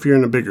checking if you're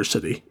in a bigger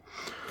city.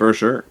 For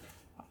sure.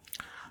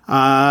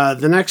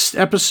 The next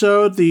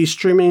episode, the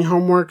streaming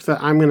homework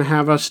that I'm going to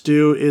have us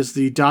do is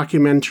the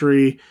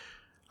documentary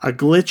A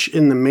Glitch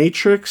in the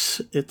Matrix.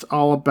 It's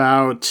all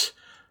about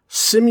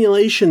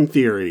simulation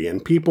theory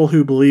and people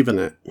who believe in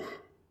it.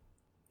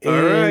 All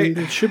right.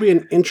 It should be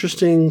an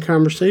interesting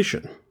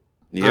conversation.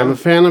 Yeah. I'm a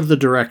fan of the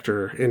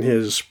director in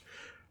his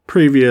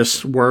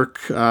previous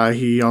work.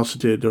 He also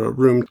did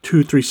Room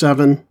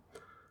 237.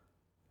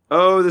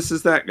 Oh, this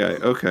is that guy.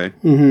 Okay.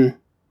 Mm-hmm.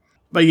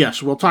 But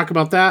yes, we'll talk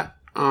about that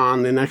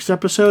on the next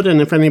episode. And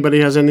if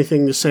anybody has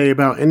anything to say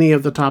about any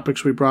of the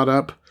topics we brought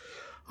up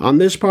on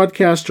this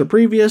podcast or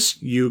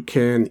previous, you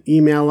can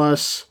email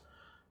us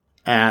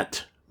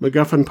at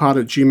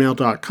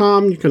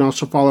MacGuffinPod@gmail.com. You can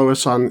also follow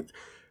us on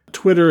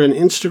Twitter and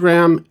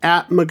Instagram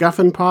at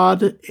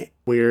MacGuffinPod.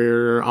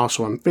 We're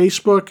also on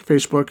Facebook,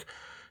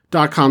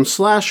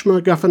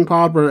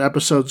 Facebook.com/MacGuffinPod, where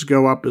episodes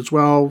go up as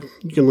well.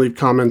 You can leave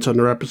comments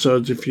under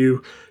episodes if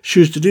you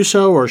choose to do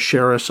so, or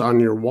share us on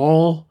your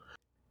wall.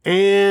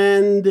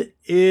 And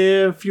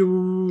if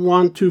you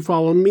want to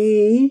follow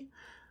me,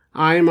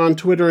 I'm on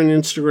Twitter and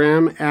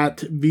Instagram at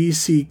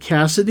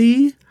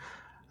VCCassidy.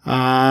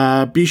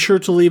 Be sure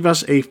to leave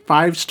us a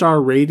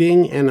 5-star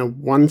rating and a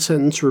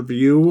 1-sentence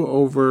review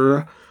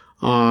over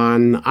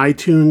on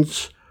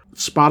iTunes,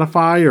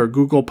 Spotify, or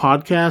Google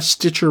Podcasts,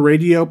 Stitcher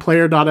Radio,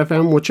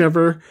 Player.fm,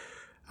 whichever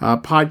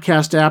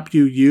podcast app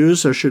you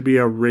use. There should be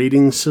a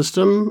rating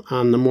system.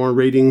 The more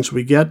ratings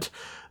we get,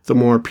 the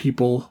more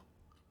people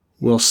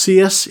will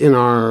see us in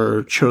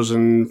our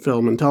chosen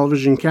film and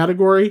television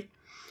category.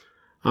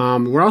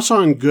 We're also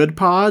on Good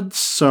Pods,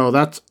 so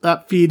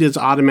that feed is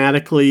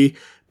automatically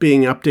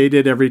being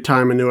updated every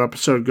time a new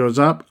episode goes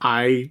up.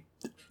 I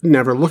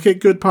never look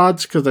at Good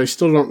Pods because I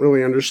still don't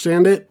really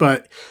understand it,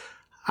 but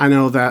I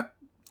know that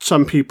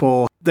some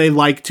people, they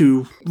like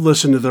to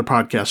listen to their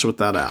podcasts with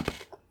that app.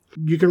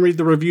 You can read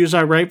the reviews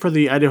I write for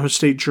the Idaho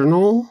State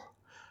Journal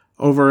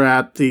over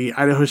at the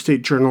Idaho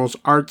State Journal's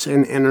Arts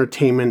and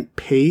Entertainment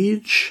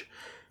page.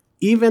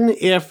 Even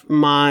if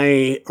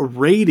my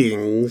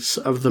ratings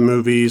of the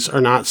movies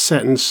are not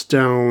set in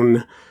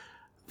stone,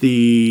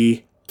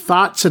 the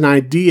thoughts and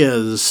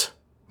ideas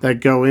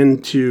that go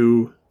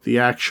into the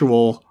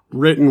actual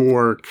written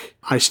work,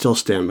 I still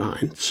stand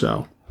behind.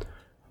 So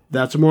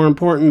that's more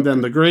important than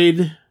the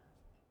grade.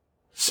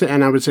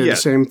 And I would say the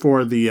same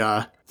for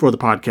the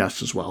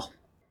podcast as well.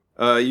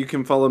 You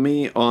can follow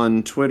me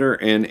on Twitter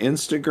and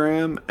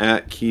Instagram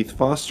at Keith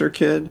Foster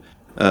Kid.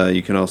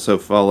 You can also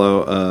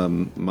follow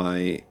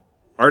my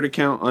art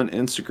account on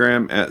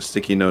Instagram at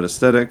Sticky Note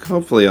Aesthetic.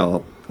 Hopefully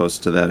I'll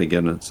post to that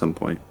again at some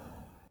point.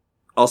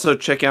 Also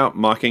check out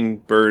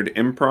Mockingbird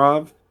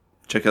Improv.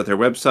 Check out their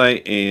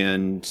website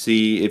and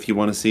see if you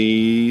want to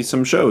see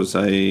some shows.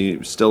 I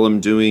still am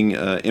doing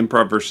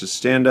Improv versus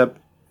Stand-Up,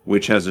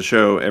 which has a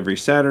show every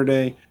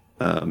Saturday.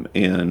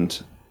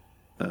 And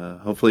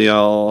hopefully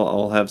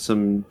I'll have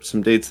some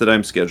dates that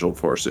I'm scheduled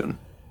for soon.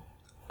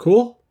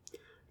 Cool.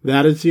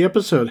 That is the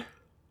episode.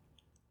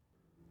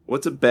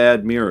 What's a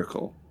bad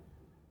miracle?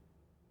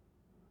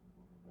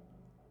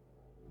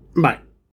 Bye.